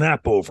quick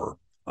snap over,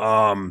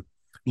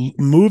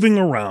 moving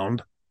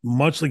around,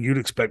 much like you'd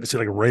expect to see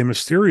like a Rey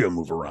Mysterio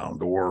move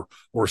around, or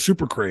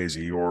Super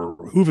Crazy, or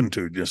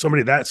Juventud,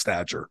 somebody of that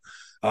stature.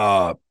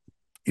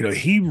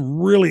 He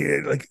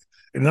really, like,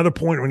 another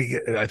point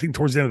when I think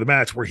towards the end of the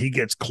match, where he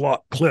gets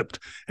clipped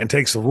and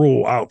takes the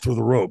rule out through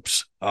the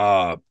ropes.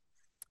 I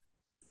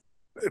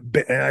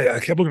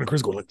kept looking at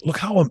Chris going, look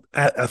how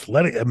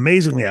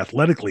amazingly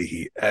athletic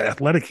he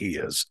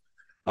is.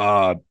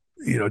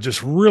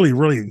 Just really,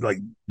 really like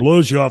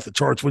blows you off the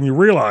charts when you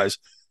realize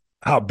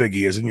how big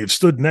he is, and you've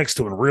stood next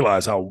to him and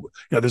realize how,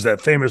 there's that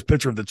famous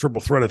picture of the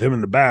triple threat of him in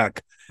the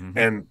back,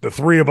 and the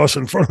three of us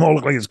in front of him all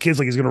look like his kids,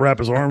 like he's going to wrap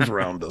his arms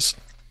around us.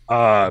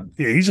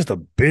 He's just a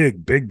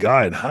big, big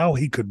guy, and how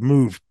he could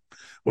move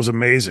was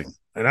amazing.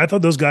 And I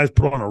thought those guys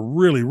put on a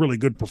really, really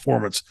good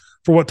performance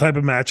for what type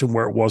of match and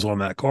where it was on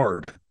that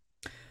card.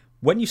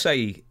 When you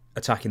say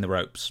attacking the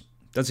ropes,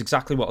 that's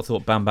exactly what I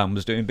thought Bam Bam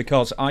was doing,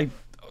 because I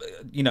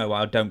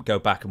don't go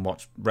back and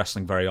watch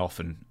wrestling very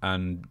often,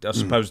 and I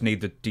suppose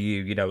neither do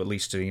you, at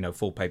least to,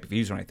 full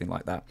pay-per-views or anything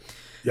like that.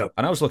 Yep.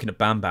 And I was looking at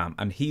Bam Bam,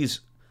 and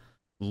he's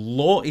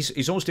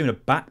almost doing a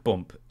back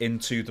bump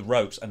into the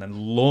ropes and then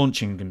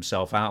launching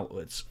himself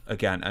outwards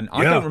again. And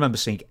I don't remember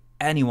seeing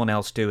anyone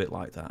else do it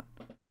like that.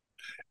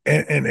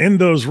 And in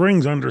those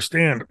rings,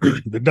 understand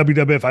the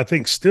WWF, I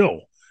think,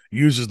 still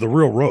uses the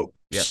real Yeah.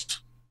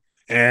 ropes.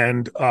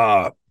 And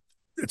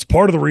it's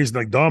part of the reason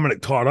like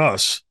Dominic taught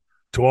us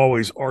to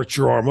always arch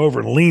your arm over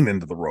and lean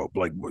into the rope,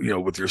 like,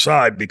 with your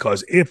side,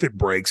 because if it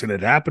breaks, and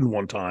it happened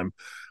one time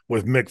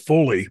with Mick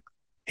Foley,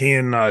 he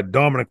and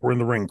Dominic were in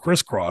the ring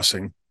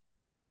crisscrossing.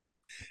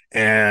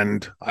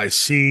 And I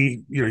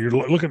see, you're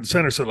looking at the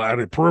center, so out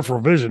of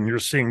peripheral vision, you're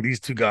seeing these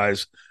two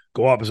guys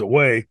go opposite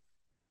way.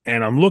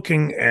 And I'm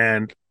looking,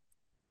 and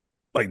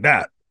like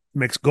that,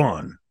 Mick's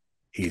gone.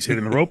 He's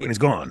hitting the rope and he's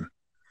gone.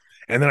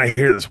 And then I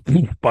hear this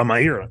by my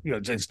ear.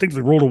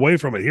 Instinctively rolled away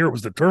from it. Here it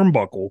was the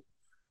turnbuckle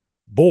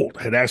bolt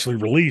had actually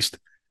released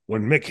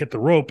when Mick hit the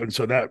rope. And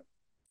so that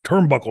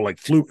turnbuckle like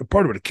flew.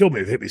 Part of it had killed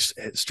me. It hit me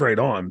straight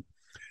on.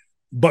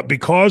 But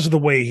because of the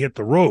way he hit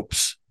the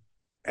ropes,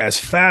 as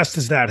fast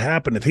as that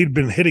happened, if he'd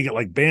been hitting it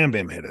like Bam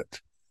Bam hit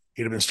it,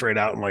 he'd have been straight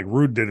out, and like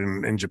Rude did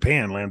in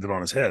Japan, landed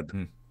on his head.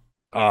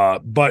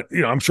 But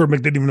I'm sure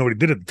Mick didn't even know what he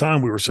did at the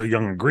time. We were so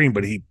young and green,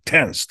 but he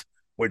tensed,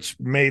 which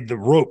made the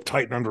rope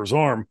tighten under his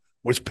arm,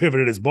 which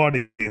pivoted his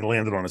body and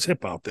landed on his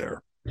hip out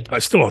there.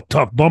 Still a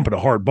tough bump and a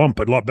hard bump,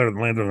 but a lot better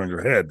than landing on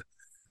your head.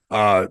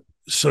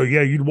 So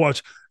yeah,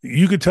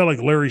 you could tell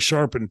like Larry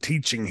Sharpin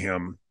teaching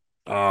him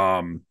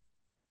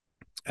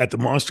at the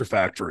Monster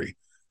Factory.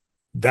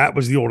 That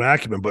was the old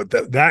acumen, but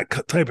that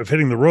type of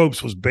hitting the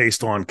ropes was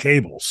based on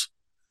cables,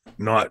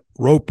 not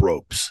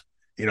ropes.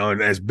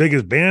 And as big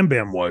as Bam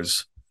Bam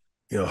was,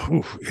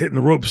 hitting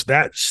the ropes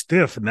that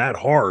stiff and that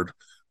hard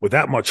with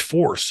that much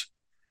force,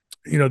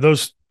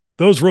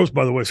 those ropes,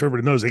 by the way, so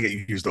everybody knows, they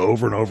get used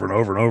over and over and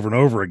over and over and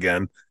over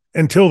again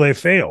until they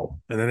fail.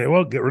 And then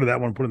get rid of that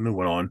one, put a new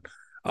one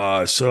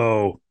on.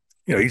 So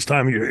each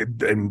time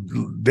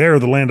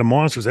the land of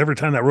monsters, every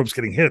time that rope's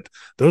getting hit,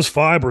 those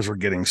fibers are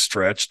getting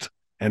stretched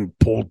and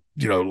pulled,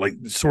 like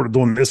sort of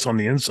doing this on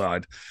the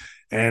inside.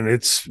 And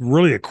it's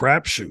really a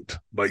crapshoot.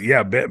 But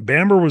yeah,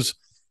 Bamber was,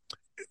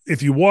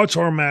 if you watch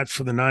our match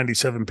for the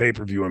 97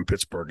 pay-per-view in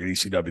Pittsburgh at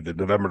ECW, the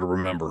November to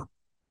Remember,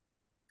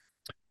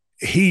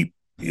 he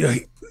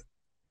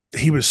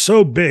was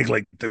so big,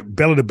 like the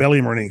belly to belly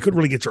running, you couldn't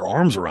really get your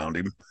arms around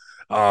him.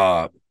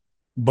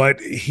 But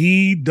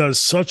he does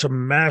such a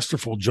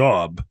masterful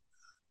job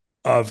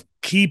of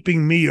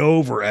keeping me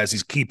over as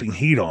he's keeping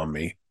heat on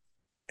me.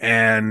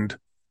 And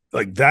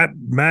like that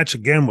match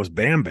again was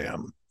Bam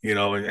Bam,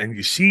 and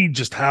you see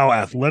just how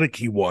athletic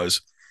he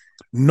was.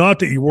 Not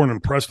that you weren't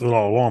impressed with it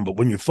all along, but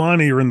when you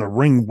finally are in the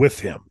ring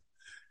with him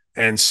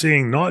and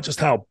seeing not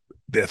just how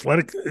the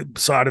athletic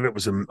side of it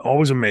was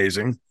always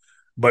amazing,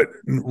 but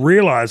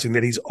realizing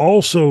that he's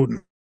also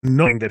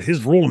knowing that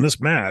his role in this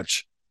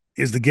match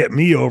is to get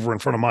me over in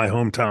front of my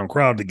hometown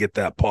crowd to get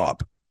that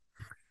pop.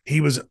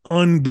 He was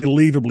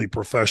unbelievably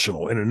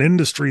professional in an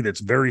industry that's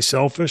very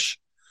selfish.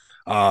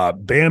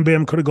 Bam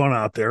Bam could have gone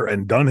out there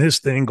and done his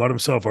thing, got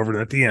himself over,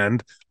 and at the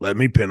end, let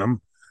me pin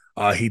him.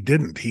 He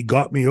didn't. He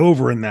got me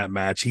over in that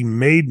match. He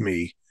made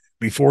me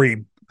before he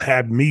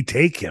had me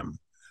take him,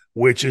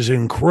 which is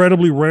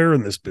incredibly rare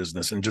in this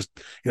business. And just,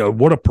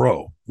 what a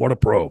pro. What a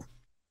pro.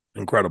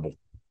 Incredible.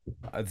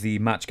 The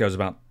match goes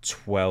about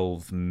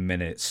 12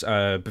 minutes.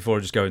 Before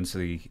I just go into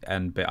the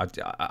end bit,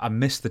 I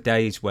miss the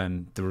days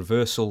when the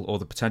reversal or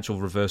the potential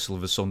reversal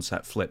of a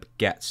sunset flip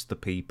gets the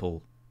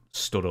people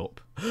stood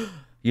up.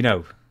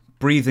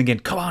 Breathing in,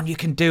 come on, you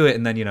can do it,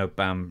 and then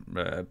bam,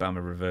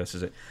 Bama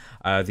reverses it.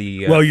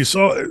 Well, you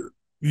saw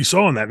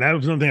in that. And that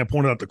was another thing I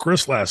pointed out to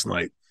Chris last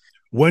night.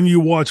 When you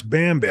watch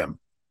Bam Bam,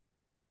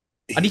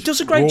 and he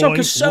does a great job,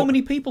 because so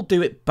many people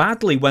do it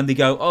badly when they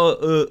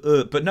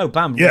go, but no,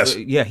 Bam. Yes.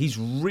 Yeah, he's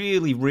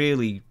really,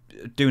 really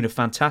doing a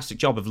fantastic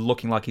job of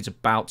looking like he's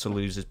about to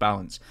lose his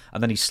balance,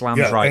 and then he slams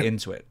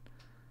into it.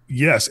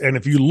 Yes, and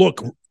if you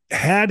look,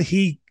 had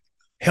he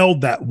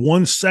held that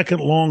 1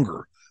 second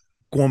longer,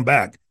 going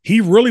back, he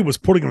really was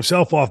putting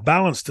himself off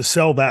balance to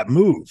sell that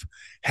move.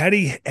 Had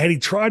he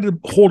tried to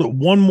hold it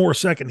 1 more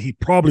second, he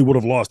probably would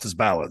have lost his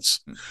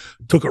balance.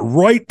 Took it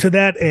right to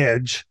that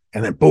edge,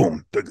 and then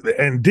boom,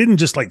 and didn't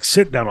just like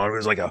sit down on it. It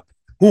was like a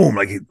boom,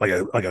 like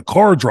a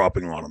car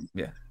dropping on him.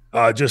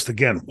 Yeah. Just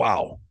again,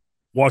 wow.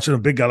 Watching a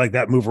big guy like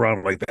that move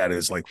around like that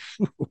is like,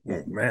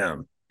 oh,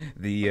 man.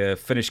 The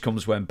finish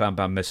comes when Bam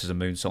Bam misses a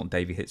moonsault and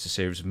Davey hits a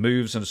series of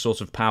moves and a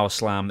sort of power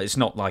slam. It's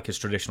not like his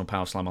traditional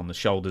power slam on the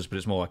shoulders, but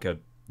it's more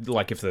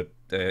like if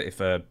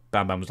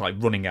Bam Bam was like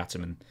running at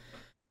him and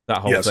that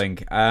whole thing.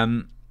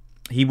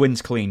 He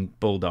wins clean,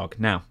 Bulldog.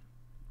 Now,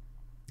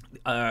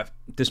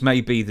 this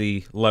may be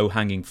the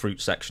low-hanging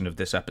fruit section of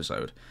this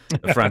episode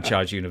of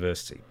Franchise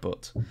University,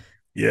 but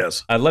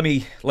yes, let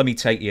me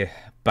take you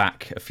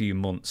back a few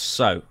months.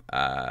 So,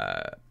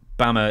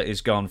 Bama is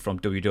gone from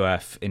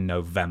WWF in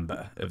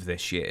November of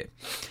this year.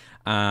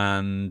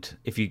 And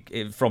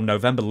from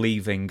November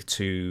leaving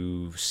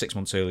to 6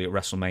 months earlier at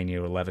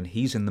WrestleMania 11,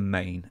 he's in the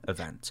main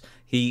event.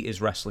 He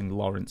is wrestling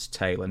Lawrence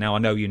Taylor. Now, I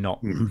know you're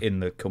not in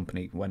the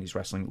company when he's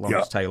wrestling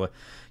Lawrence Taylor.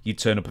 You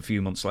turn up a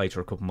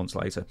couple months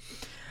later.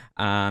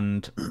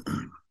 And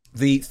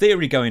The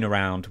theory going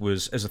around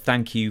was as a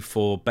thank you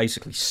for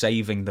basically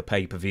saving the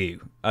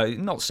pay-per-view.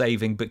 Not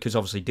saving, because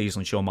obviously Diesel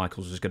and Shawn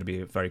Michaels was going to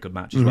be a very good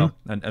match as well,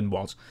 and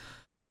was.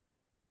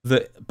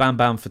 That Bam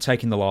Bam, for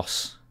taking the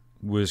loss,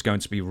 was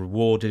going to be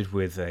rewarded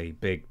with a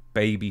big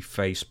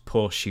babyface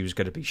push. He was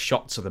going to be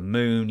shot to the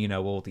moon,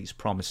 all these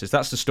promises.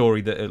 That's the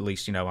story that at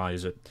least, I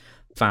as a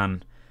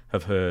fan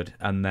have heard,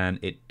 and then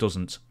it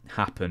doesn't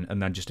happen.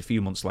 And then just a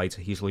few months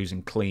later, he's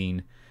losing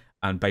clean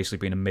and basically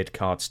being a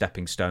mid-card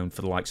stepping stone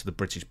for the likes of the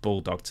British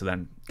Bulldog to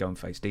then go and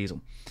face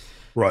Diesel.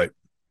 Right.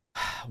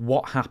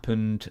 What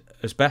happened,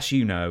 as best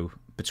you know,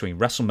 between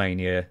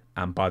WrestleMania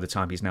and by the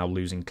time he's now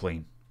losing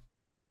clean?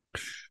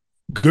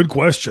 Good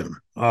question.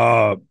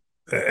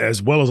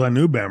 As well as I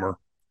knew Bammer,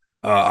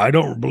 I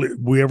don't believe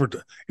we ever,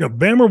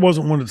 Bammer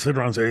wasn't one to sit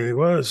around and say, hey,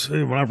 well,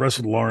 when I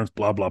wrestled Lawrence,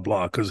 blah, blah,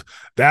 blah. Because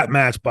that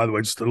match, by the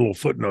way, just a little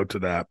footnote to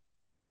that,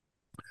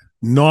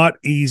 not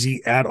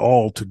easy at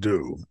all to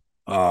do.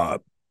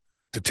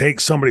 To take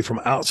somebody from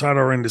outside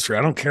our industry,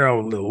 I don't care how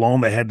long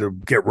they had to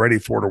get ready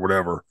for it or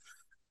whatever.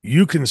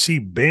 You can see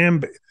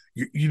Bam.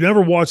 You never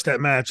watch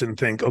that match and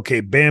think, okay,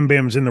 Bam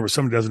Bam's in there, but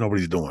somebody doesn't know what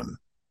he's doing,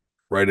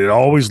 right? It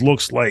always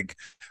looks like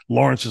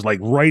Lawrence is like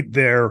right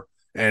there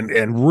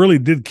and really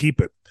did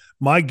keep it.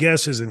 My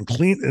guess is in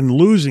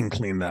losing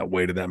clean that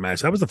way to that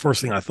match. That was the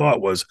first thing I thought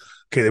was,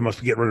 okay, they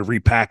must be getting ready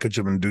to repackage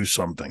him and do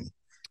something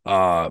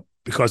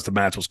because the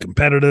match was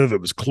competitive.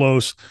 It was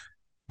close.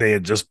 They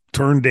had just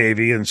turned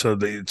Davey, and so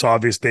it's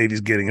obvious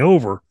Davey's getting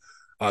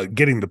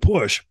the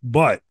push.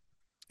 But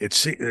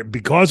it's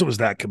because it was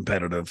that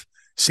competitive,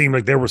 seemed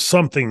like there was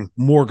something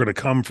more going to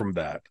come from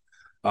that.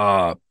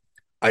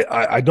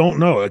 I don't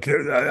know.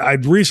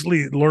 I'd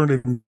recently learned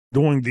in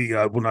doing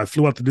when I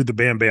flew out to do the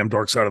Bam Bam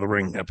Dark Side of the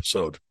Ring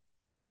episode,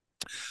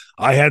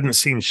 I hadn't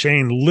seen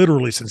Shane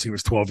literally since he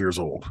was 12 years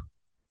old,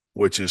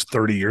 which is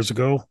 30 years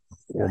ago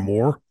or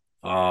more.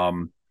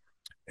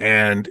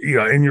 And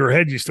in your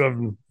head,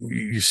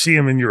 you see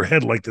him in your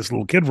head like this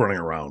little kid running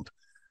around.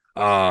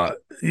 So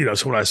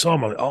when I saw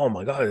him, I'm like, oh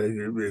my god!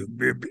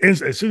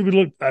 As soon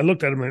as I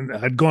looked at him, and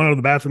I'd gone out of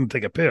the bathroom to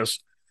take a piss.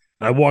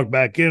 And I walked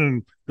back in,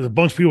 and there's a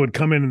bunch of people had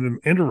come in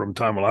the interim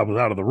time while I was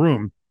out of the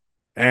room.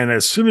 And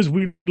as soon as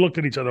we looked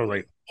at each other, I was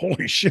like,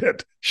 holy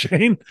shit,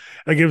 Shane!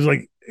 Like it was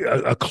like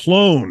a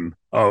clone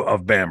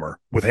of Bammer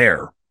with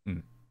hair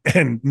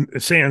and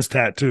sans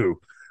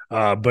tattoo.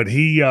 But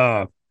he.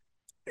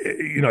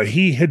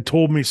 He had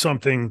told me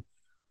something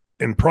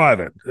in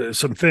private,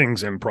 some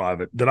things in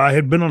private that I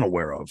had been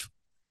unaware of.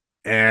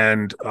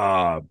 And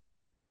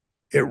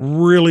it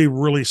really,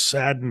 really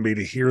saddened me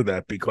to hear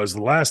that, because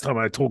the last time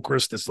I told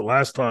Chris this, the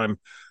last time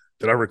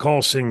that I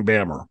recall seeing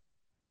Bammer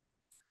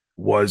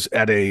was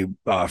at a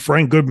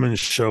Frank Goodman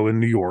show in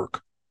New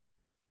York.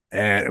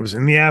 And it was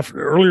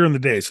earlier in the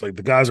day. So like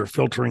the guys are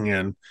filtering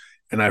in,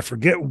 and I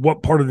forget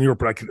what part of New York,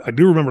 but I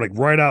do remember like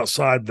right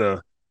outside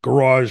the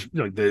garage,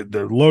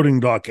 the loading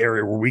dock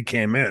area where we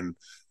came in,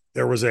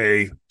 there was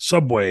a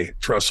subway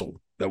trestle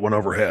that went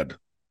overhead.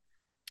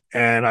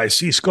 And I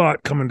see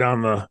Scott coming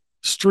down the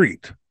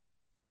street,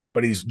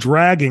 but he's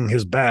dragging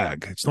his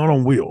bag. It's not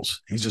on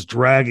wheels. He's just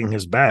dragging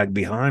his bag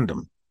behind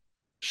him.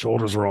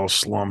 Shoulders are all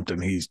slumped,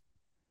 and he's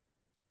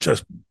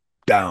just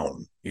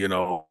down,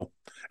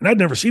 And I'd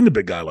never seen the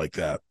big guy like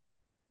that.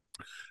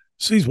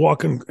 So he's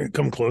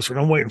come closer,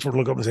 and I'm waiting for him to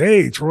look up and say,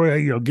 hey,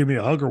 Troy, give me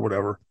a hug or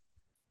whatever.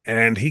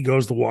 And he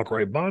goes to walk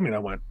right by me, and I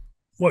went,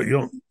 what,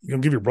 you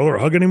don't give your brother a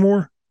hug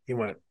anymore? He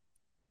went,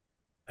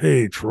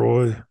 hey,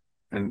 Troy,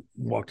 and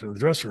walked into the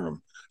dressing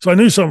room. So I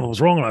knew something was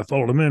wrong, and I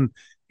followed him in.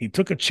 He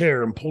took a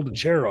chair and pulled the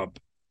chair up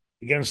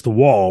against the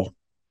wall,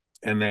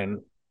 and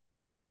then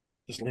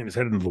just leaned his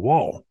head into the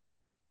wall.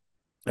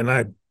 And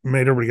I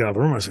made everybody get out of the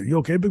room. I said, you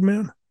okay, big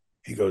man?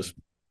 He goes,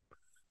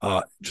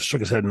 just shook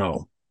his head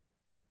no.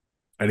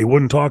 And he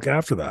wouldn't talk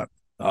after that.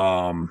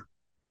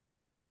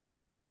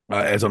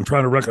 As I'm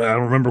trying to recollect, I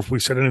don't remember if we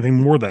said anything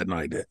more that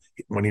night.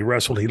 When he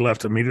wrestled, he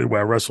left immediately.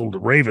 I wrestled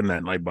Raven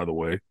that night, by the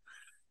way.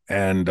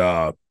 And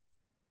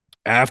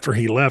after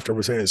he left, I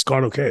was saying, is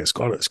Scott okay? Is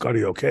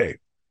Scotty okay?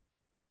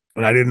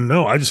 And I didn't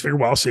know. I just figured,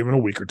 well, I'll see him in a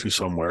week or two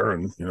somewhere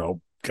and,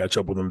 catch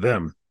up with him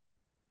then.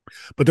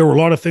 But there were a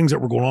lot of things that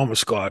were going on with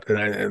Scott.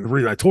 And the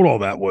reason I told all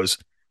that was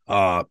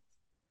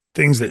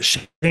things that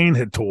Shane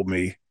had told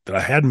me that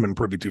I hadn't been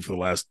privy to for the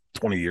last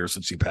 20 years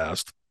since he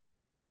passed.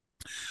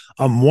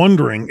 I'm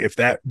wondering if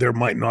there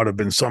might not have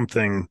been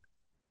something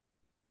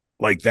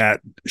like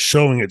that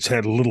showing its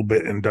head a little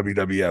bit in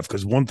WWF.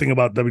 Because one thing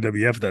about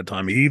WWF at that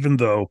time, even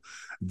though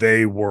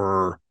they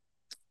were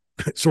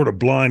sort of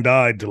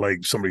blind-eyed to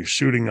like somebody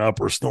shooting up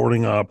or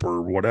snorting up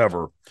or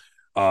whatever,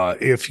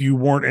 if you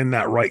weren't in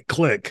that right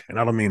clique, and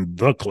I don't mean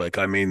the clique,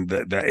 I mean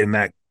that in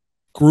that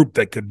group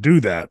that could do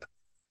that,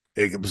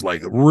 it was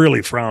like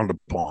really frowned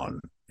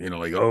upon.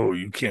 Like, oh,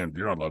 you're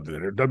not allowed to do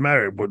it. It doesn't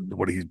matter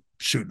what he's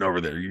shooting over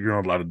there. You're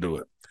not allowed to do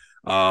it.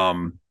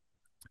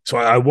 So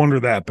I wonder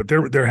that. But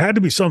there had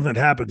to be something that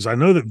happened, because I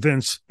know that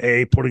Vince,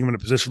 putting him in a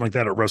position like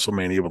that at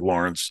WrestleMania with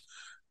Lawrence,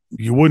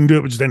 you wouldn't do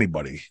it with just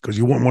anybody, because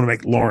you wouldn't want to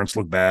make Lawrence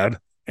look bad,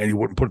 and you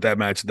wouldn't put that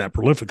match in that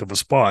prolific of a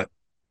spot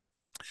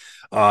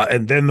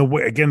And then the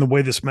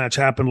way this match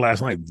happened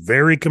last night,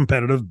 very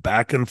competitive,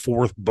 back and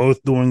forth,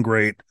 both doing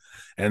great.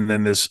 And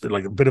then this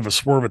like a bit of a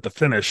swerve at the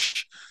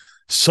finish.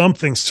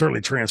 Something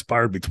certainly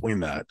transpired between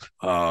that.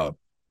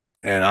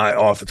 And I,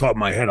 off the top of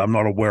my head, I'm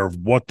not aware of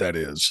what that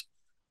is.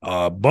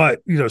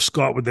 But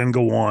Scott would then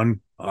go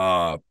on.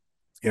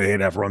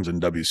 He'd have runs in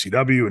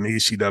WCW and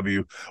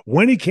ECW.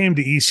 When he came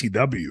to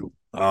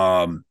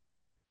ECW,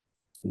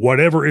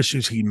 whatever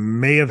issues he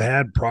may have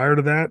had prior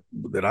to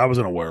that I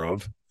wasn't aware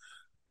of,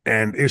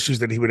 and issues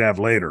that he would have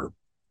later,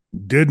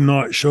 did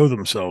not show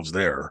themselves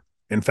there.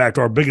 In fact,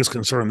 our biggest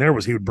concern there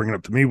was he would bring it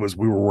up to me was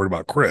we were worried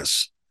about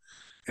Chris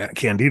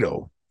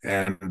Candido,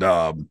 and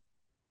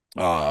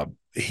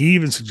he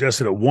even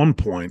suggested at one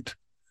point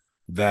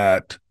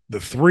that the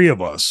three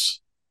of us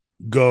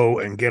go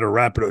and get a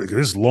rapid.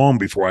 This is long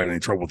before I had any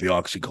trouble with the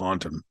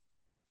OxyContin,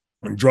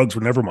 and drugs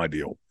were never my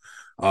deal.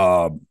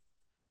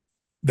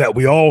 That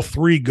we all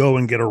three go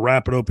and get a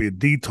rapid opiate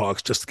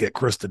detox just to get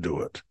Chris to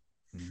do it.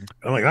 Mm-hmm.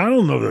 I'm like, I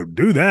don't know to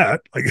do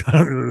that. Like,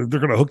 they're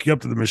going to hook you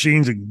up to the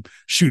machines and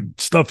shoot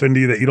stuff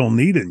into you that you don't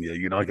need in you.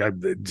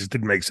 It just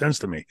didn't make sense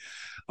to me.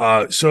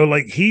 So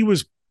like he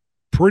was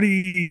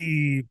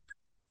pretty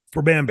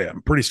for Bam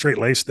Bam, pretty straight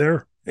laced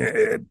there,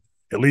 at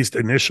least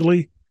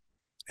initially.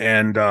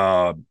 And,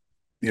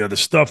 the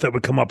stuff that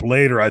would come up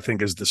later, I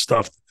think, is the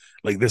stuff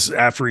like this is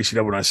after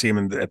ECW when I see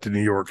him at the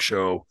New York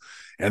show.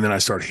 And then I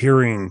start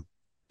hearing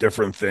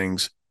different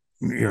things.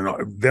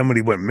 Then when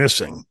he went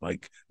missing,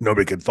 like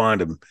nobody could find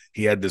him.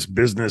 He had this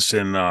business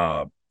in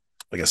like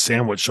a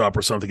sandwich shop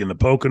or something in the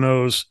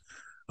Poconos.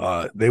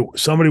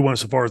 Somebody went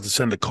so far as to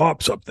send the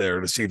cops up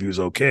there to see if he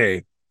was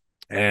okay.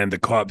 And the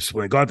cops,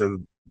 when they got there,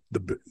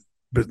 the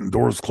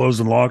doors closed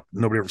and locked.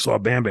 Nobody ever saw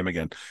Bam Bam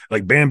again.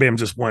 Like Bam Bam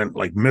just went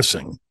like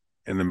missing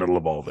in the middle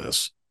of all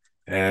this,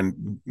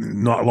 and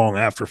not long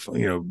after,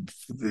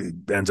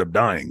 ends up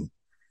dying.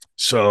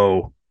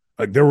 So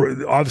like there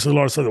were obviously a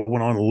lot of stuff that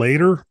went on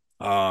later.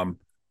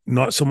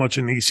 Not so much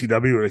in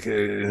ECW, like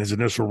in his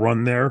initial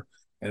run there,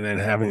 and then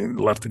having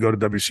left to go to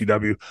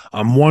WCW.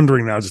 I'm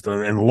wondering now, just in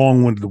a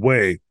long-winded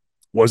way,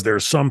 was there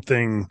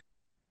something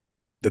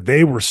that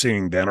they were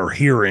seeing then or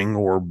hearing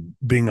or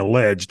being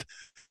alleged,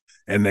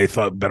 and they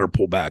thought better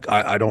pull back?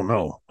 I don't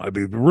know. I'd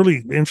be really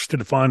interested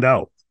to find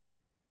out.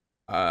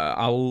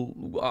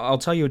 I'll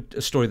tell you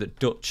a story that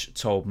Dutch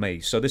told me.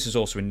 So this is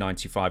also in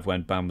 '95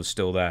 when Bam was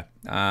still there,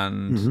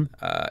 and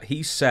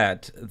he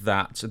said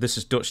that this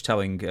is Dutch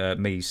telling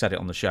me. He said it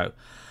on the show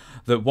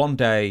that one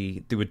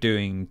day they were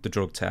doing the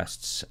drug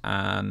tests,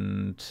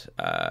 and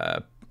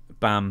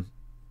Bam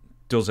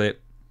does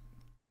it,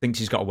 thinks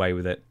he's got away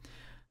with it.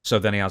 So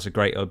then he has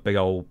a big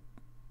old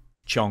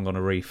chong on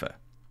a reefer.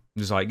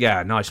 He's like,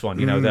 "Yeah, nice one.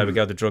 There we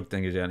go. The drug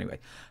thing is anyway."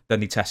 Then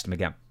they test him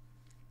again.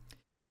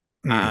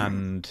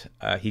 And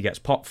he gets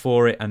popped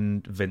for it,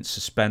 and Vince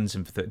suspends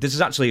him for this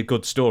is actually a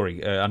good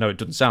story. I know it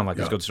doesn't sound like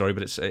it's a good story,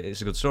 but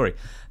it's a good story.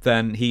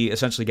 Then he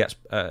essentially gets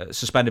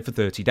suspended for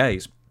 30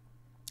 days.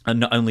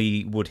 And not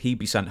only would he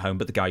be sent home,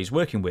 but the guy he's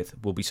working with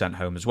will be sent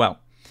home as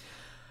well.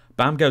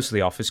 Bam goes to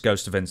the office,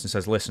 goes to Vince and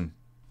says, "Listen,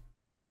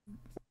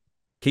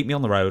 keep me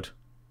on the road.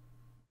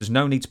 There's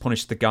no need to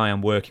punish the guy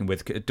I'm working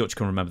with." Dutch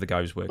can remember the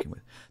guy he's working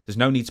with. "There's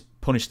no need to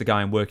punish the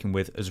guy I'm working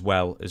with as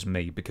well as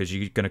me, because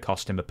you're going to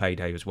cost him a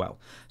payday as well.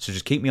 So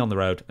just keep me on the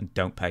road and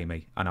don't pay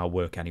me, and I'll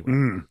work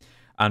anyway."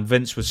 And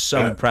Vince was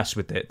so impressed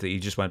with it that he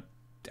just went,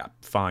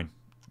 "Fine,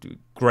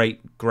 great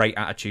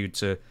attitude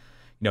to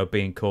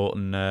being caught,"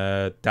 and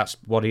that's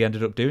what he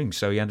ended up doing.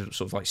 So he ended up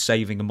sort of like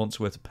saving a month's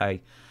worth of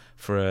pay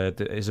for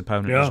his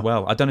opponent as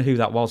well. I don't know who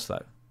that was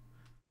though.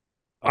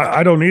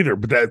 I don't either,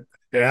 but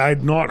I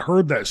had not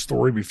heard that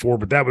story before,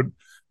 but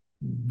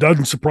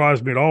doesn't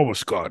surprise me at all with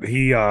Scott.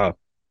 He,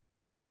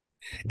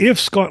 if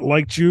Scott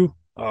liked you,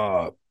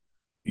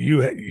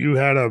 you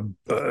had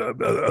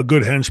a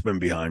good henchman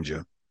behind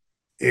you.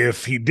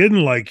 If he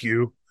didn't like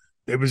you,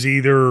 it was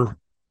either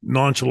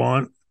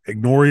nonchalant,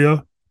 ignore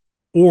you,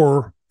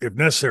 or if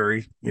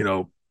necessary,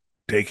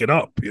 take it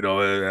up.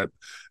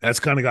 That's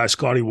the kind of guy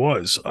Scotty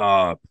was.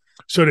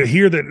 So to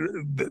hear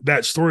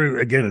that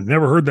story again, I've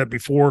never heard that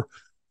before.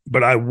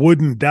 But I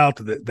wouldn't doubt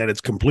that it's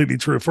completely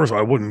true. First of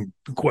all, I wouldn't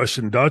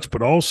question Dutch,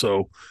 but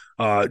also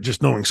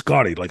just knowing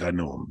Scotty like I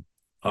knew him.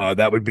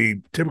 That would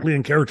be typically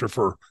in character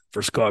for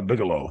Scott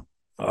Bigelow.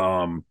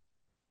 But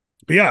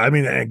yeah, I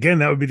mean, again,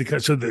 that would be the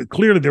case. So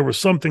clearly there was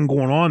something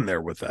going on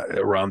there with that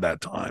around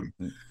that time.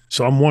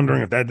 So I'm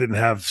wondering if that didn't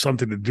have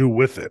something to do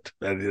with it,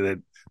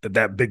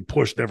 that big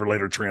push never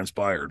later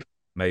transpired.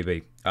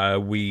 Maybe.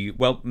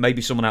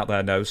 Maybe someone out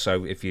there knows.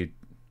 So if you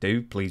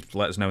do, please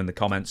let us know in the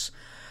comments.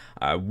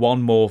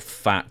 One more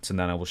fact, and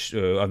then I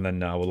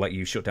will let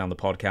you shut down the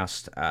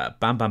podcast.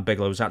 Bam Bam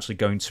Bigelow is actually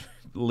going to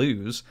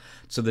lose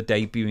to the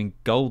debuting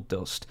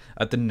Goldust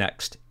at the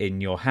next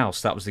In Your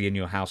House. That was the In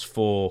Your House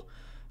for,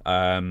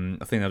 I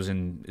think that was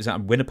is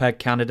that Winnipeg,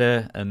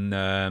 Canada,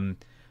 and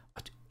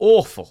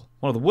awful.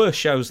 One of the worst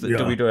shows that Yeah.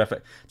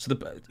 WWF.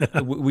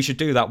 So we should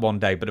do that one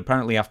day. But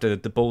apparently, after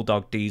the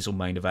Bulldog Diesel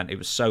main event, it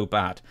was so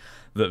bad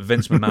that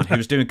Vince McMahon, who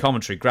was doing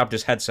commentary, grabbed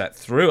his headset,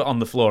 threw it on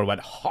the floor, and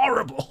went,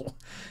 horrible.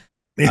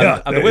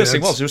 Yeah, and the worst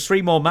thing was, there was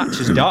 3 more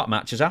matches, dark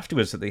matches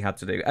afterwards that they had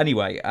to do.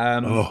 Anyway,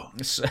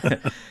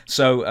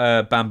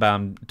 so Bam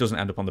Bam doesn't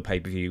end up on the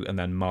pay-per-view, and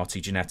then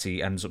Marty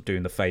Jannetty ends up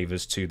doing the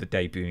favours to the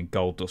debuting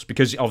Goldust,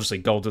 because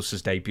obviously Goldust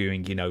is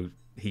debuting, you know,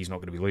 he's not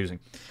going to be losing.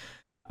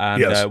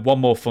 And one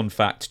more fun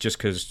fact, just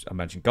because I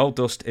mentioned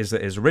Goldust, is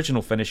that his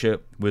original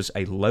finisher was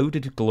a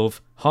loaded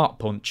glove heart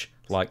punch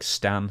like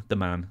Stan the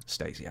Man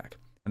Stasiak,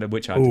 and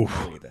which I didn't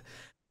know either.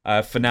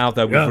 For now,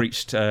 though,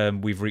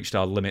 we've reached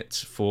our limit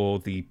for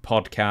the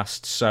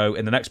podcast. So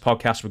in the next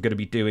podcast, we're going to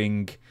be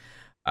doing.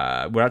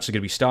 We're actually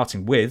going to be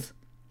starting with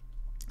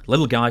a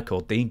little guy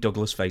called Dean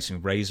Douglas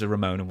facing Razor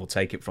Ramon, and we'll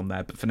take it from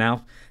there. But for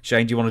now,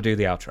 Shane, do you want to do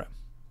the outro?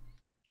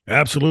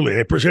 Absolutely. I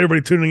appreciate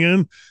everybody tuning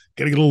in,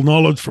 getting a little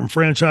knowledge from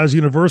Franchise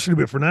University.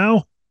 But for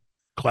now,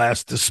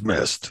 class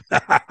dismissed.